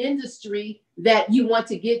in the industry that you want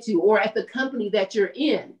to get to or at the company that you're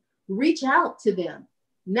in? Reach out to them,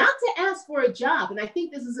 not to ask for a job. And I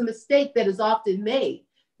think this is a mistake that is often made.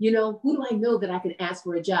 You know, who do I know that I can ask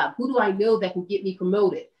for a job? Who do I know that can get me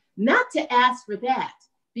promoted? Not to ask for that,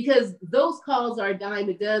 because those calls are a dime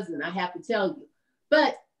a dozen, I have to tell you.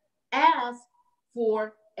 But ask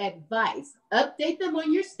for advice. Update them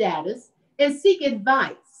on your status and seek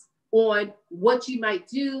advice. on what you might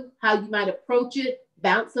do, how you might approach it,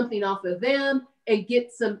 bounce something off of them, and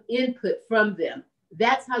get some input from them.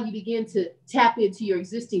 That's how you begin to tap into your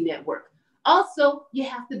existing network. Also, you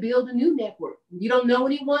have to build a new network. You don't know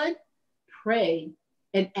anyone? Pray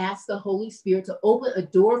and ask the Holy Spirit to open a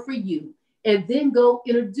door for you, and then go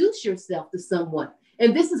introduce yourself to someone.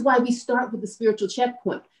 And this is why we start with the spiritual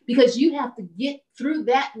checkpoint, because you have to get through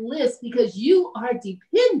that list, because you are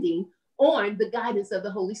depending on the guidance of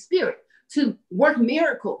the Holy Spirit to work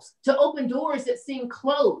miracles, to open doors that seem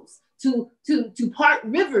closed, to part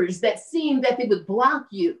rivers that seem that they would block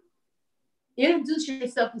you. Introduce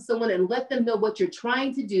yourself to someone and let them know what you're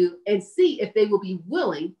trying to do, and see if they will be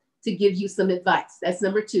willing to give you some advice. That's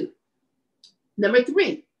number 2. Number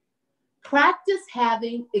 3, practice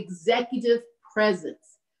having executive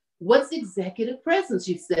presence. What's executive presence,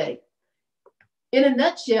 you say? In a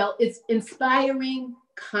nutshell, it's inspiring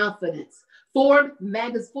confidence. Forbes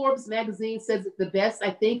magazine says it the best,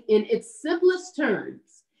 I think, in its simplest terms.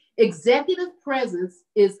 Executive presence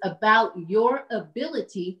is about your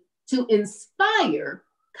ability to inspire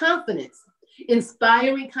confidence.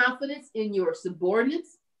 Inspiring confidence in your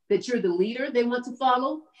subordinates, that you're the leader they want to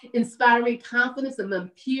follow. Inspiring confidence among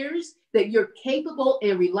peers, that you're capable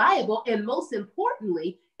and reliable. And most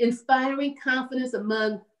importantly, inspiring confidence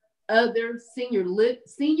among other senior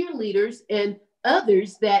leaders and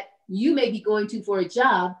others that you may be going to for a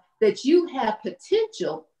job, that you have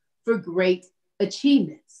potential for great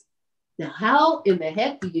achievements. Now, how in the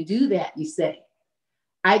heck do you do that, you say?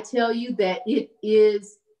 I tell you that it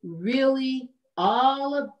is really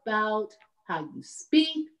all about how you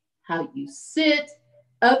speak, how you sit,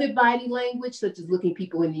 other body language, such as looking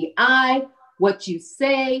people in the eye, what you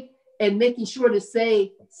say, and making sure to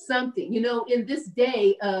say something. You know, in this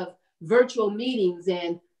day of virtual meetings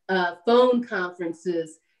and phone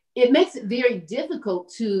conferences, it makes it very difficult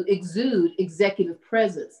to exude executive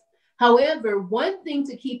presence. However, one thing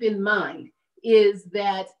to keep in mind is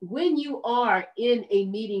that when you are in a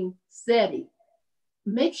meeting setting,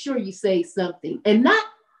 make sure you say something, and not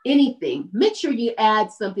anything. Make sure you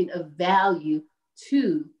add something of value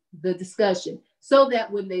to the discussion, so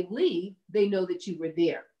that when they leave, they know that you were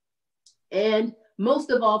there. And most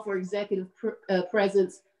of all, for executive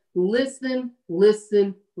presence, listen,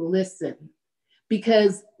 listen, listen.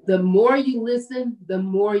 Because the more you listen, the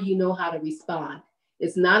more you know how to respond.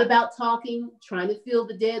 It's not about talking, trying to fill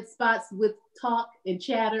the dead spots with talk and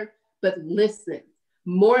chatter, but listen.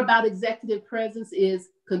 More about executive presence is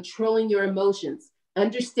controlling your emotions,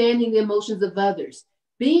 understanding the emotions of others,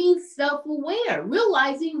 being self-aware,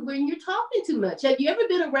 realizing when you're talking too much. Have you ever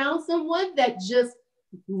been around someone that just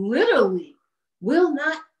literally will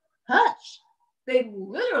not hush? They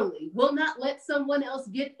literally will not let someone else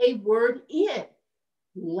get a word in.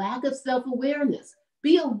 Lack of self-awareness.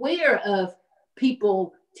 Be aware of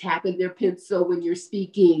people tapping their pencil when you're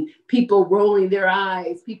speaking, people rolling their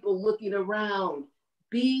eyes, people looking around.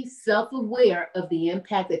 Be self-aware of the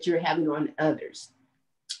impact that you're having on others.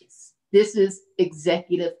 This is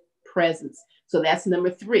executive presence. So that's number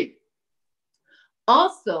 3.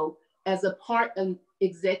 Also, as a part of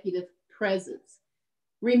executive presence,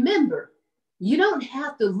 remember, you don't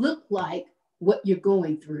have to look like what you're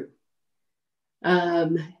going through.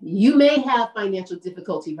 You may have financial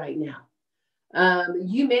difficulty right now.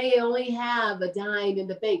 You may only have a dime in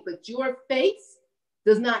the bank, but your face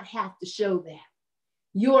does not have to show that.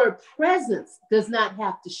 Your presence does not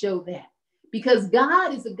have to show that, because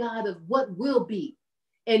God is a God of what will be,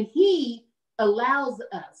 and He allows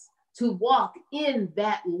us to walk in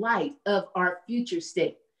that light of our future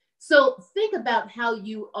state. So think about how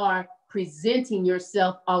you are presenting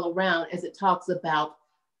yourself all around as it talks about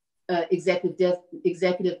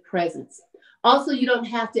executive presence. Also, you don't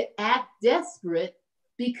have to act desperate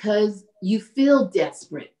because you feel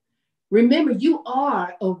desperate. Remember, you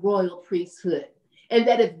are a royal priesthood, and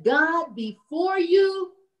that if God be for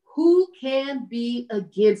you, who can be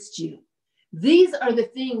against you? These are the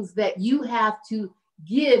things that you have to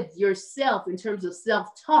give yourself in terms of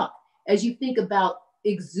self-talk as you think about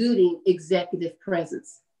exuding executive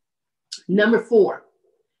presence. Number 4,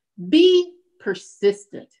 be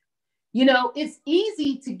persistent. You know, it's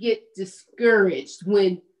easy to get discouraged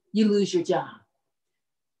when you lose your job.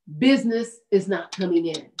 Business is not coming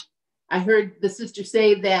in. I heard the sister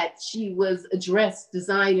say that she was a dress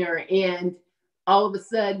designer and all of a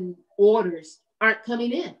sudden orders aren't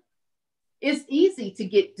coming in. It's easy to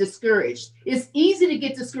get discouraged. It's easy to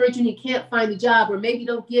get discouraged when you can't find a job, or maybe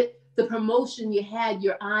don't get the promotion you had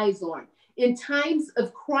your eyes on. In times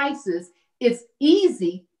of crisis, it's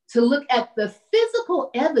easy to look at the physical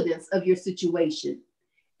evidence of your situation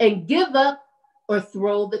and give up or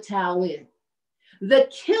throw the towel in. The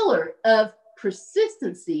killer of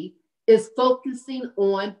persistency is focusing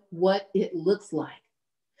on what it looks like.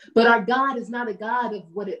 But our God is not a God of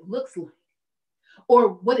what it looks like or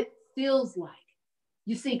what it feels like.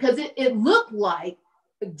 You see, because it looked like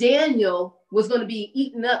Daniel was going to be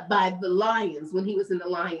eaten up by the lions when he was in the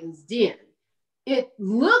lion's den. It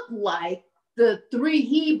looked like the 3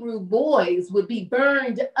 Hebrew boys would be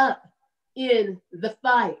burned up in the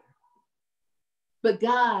fire. But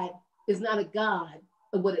God is not a God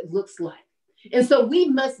of what it looks like. And so we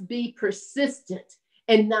must be persistent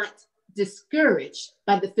and not discouraged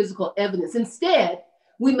by the physical evidence. Instead,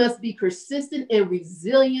 we must be persistent and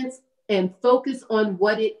resilient and focus on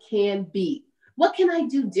what it can be. What can I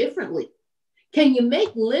do differently? Can you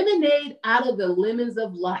make lemonade out of the lemons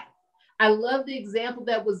of life? I love the example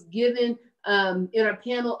that was given in our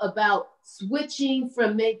panel about switching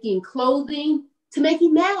from making clothing to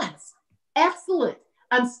making masks. Excellent.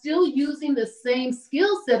 I'm still using the same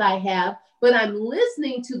skill set I have, but I'm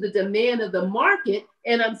listening to the demand of the market,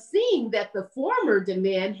 and I'm seeing that the former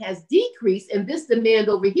demand has decreased and this demand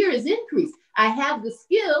over here is increased. I have the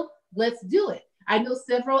skill, let's do it. I know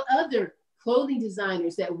several other clothing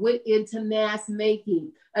designers that went into mask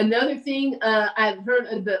making. Another thing I've heard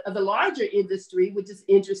of a larger industry, which is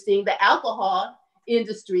interesting, the alcohol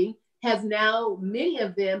industry has now, many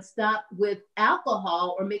of them stopped with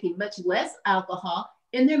alcohol or making much less alcohol,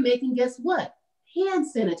 and they're making, guess what? Hand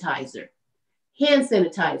sanitizer. Hand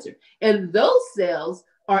sanitizer. And those sales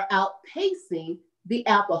are outpacing the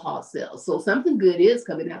alcohol sales. So something good is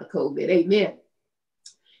coming out of COVID. Amen.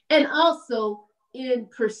 And also in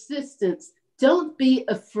persistence, don't be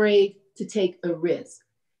afraid to take a risk.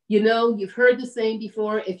 You know, you've heard the saying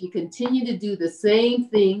before, if you continue to do the same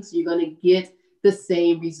things, you're going to get the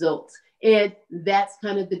same results. And that's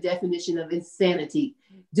kind of the definition of insanity.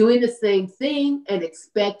 Doing the same thing and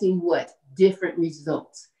expecting what? Different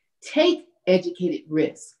results. Take educated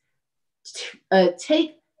risks.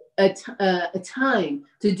 Take a time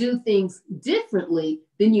to do things differently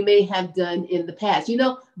than you may have done in the past. You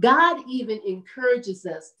know, God even encourages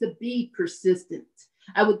us to be persistent.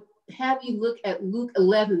 I would have you look at Luke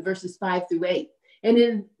 11, verses 5-8. And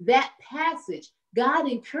in that passage, God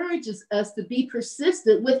encourages us to be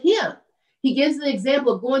persistent with him. He gives an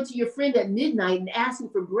example of going to your friend at midnight and asking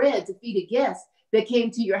for bread to feed a guest that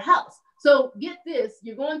came to your house. So get this,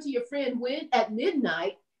 you're going to your friend when at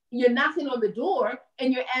midnight, you're knocking on the door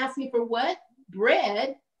and you're asking for what?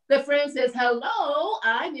 Bread. The friend says, hello,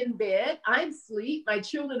 I'm in bed, I'm asleep, my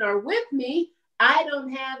children are with me. I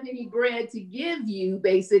don't have any bread to give you,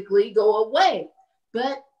 basically, go away.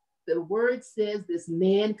 But the word says this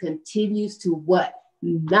man continues to what?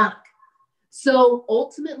 Knock. So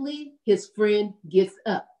ultimately, his friend gets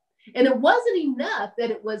up. And it wasn't enough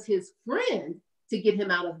that it was his friend to get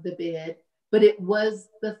him out of the bed, but it was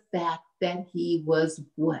the fact that he was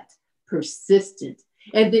what? Persistent.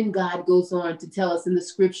 And then God goes on to tell us in the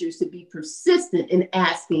scriptures to be persistent in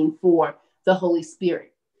asking for the Holy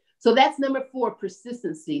Spirit. So that's number 4,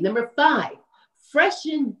 persistency. Number 5,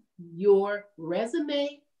 freshen your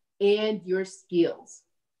resume and your skills.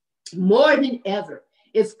 More than ever,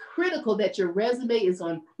 it's critical that your resume is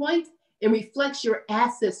on point and reflects your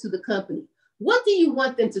assets to the company. What do you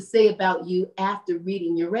want them to say about you after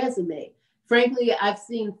reading your resume? Frankly, I've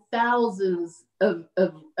seen thousands of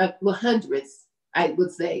hundreds, I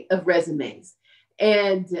would say, of resumes.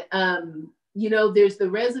 And, you know, there's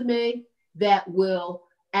the resume that will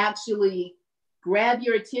actually grab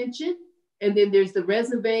your attention. And then there's the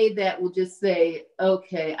resume that will just say,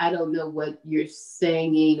 okay, I don't know what you're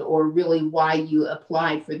saying or really why you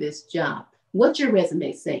applied for this job. What's your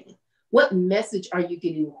resume saying? What message are you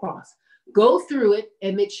getting across? Go through it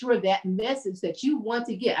and make sure that message that you want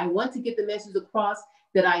to get, I want to get the message across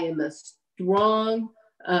that I am a strong,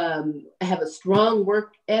 I have a strong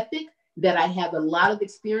work ethic, that I have a lot of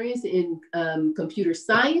experience in computer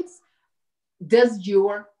science. Does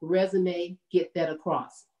your resume get that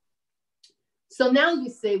across? So now you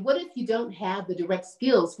say, what if you don't have the direct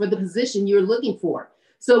skills for the position you're looking for?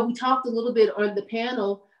 So we talked a little bit on the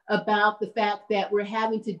panel about the fact that we're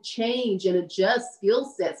having to change and adjust skill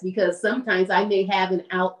sets, because sometimes I may have an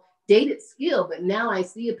outdated skill, but now I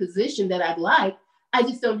see a position that I'd like, I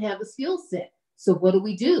just don't have the skill set. So what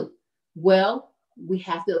do? Well, we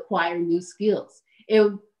have to acquire new skills.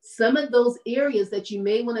 And some of those areas that you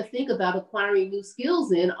may want to think about acquiring new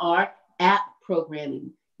skills in are app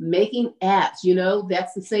programming, making apps. You know,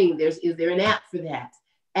 that's the same. Is there an app for that?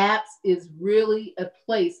 Apps is really a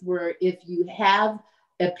place where if you have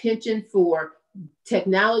a penchant for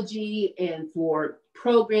technology and for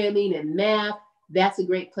programming and math, that's a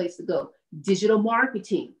great place to go. digital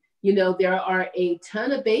marketing. You know, there are a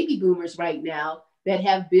ton of baby boomers right now that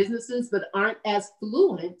have businesses but aren't as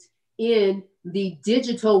fluent in the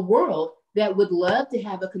digital world that would love to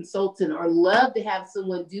have a consultant or love to have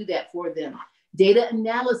someone do that for them. Data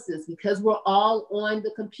analysis, because we're all on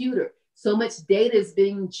the computer, so much data is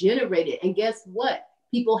being generated. And guess what?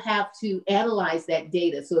 People have to analyze that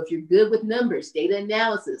data. So if you're good with numbers, data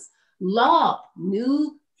analysis, law,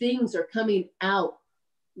 new things are coming out,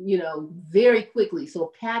 you know, very quickly.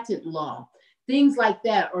 So patent law, things like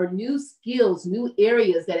that, or new skills, new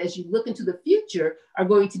areas that as you look into the future are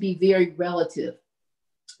going to be very relative.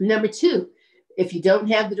 Number two, if you don't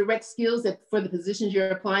have the direct skills for the positions you're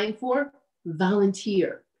applying for,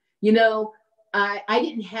 volunteer. You know, I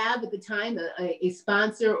didn't have at the time a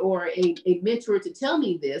sponsor or a mentor to tell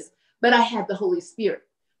me this, but I had the Holy Spirit.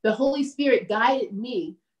 The Holy Spirit guided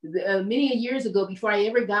me many years ago before I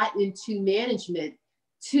ever got into management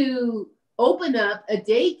to open up a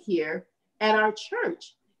daycare at our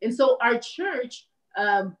church. And so our church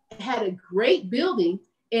had a great building,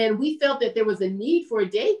 and we felt that there was a need for a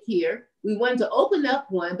daycare. We wanted to open up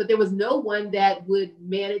one, but there was no one that would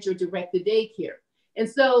manage or direct the daycare. And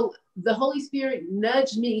so the Holy Spirit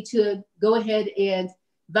nudged me to go ahead and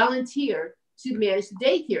volunteer to manage the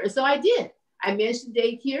daycare. And so I did. I managed the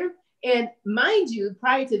daycare. And mind you,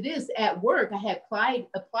 prior to this at work, I had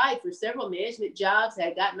applied for several management jobs. I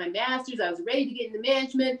had gotten my master's. I was ready to get into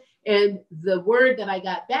management. And the word that I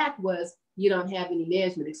got back was, you don't have any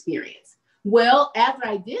management experience. Well, after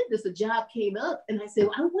I did this, a job came up and I said,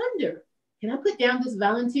 well, I wonder, can I put down this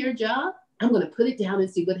volunteer job? I'm going to put it down and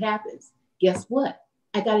see what happens. Guess what?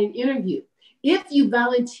 I got an interview. If you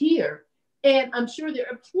volunteer, and I'm sure there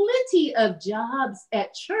are plenty of jobs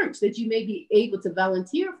at church that you may be able to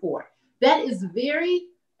volunteer for. That is a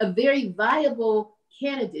very viable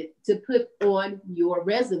candidate to put on your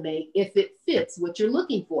resume if it fits what you're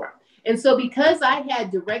looking for. And so because I had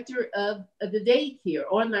director of the daycare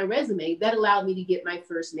on my resume, that allowed me to get my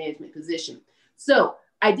first management position. So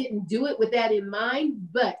I didn't do it with that in mind,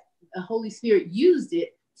 but the Holy Spirit used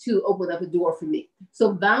it to open up a door for me.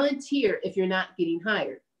 So volunteer if you're not getting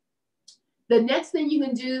hired. The next thing you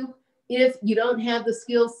can do if you don't have the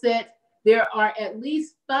skill set, there are at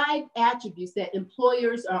least 5 attributes that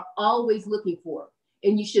employers are always looking for,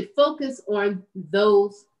 and you should focus on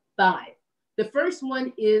those 5. The first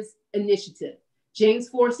one is initiative. James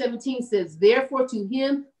 4:17 says, therefore to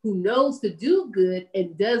him who knows to do good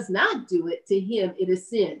and does not do it, to him it is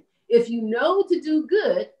sin. If you know to do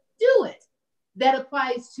good, do it. That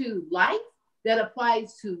applies to life, that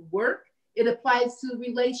applies to work, it applies to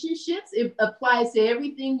relationships, it applies to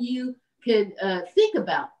everything you can think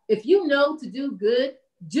about. If you know to do good,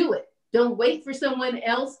 do it. Don't wait for someone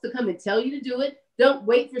else to come and tell you to do it. Don't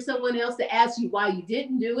wait for someone else to ask you why you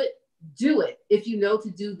didn't do it. Do it if you know to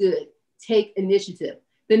do good. Take initiative.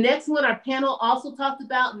 The next one our panel also talked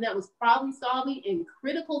about, and that was problem solving and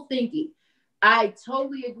critical thinking. I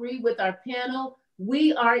totally agree with our panel.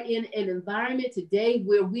 We are in an environment today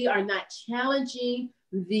where we are not challenging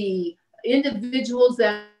the individuals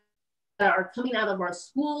that are coming out of our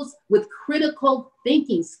schools with critical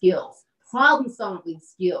thinking skills, problem solving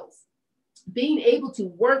skills, being able to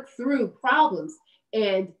work through problems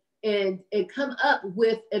and come up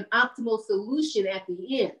with an optimal solution at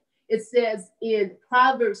the end. It says in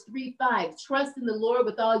Proverbs 3:5, trust in the Lord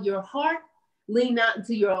with all your heart, lean not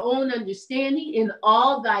into your own understanding, in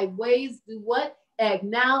all thy ways do what?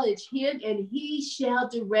 Acknowledge him, and he shall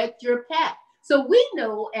direct your path. So we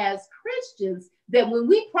know as Christians that when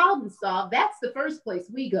we problem solve, that's the first place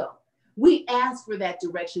we go. We ask for that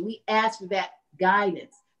direction. We ask for that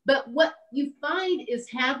guidance. But what you find is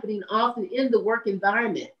happening often in the work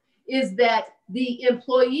environment is that the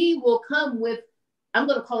employee will come with, I'm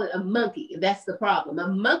going to call it a monkey. That's the problem. A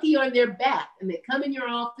monkey on their back. And they come in your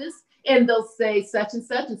office and they'll say such and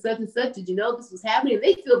such and such and such. Did you know this was happening? And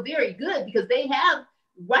they feel very good because they have,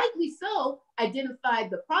 rightly so, identified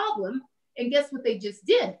the problem. And guess what they just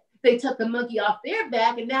did? They took the monkey off their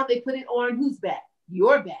back and now they put it on whose back?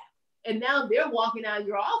 Your back. And now they're walking out of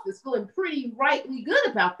your office feeling pretty rightly good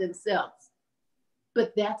about themselves.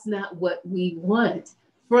 But that's not what we want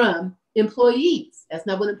from employees. That's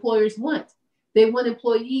not what employers want. They want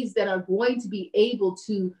employees that are going to be able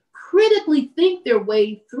to critically think their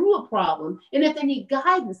way through a problem. And if they need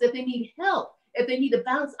guidance, if they need help, if they need to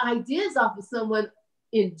bounce ideas off of someone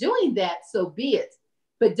in doing that, so be it.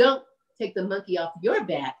 But don't take the monkey off your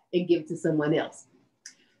back and give it to someone else.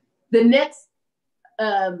 The next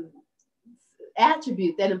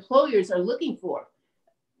attribute that employers are looking for,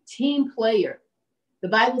 team player. The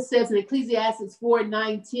Bible says in Ecclesiastes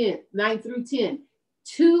 4:9 through 10,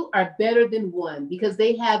 Two are better than one because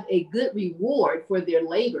they have a good reward for their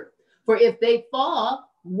labor. For if they fall,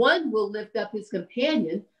 one will lift up his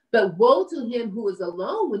companion, but woe to him who is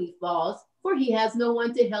alone when he falls, for he has no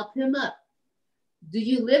one to help him up. Do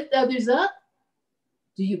you lift others up?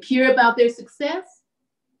 Do you care about their success?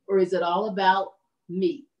 Or is it all about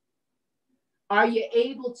me? Are you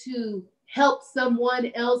able to help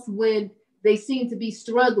someone else when they seem to be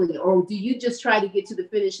struggling? Or do you just try to get to the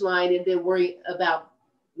finish line and then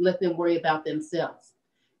let them worry about themselves?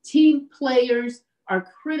 Team players are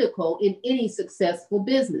critical in any successful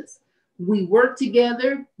business. We work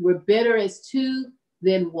together. We're better as two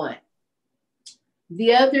than one.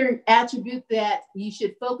 The other attribute that you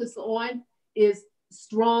should focus on is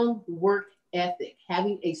strong work ethic,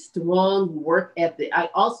 having a strong work ethic. I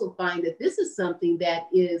also find that this is something that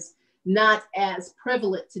is not as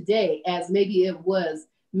prevalent today as maybe it was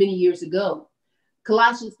many years ago.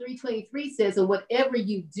 Colossians 3:23 says, and whatever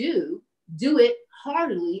you do, do it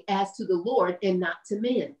heartily as to the Lord and not to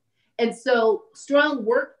men. And so strong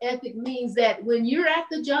work ethic means that when you're at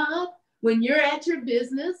the job, when you're at your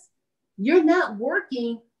business, you're not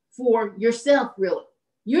working for yourself, really.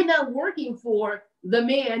 You're not working for the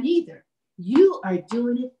man either. You are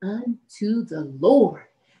doing it unto the Lord.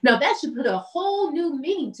 Now, that should put a whole new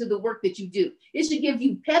meaning to the work that you do. It should give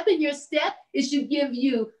you pep in your step. It should give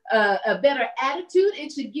you a better attitude.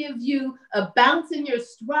 It should give you a bounce in your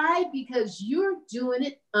stride because you're doing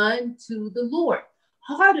it unto the Lord.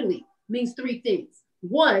 Heartily means three things.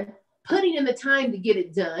 One, putting in the time to get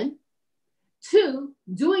it done. Two,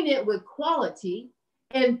 doing it with quality.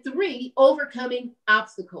 And three, overcoming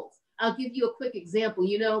obstacles. I'll give you a quick example.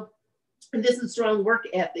 And this is strong work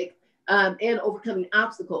ethic. And overcoming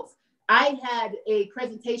obstacles. I had a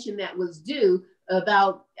presentation that was due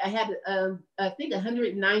about, I had, I think,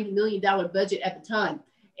 $190 million budget at the time.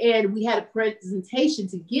 And we had a presentation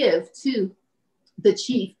to give to the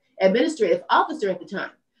chief administrative officer at the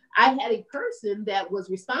time. I had a person that was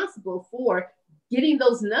responsible for getting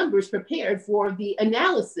those numbers prepared for the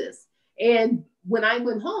analysis. And when I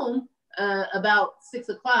went home about 6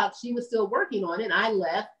 o'clock, she was still working on it. I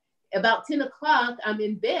left. About 10 o'clock, I'm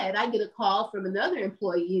in bed. I get a call from another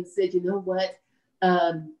employee and said, you know what?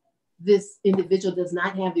 This individual does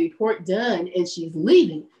not have the report done and she's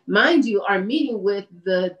leaving. Mind you, our meeting with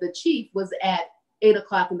the chief was at 8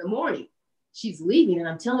 o'clock in the morning. She's leaving and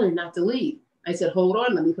I'm telling her not to leave. I said, hold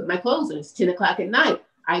on, let me put my clothes on. It's 10 o'clock at night.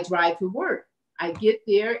 I drive to work. I get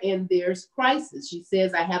there and there's crisis. She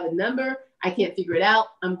says, I have a number. I can't figure it out.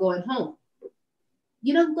 I'm going home.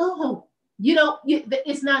 You don't go home.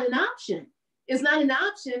 It's not an option. It's not an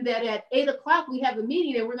option that at 8 o'clock we have a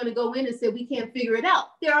meeting and we're going to go in and say we can't figure it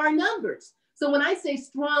out. There are numbers. So when I say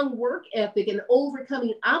strong work ethic and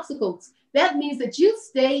overcoming obstacles, that means that you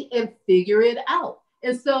stay and figure it out.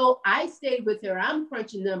 And so I stayed with her. I'm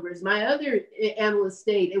crunching numbers. My other analyst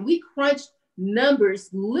stayed and we crunched numbers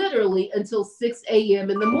literally until 6 a.m.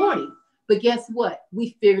 in the morning. But guess what?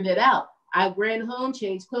 We figured it out. I ran home,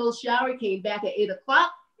 changed clothes, showered, came back at 8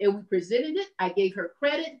 o'clock. And we presented it. I gave her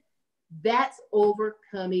credit. That's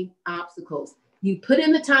overcoming obstacles. You put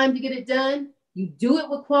in the time to get it done. You do it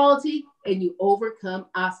with quality and you overcome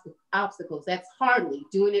obstacles. That's heartily,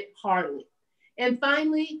 doing it heartily. And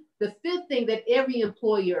finally, the fifth thing that every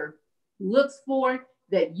employer looks for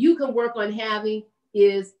that you can work on having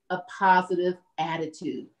is a positive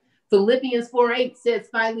attitude. Philippians 4:8 says,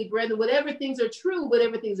 finally, brethren, whatever things are true,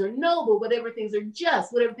 whatever things are noble, whatever things are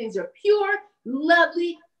just, whatever things are pure,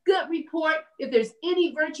 lovely, good report, if there's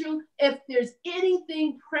any virtue, if there's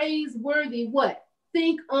anything praiseworthy, what?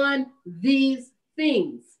 Think on these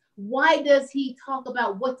things. Why does he talk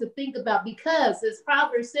about what to think about? Because as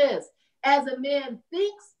Proverbs says, as a man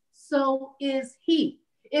thinks, so is he.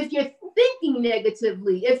 If you're thinking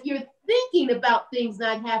negatively, if you're thinking about things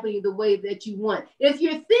not happening the way that you want, if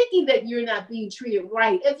you're thinking that you're not being treated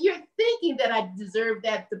right, if you're thinking that I deserve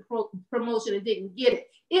that promotion and didn't get it,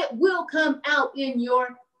 it will come out in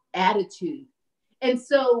your attitude. And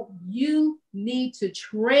so you need to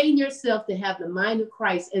train yourself to have the mind of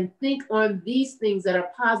Christ and think on these things that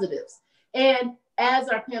are positives. And as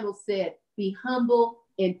our panel said, be humble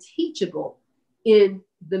and teachable in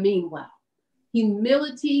the meanwhile.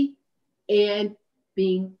 Humility and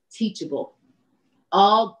being teachable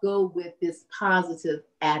all go with this positive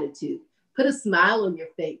attitude. Put a smile on your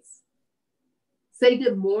face. Say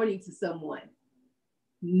good morning to someone.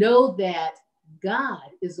 Know that God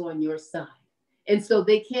is on your side. And so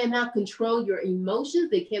they cannot control your emotions.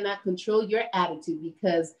 They cannot control your attitude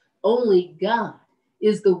because only God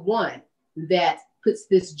is the one that puts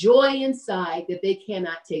this joy inside that they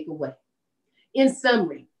cannot take away. In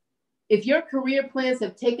summary, If your career plans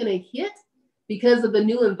have taken a hit because of the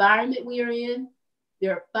new environment we are in,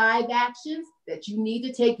 there are 5 actions that you need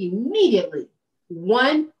to take immediately.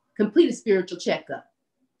 1, complete a spiritual checkup.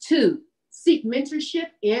 2, seek mentorship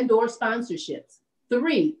and/or sponsorships.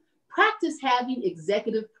 3, practice having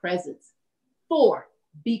executive presence. 4,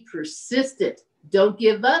 be persistent. Don't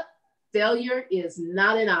give up. Failure is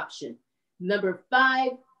not an option. Number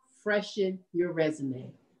 5, freshen your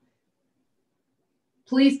resume.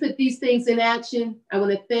 Please put these things in action. I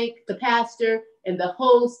want to thank the pastor and the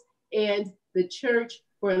host and the church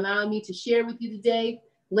for allowing me to share with you today.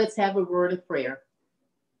 Let's have a word of prayer.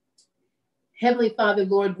 Heavenly Father,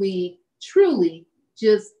 Lord, we truly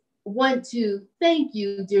just want to thank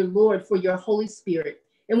you, dear Lord, for your Holy Spirit.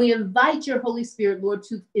 And we invite your Holy Spirit, Lord,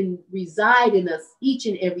 to reside in us each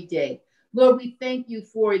and every day. Lord, we thank you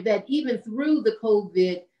for that even through the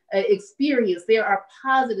COVID experience, there are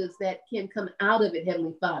positives that can come out of it,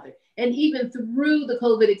 Heavenly Father. And even through the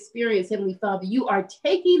COVID experience, Heavenly Father, you are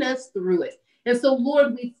taking us through it. And so,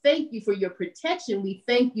 Lord, we thank you for your protection. We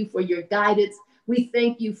thank you for your guidance. We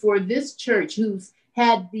thank you for this church who's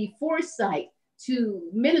had the foresight to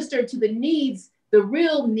minister to the needs, the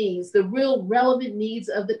real relevant needs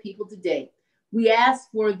of the people today. We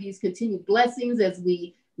ask for these continued blessings as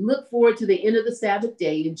we look forward to the end of the Sabbath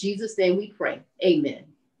day. In Jesus' name we pray. Amen.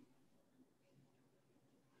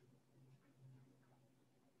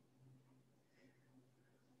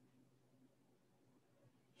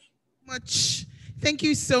 Thank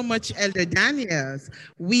you so much, Elder Daniels.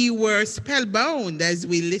 We were spellbound as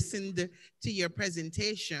we listened to your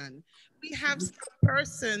presentation. We have some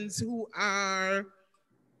persons who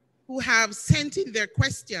have sent in their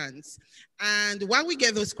questions. And while we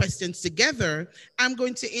get those questions together, I'm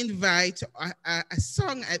going to invite a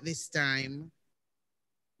song at this time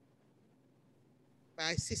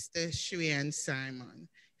by Sister Shuian Simon.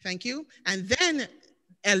 Thank you. And then,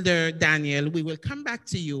 Elder Daniel, we will come back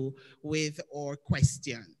to you with our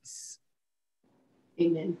questions.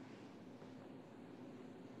 Amen.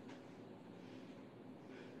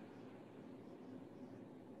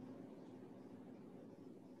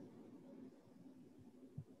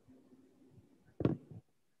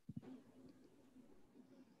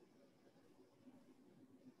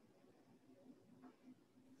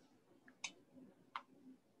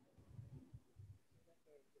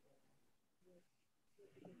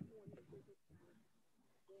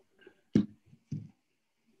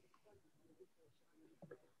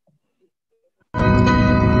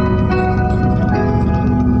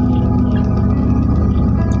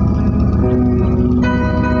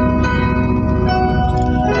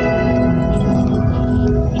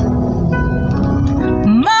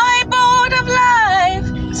 My boat of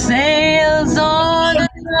life sails on a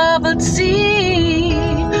troubled sea.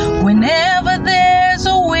 Whenever there's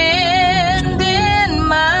a wind in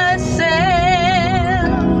my sail,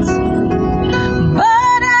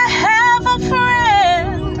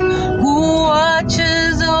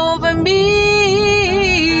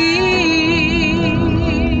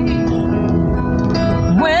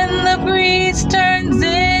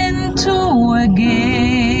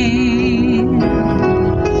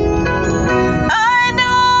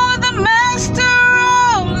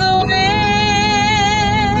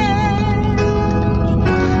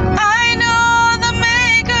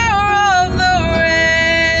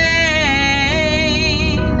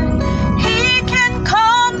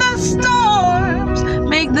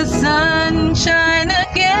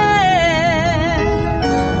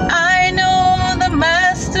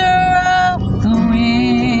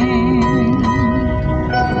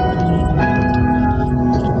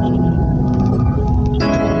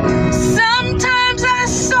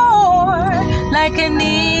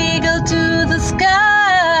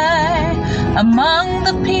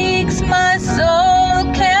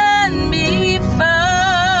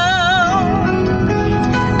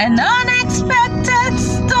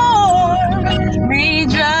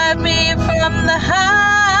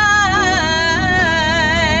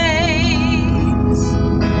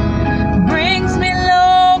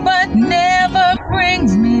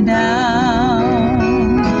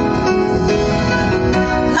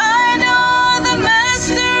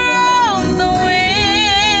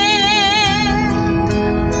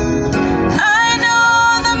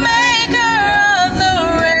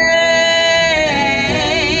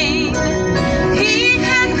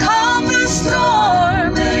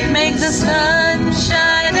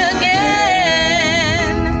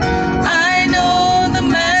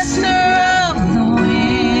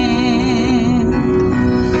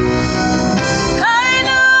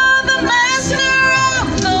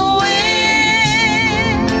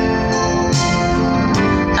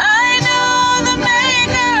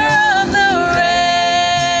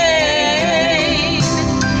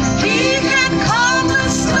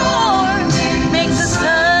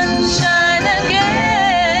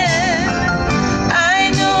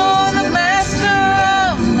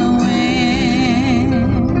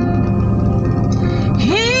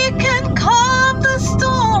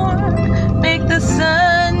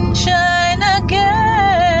 sunshine again.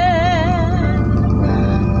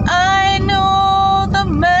 I know the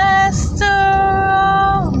master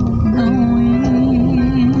of the wind.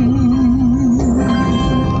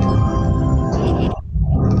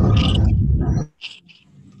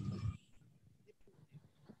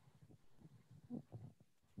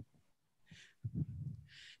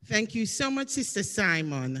 Thank you so much, Sister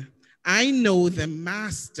Simon. I know the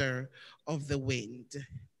master of the wind,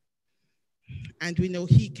 and we know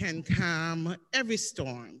he can calm every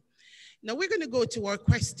storm. Now we're going to go to our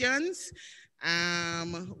questions.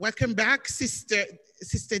 Welcome back,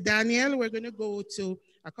 Sister Danielle. We're going to go to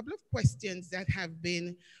a couple of questions that have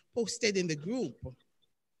been posted in the group.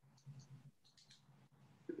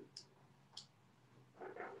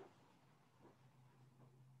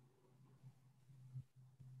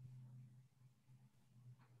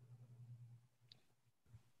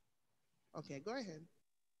 Okay, go ahead.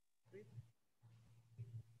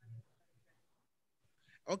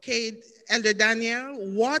 Okay, Elder Daniel,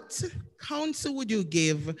 what counsel would you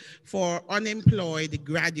give for unemployed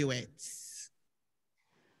graduates?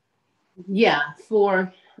 Yeah,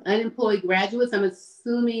 for unemployed graduates, I'm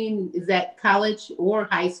assuming is that college or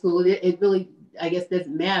high school. It really, I guess,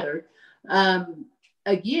 doesn't matter.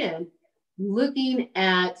 Again, looking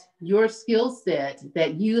at your skill set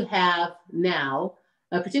that you have now,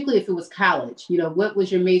 particularly if it was college, what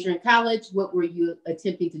was your major in college? What were you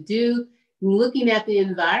attempting to do? Looking at the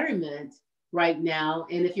environment right now,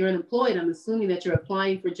 and if you're unemployed, I'm assuming that you're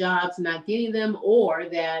applying for jobs, not getting them, or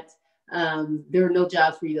that there are no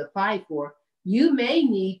jobs for you to apply for. You may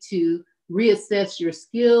need to reassess your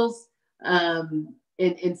skills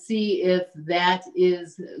and see if that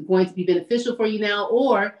is going to be beneficial for you now,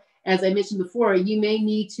 or as I mentioned before, you may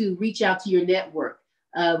need to reach out to your network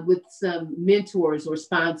with some mentors or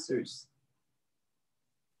sponsors.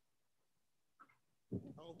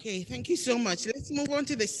 Okay, thank you so much. Let's move on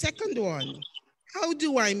to the second one. How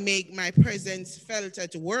do I make my presence felt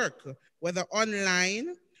at work, whether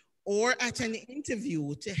online or at an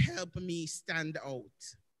interview, to help me stand out?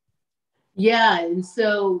 Yeah, and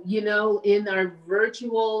so, in our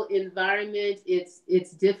virtual environment,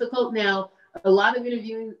 it's difficult now. A lot of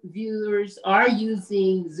interviewers are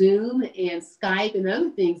using Zoom and Skype and other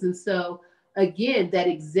things. And so, again, that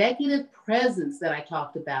executive presence that I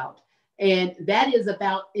talked about, and that is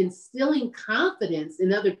about instilling confidence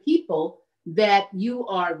in other people that you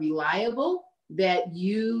are reliable, that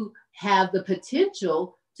you have the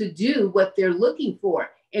potential to do what they're looking for.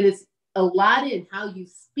 And it's a lot in how you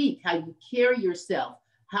speak, how you carry yourself,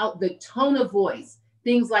 how the tone of voice,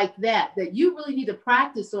 things like that you really need to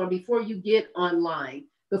practice on before you get online,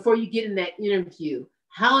 before you get in that interview.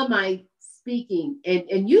 How am I speaking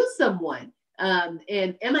and use someone? And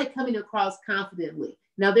am I coming across confidently?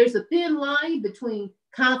 Now, there's a thin line between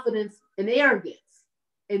confidence and arrogance.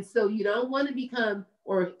 And so you don't want to become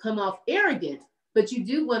or come off arrogant, but you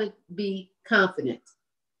do want to be confident.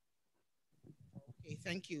 Okay,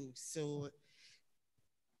 thank you. So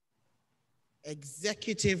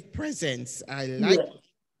executive presence, I like. Yeah.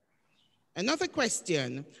 Another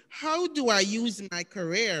question, how do I use my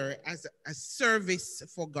career as a service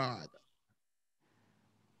for God?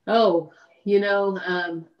 Oh,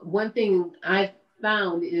 one thing I've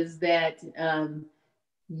found is that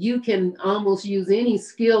you can almost use any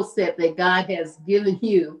skill set that God has given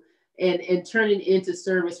you and turn it into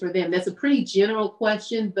service for them. That's a pretty general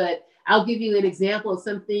question, but I'll give you an example of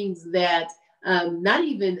some things that, not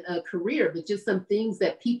even a career, but just some things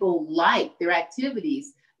that people like, their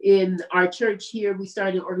activities. In our church here, we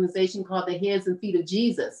started an organization called the Hands and Feet of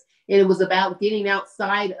Jesus. And it was about getting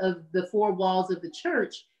outside of the four walls of the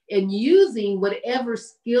church and using whatever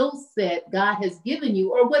skill set God has given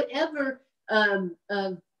you, or whatever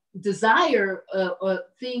desire or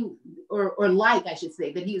thing or like, I should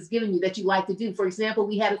say, that he has given you that you like to do. For example,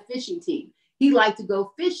 we had a fishing team. He liked to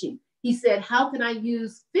go fishing. He said, how can I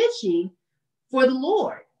use fishing for the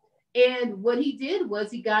Lord? And what he did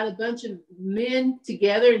was he got a bunch of men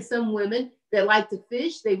together and some women that like to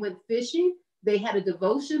fish. They went fishing. They had a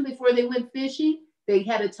devotion before they went fishing. They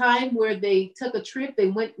had a time where they took a trip. They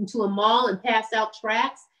went into a mall and passed out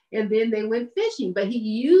tracts, and then they went fishing. But he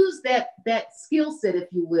used that skill set, if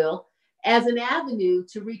you will, as an avenue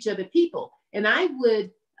to reach other people. And I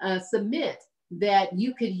would submit that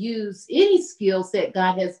you could use any skill set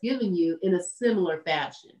God has given you in a similar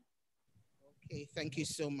fashion. Okay, thank you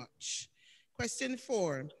so much. Question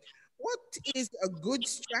 4, what is a good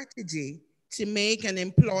strategy to make an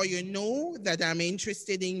employer know that I'm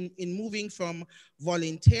interested in moving from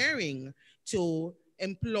volunteering to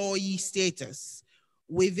employee status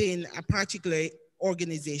within a particular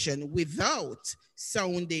organization without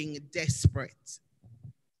sounding desperate?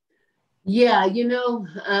 Yeah,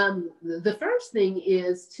 the first thing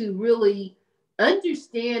is to really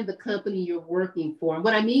understand the company you're working for. And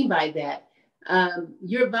what I mean by that,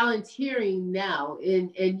 you're volunteering now,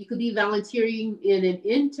 and you could be volunteering in an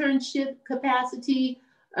internship capacity,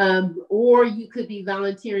 or you could be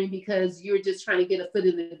volunteering because you're just trying to get a foot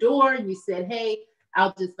in the door and you said, hey,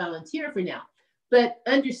 I'll just volunteer for now. But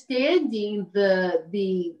understanding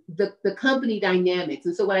the company dynamics.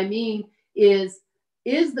 And so what I mean is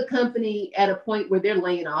the company at a point where they're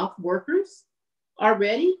laying off workers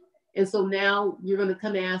already? And so now you're going to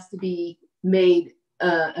come ask to be made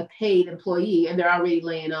a paid employee and they're already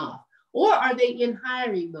laying off. Or are they in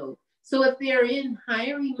hiring mode? So if they're in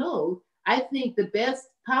hiring mode, I think the best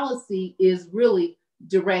policy is really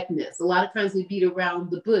directness. A lot of times we beat around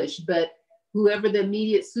the bush, but whoever the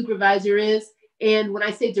immediate supervisor is, and when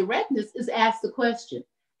I say directness, is ask the question.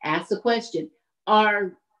 Ask the question.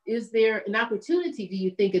 Is there an opportunity, do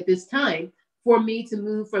you think, at this time for me to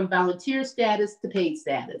move from volunteer status to paid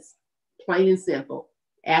status? Plain and simple.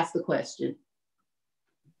 Ask the question.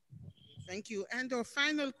 Thank you. And our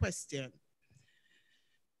final question.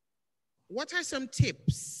 What are some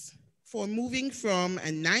tips for moving from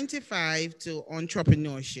a 9-to-5 to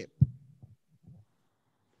entrepreneurship?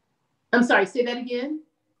 I'm sorry, say that again.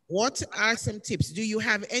 What are some tips? Do you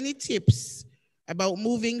have any tips about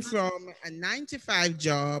moving from a 9-to-5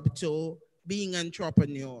 job to being an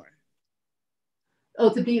entrepreneur?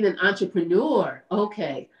 Oh, to being an entrepreneur.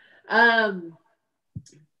 Okay.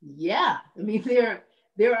 Yeah, I mean,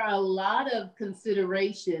 there are a lot of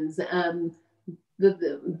considerations.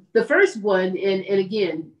 The first one, and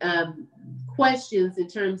again, questions in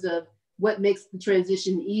terms of what makes the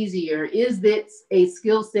transition easier. Is this a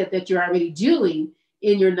skill set that you're already doing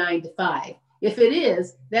in your 9-to-5? If it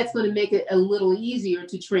is, that's going to make it a little easier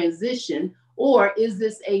to transition. Or is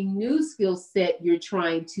this a new skill set you're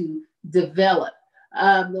trying to develop?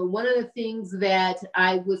 One of the things that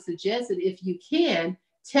I would suggest is, if you can,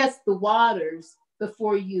 test the waters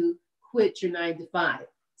before you quit your 9-to-5.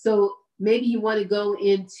 So maybe you want to go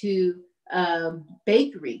into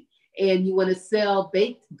bakery and you want to sell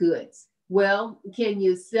baked goods. Well, can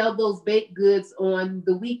you sell those baked goods on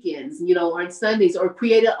the weekends, on Sundays, or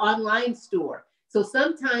create an online store? So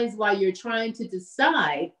sometimes while you're trying to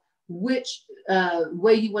decide which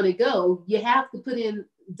way you want to go, you have to put in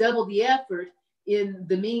double the effort in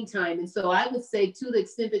the meantime. And so I would say, to the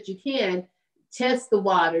extent that you can, test the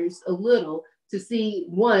waters a little to see,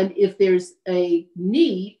 one, if there's a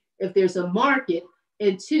need, if there's a market,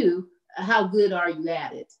 and two, how good are you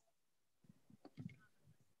at it?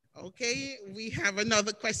 Okay, we have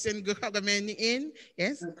another question coming in.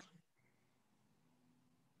 Yes?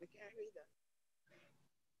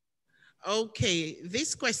 Okay,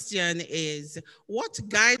 this question is, what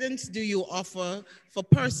guidance do you offer for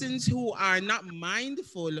persons who are not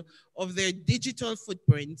mindful of their digital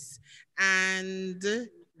footprints and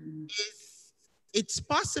its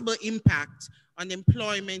possible impact on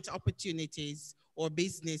employment opportunities or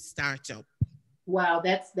business startup? Wow,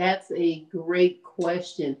 that's a great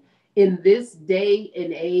question. In this day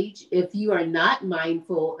and age, if you are not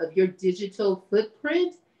mindful of your digital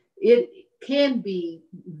footprint, it can be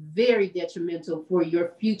very detrimental for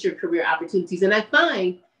your future career opportunities. And I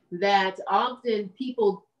find that often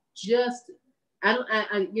people just,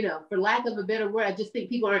 for lack of a better word, I just think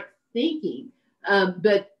people aren't thinking.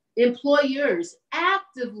 But employers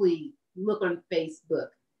actively look on Facebook.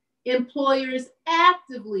 Employers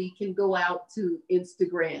actively can go out to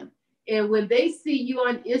Instagram. And when they see you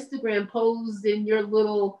on Instagram posed in your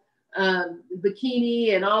little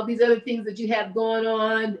bikini and all these other things that you have going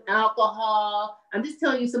on, alcohol, I'm just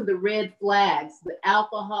telling you some of the red flags, the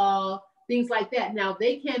alcohol, things like that. Now,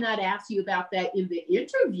 they cannot ask you about that in the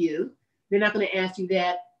interview. They're not going to ask you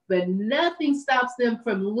that, but nothing stops them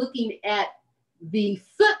from looking at the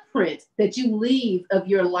footprint that you leave of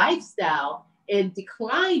your lifestyle and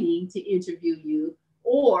declining to interview you,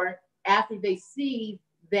 or after they see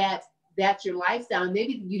that that's your lifestyle, and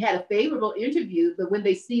maybe you had a favorable interview, but when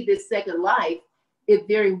they see this second life, it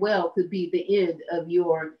very well could be the end of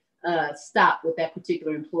your stop with that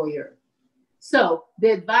particular employer. So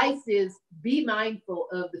the advice is, be mindful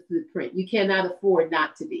of the footprint. You cannot afford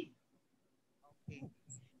not to be. Okay.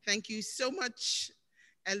 Thank you so much,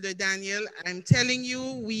 Elder Daniel. I'm telling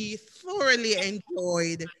you, we thoroughly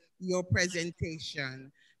enjoyed your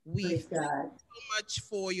presentation. We thank you so much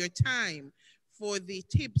for your time, for the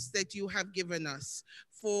tips that you have given us,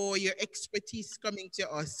 for your expertise coming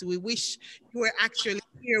to us. We wish you were actually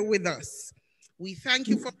here with us. We thank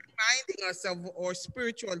you for reminding us of our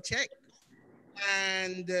spiritual check.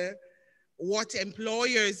 and what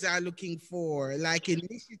employers are looking for, like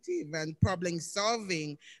initiative and problem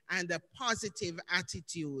solving and a positive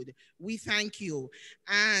attitude. We thank you.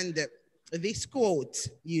 And this quote,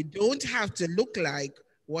 you don't have to look like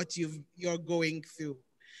what you're going through.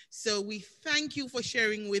 So we thank you for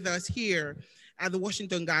sharing with us here at the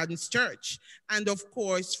Washington Gardens Church, and of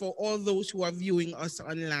course for all those who are viewing us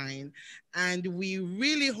online. And we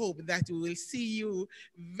really hope that we will see you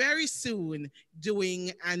very soon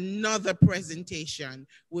doing another presentation.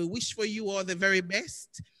 We wish for you all the very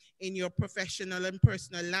best in your professional and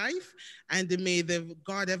personal life, and may the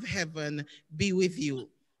God of heaven be with you.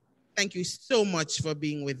 Thank you so much for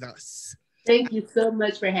being with us. Thank you so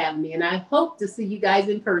much for having me, and I hope to see you guys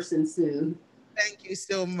in person soon. Thank you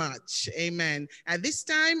so much. Amen. At this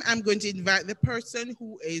time, I'm going to invite the person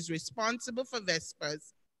who is responsible for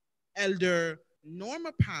Vespers, Elder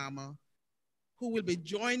Norma Palmer, who will be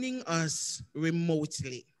joining us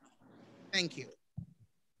remotely. Thank you.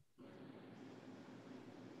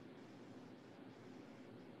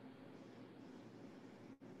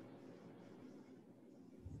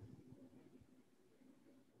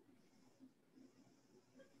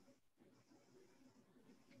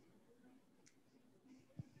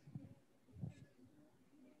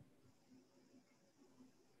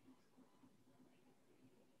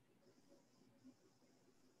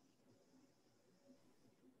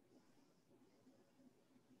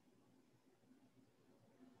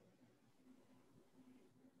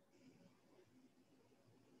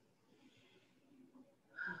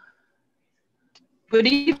 Good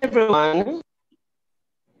evening, everyone.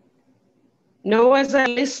 Now, as I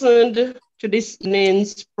listened to this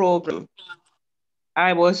evening's program,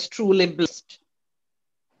 I was truly blessed.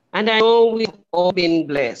 And I know we've all been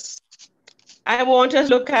blessed. I want us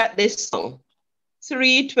to look at this song,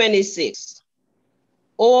 326.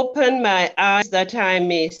 Open my eyes that I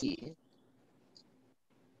may see.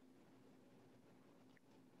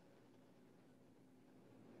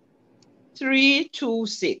 Three, 2,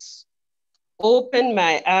 6. Open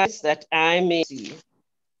my eyes that I may see.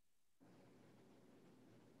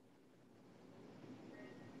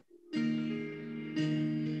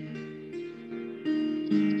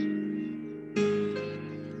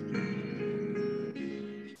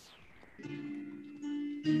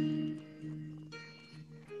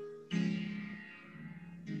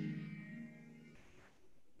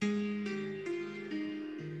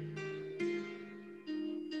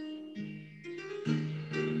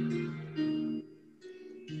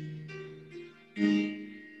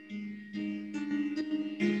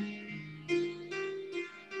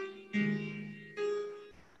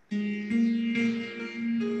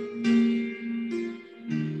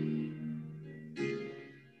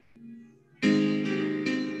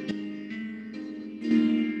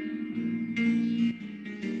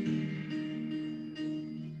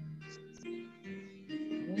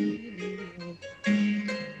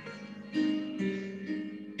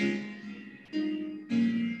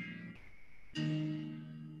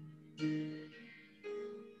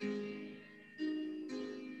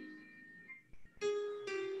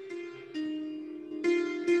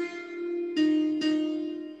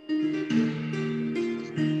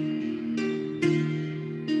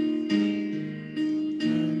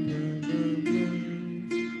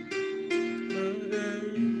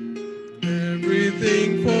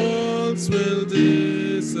 Everything false will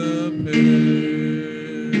disappear.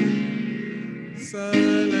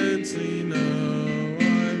 Silently now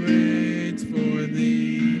I wait for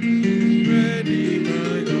thee. Ready,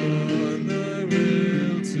 my God, thy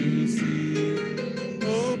will to see.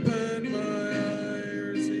 Open my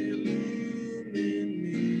eyes, illumine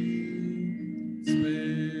me.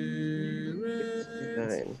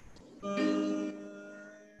 Spirit,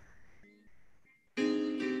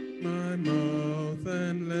 my mouth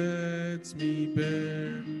and let me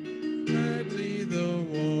bear gladly the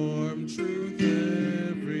warm truth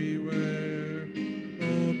everywhere.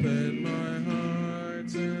 Open my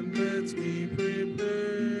heart and let me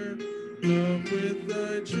prepare love with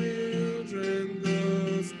thy children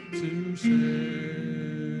thus to share.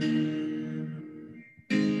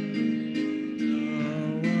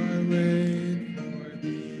 Now I wait for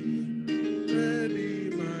thee, ready,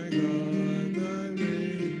 my God, thy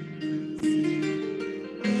way to see.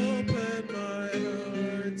 Open my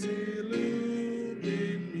heart,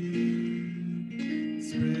 illumine me,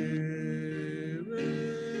 Spirit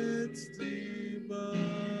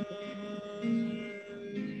divine.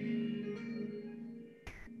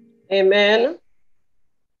 Amen.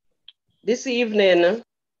 This evening,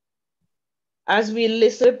 as we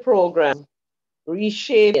listen to the program,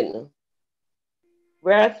 Reshaping,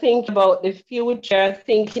 We are thinking about the future,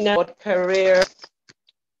 thinking about career.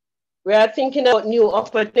 We are thinking about new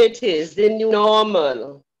opportunities, the new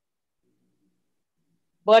normal.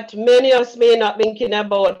 But many of us may not be thinking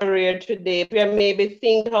about career today. We are maybe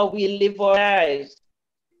thinking how we live our lives,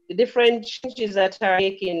 the different changes that are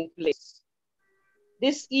taking place.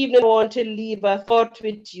 This evening, I want to leave a thought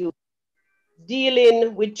with you,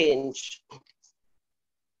 dealing with change.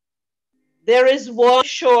 There is one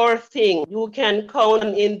sure thing you can count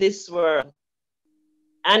on in this world,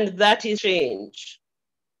 and that is change.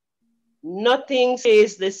 Nothing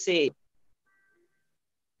stays the same.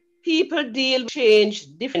 People deal with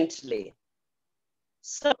change differently.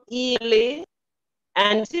 Some eagerly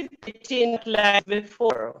anticipating life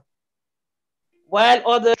before, while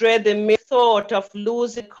others dread the mere thought of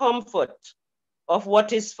losing comfort of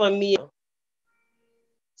what is familiar.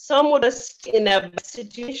 Some would stay in a bad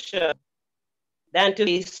situation than to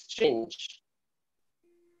face change.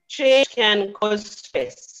 Change can cause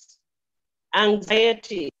stress,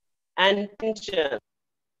 anxiety, and tension.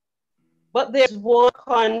 But there's one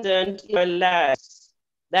constant in our lives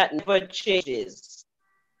that never changes,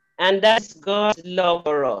 and that's God's love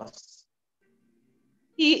for us.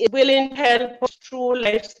 He is willing to help us through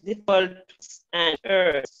life's difficult twists and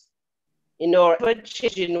turns in our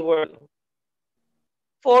ever-changing world.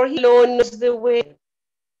 For He alone knows the way,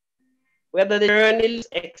 whether the journey is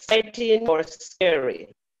exciting or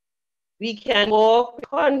scary. We can walk with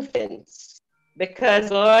confidence because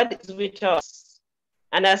God is with us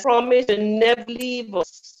and has promised to never leave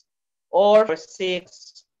us or forsake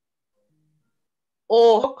us.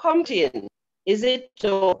 Oh, how comforting is it to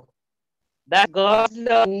know that God's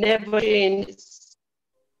love never changes.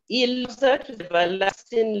 He loves us with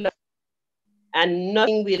everlasting love, and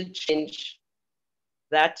nothing will change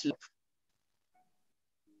that love.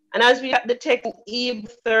 And as we have the text in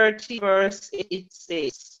Hebrews 30, verse 8, it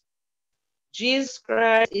says, Jesus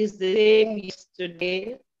Christ is the same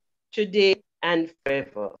yesterday, today, and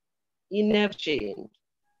forever. He never changed.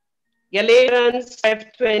 Galatians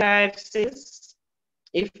 5:25 says,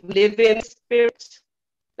 if we live in the Spirit,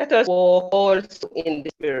 let us walk also in the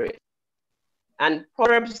Spirit. And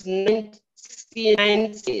Proverbs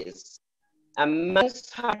 9:69 says, a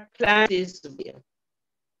man's heart plans his way,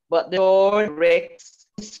 but the Lord directs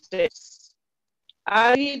his steps.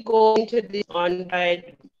 As we go into this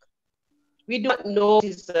untried week, we don't know what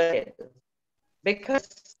is ahead,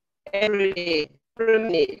 because every day, every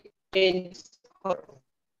minute changes color.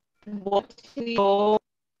 What we know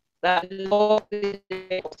that the Lord will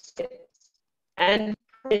direct our steps, and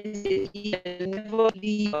promises He will never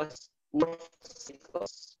leave us nor forsake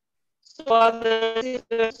us. So, brothers and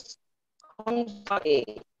sisters, come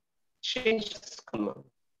again. Change has come,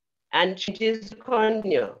 and changes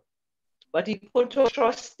continue. But if we put our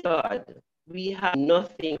trust in God, we have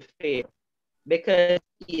nothing to fear, because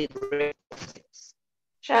He is with us.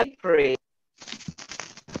 Shall we pray?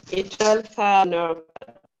 Eternal Father,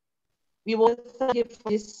 we want to thank you for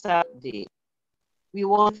this Saturday. We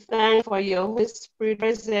want to thank you for your Holy Spirit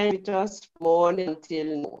present with us from morning until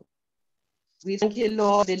noon. We thank you,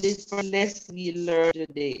 Lord, for this lesson we learned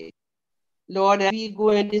today. Lord, as we go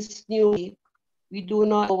in this new week, we do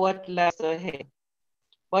not know what lies ahead,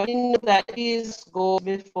 but we know that Jesus goes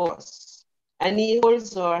before us and He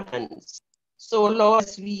holds our hands. So, Lord,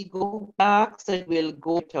 as we go, we ask that you will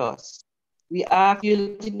go with us. We ask you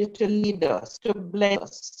to continue to lead us, to bless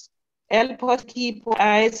us. Help us keep our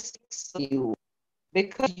eyes fixed on you,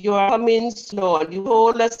 because you are coming slow. You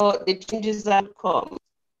told us about the changes that come.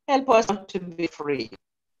 Help us not to be afraid,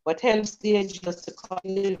 but help stay just to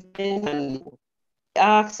continue to depend on you. We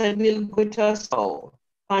ask that will go with us all.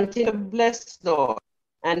 Continue to bless, Lord,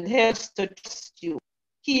 and help us to trust you.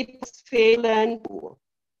 Keep us faithful and true.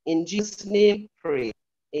 In Jesus' name, pray.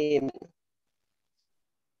 Amen.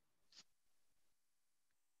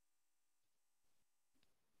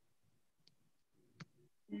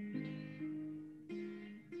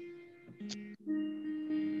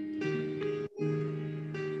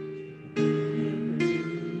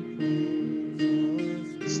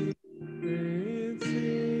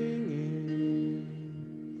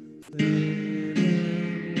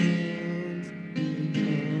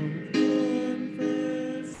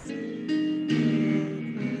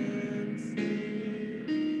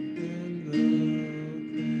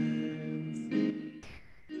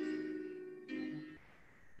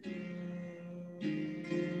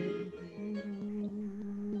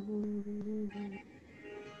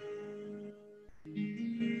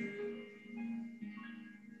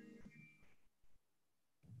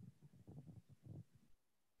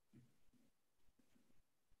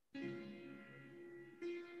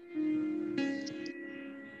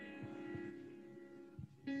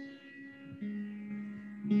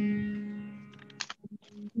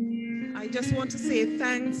 just want to say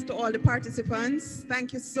thanks to all the participants.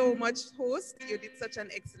 Thank you so much, host. You did such an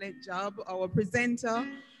excellent job. Our presenter.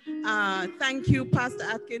 Thank you, Pastor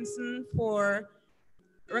Atkinson, for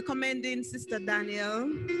recommending Sister Daniel.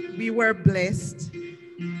 We were blessed.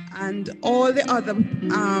 And all the other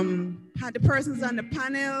the persons on the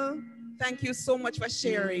panel, thank you so much for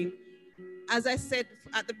sharing. As I said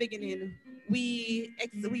at the beginning, we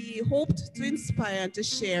hoped to inspire and to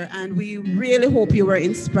share, and we really hope you were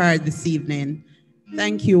inspired this evening.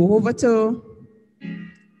 Thank you. Over to...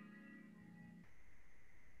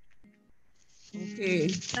 Okay,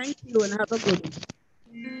 thank you and have a good one.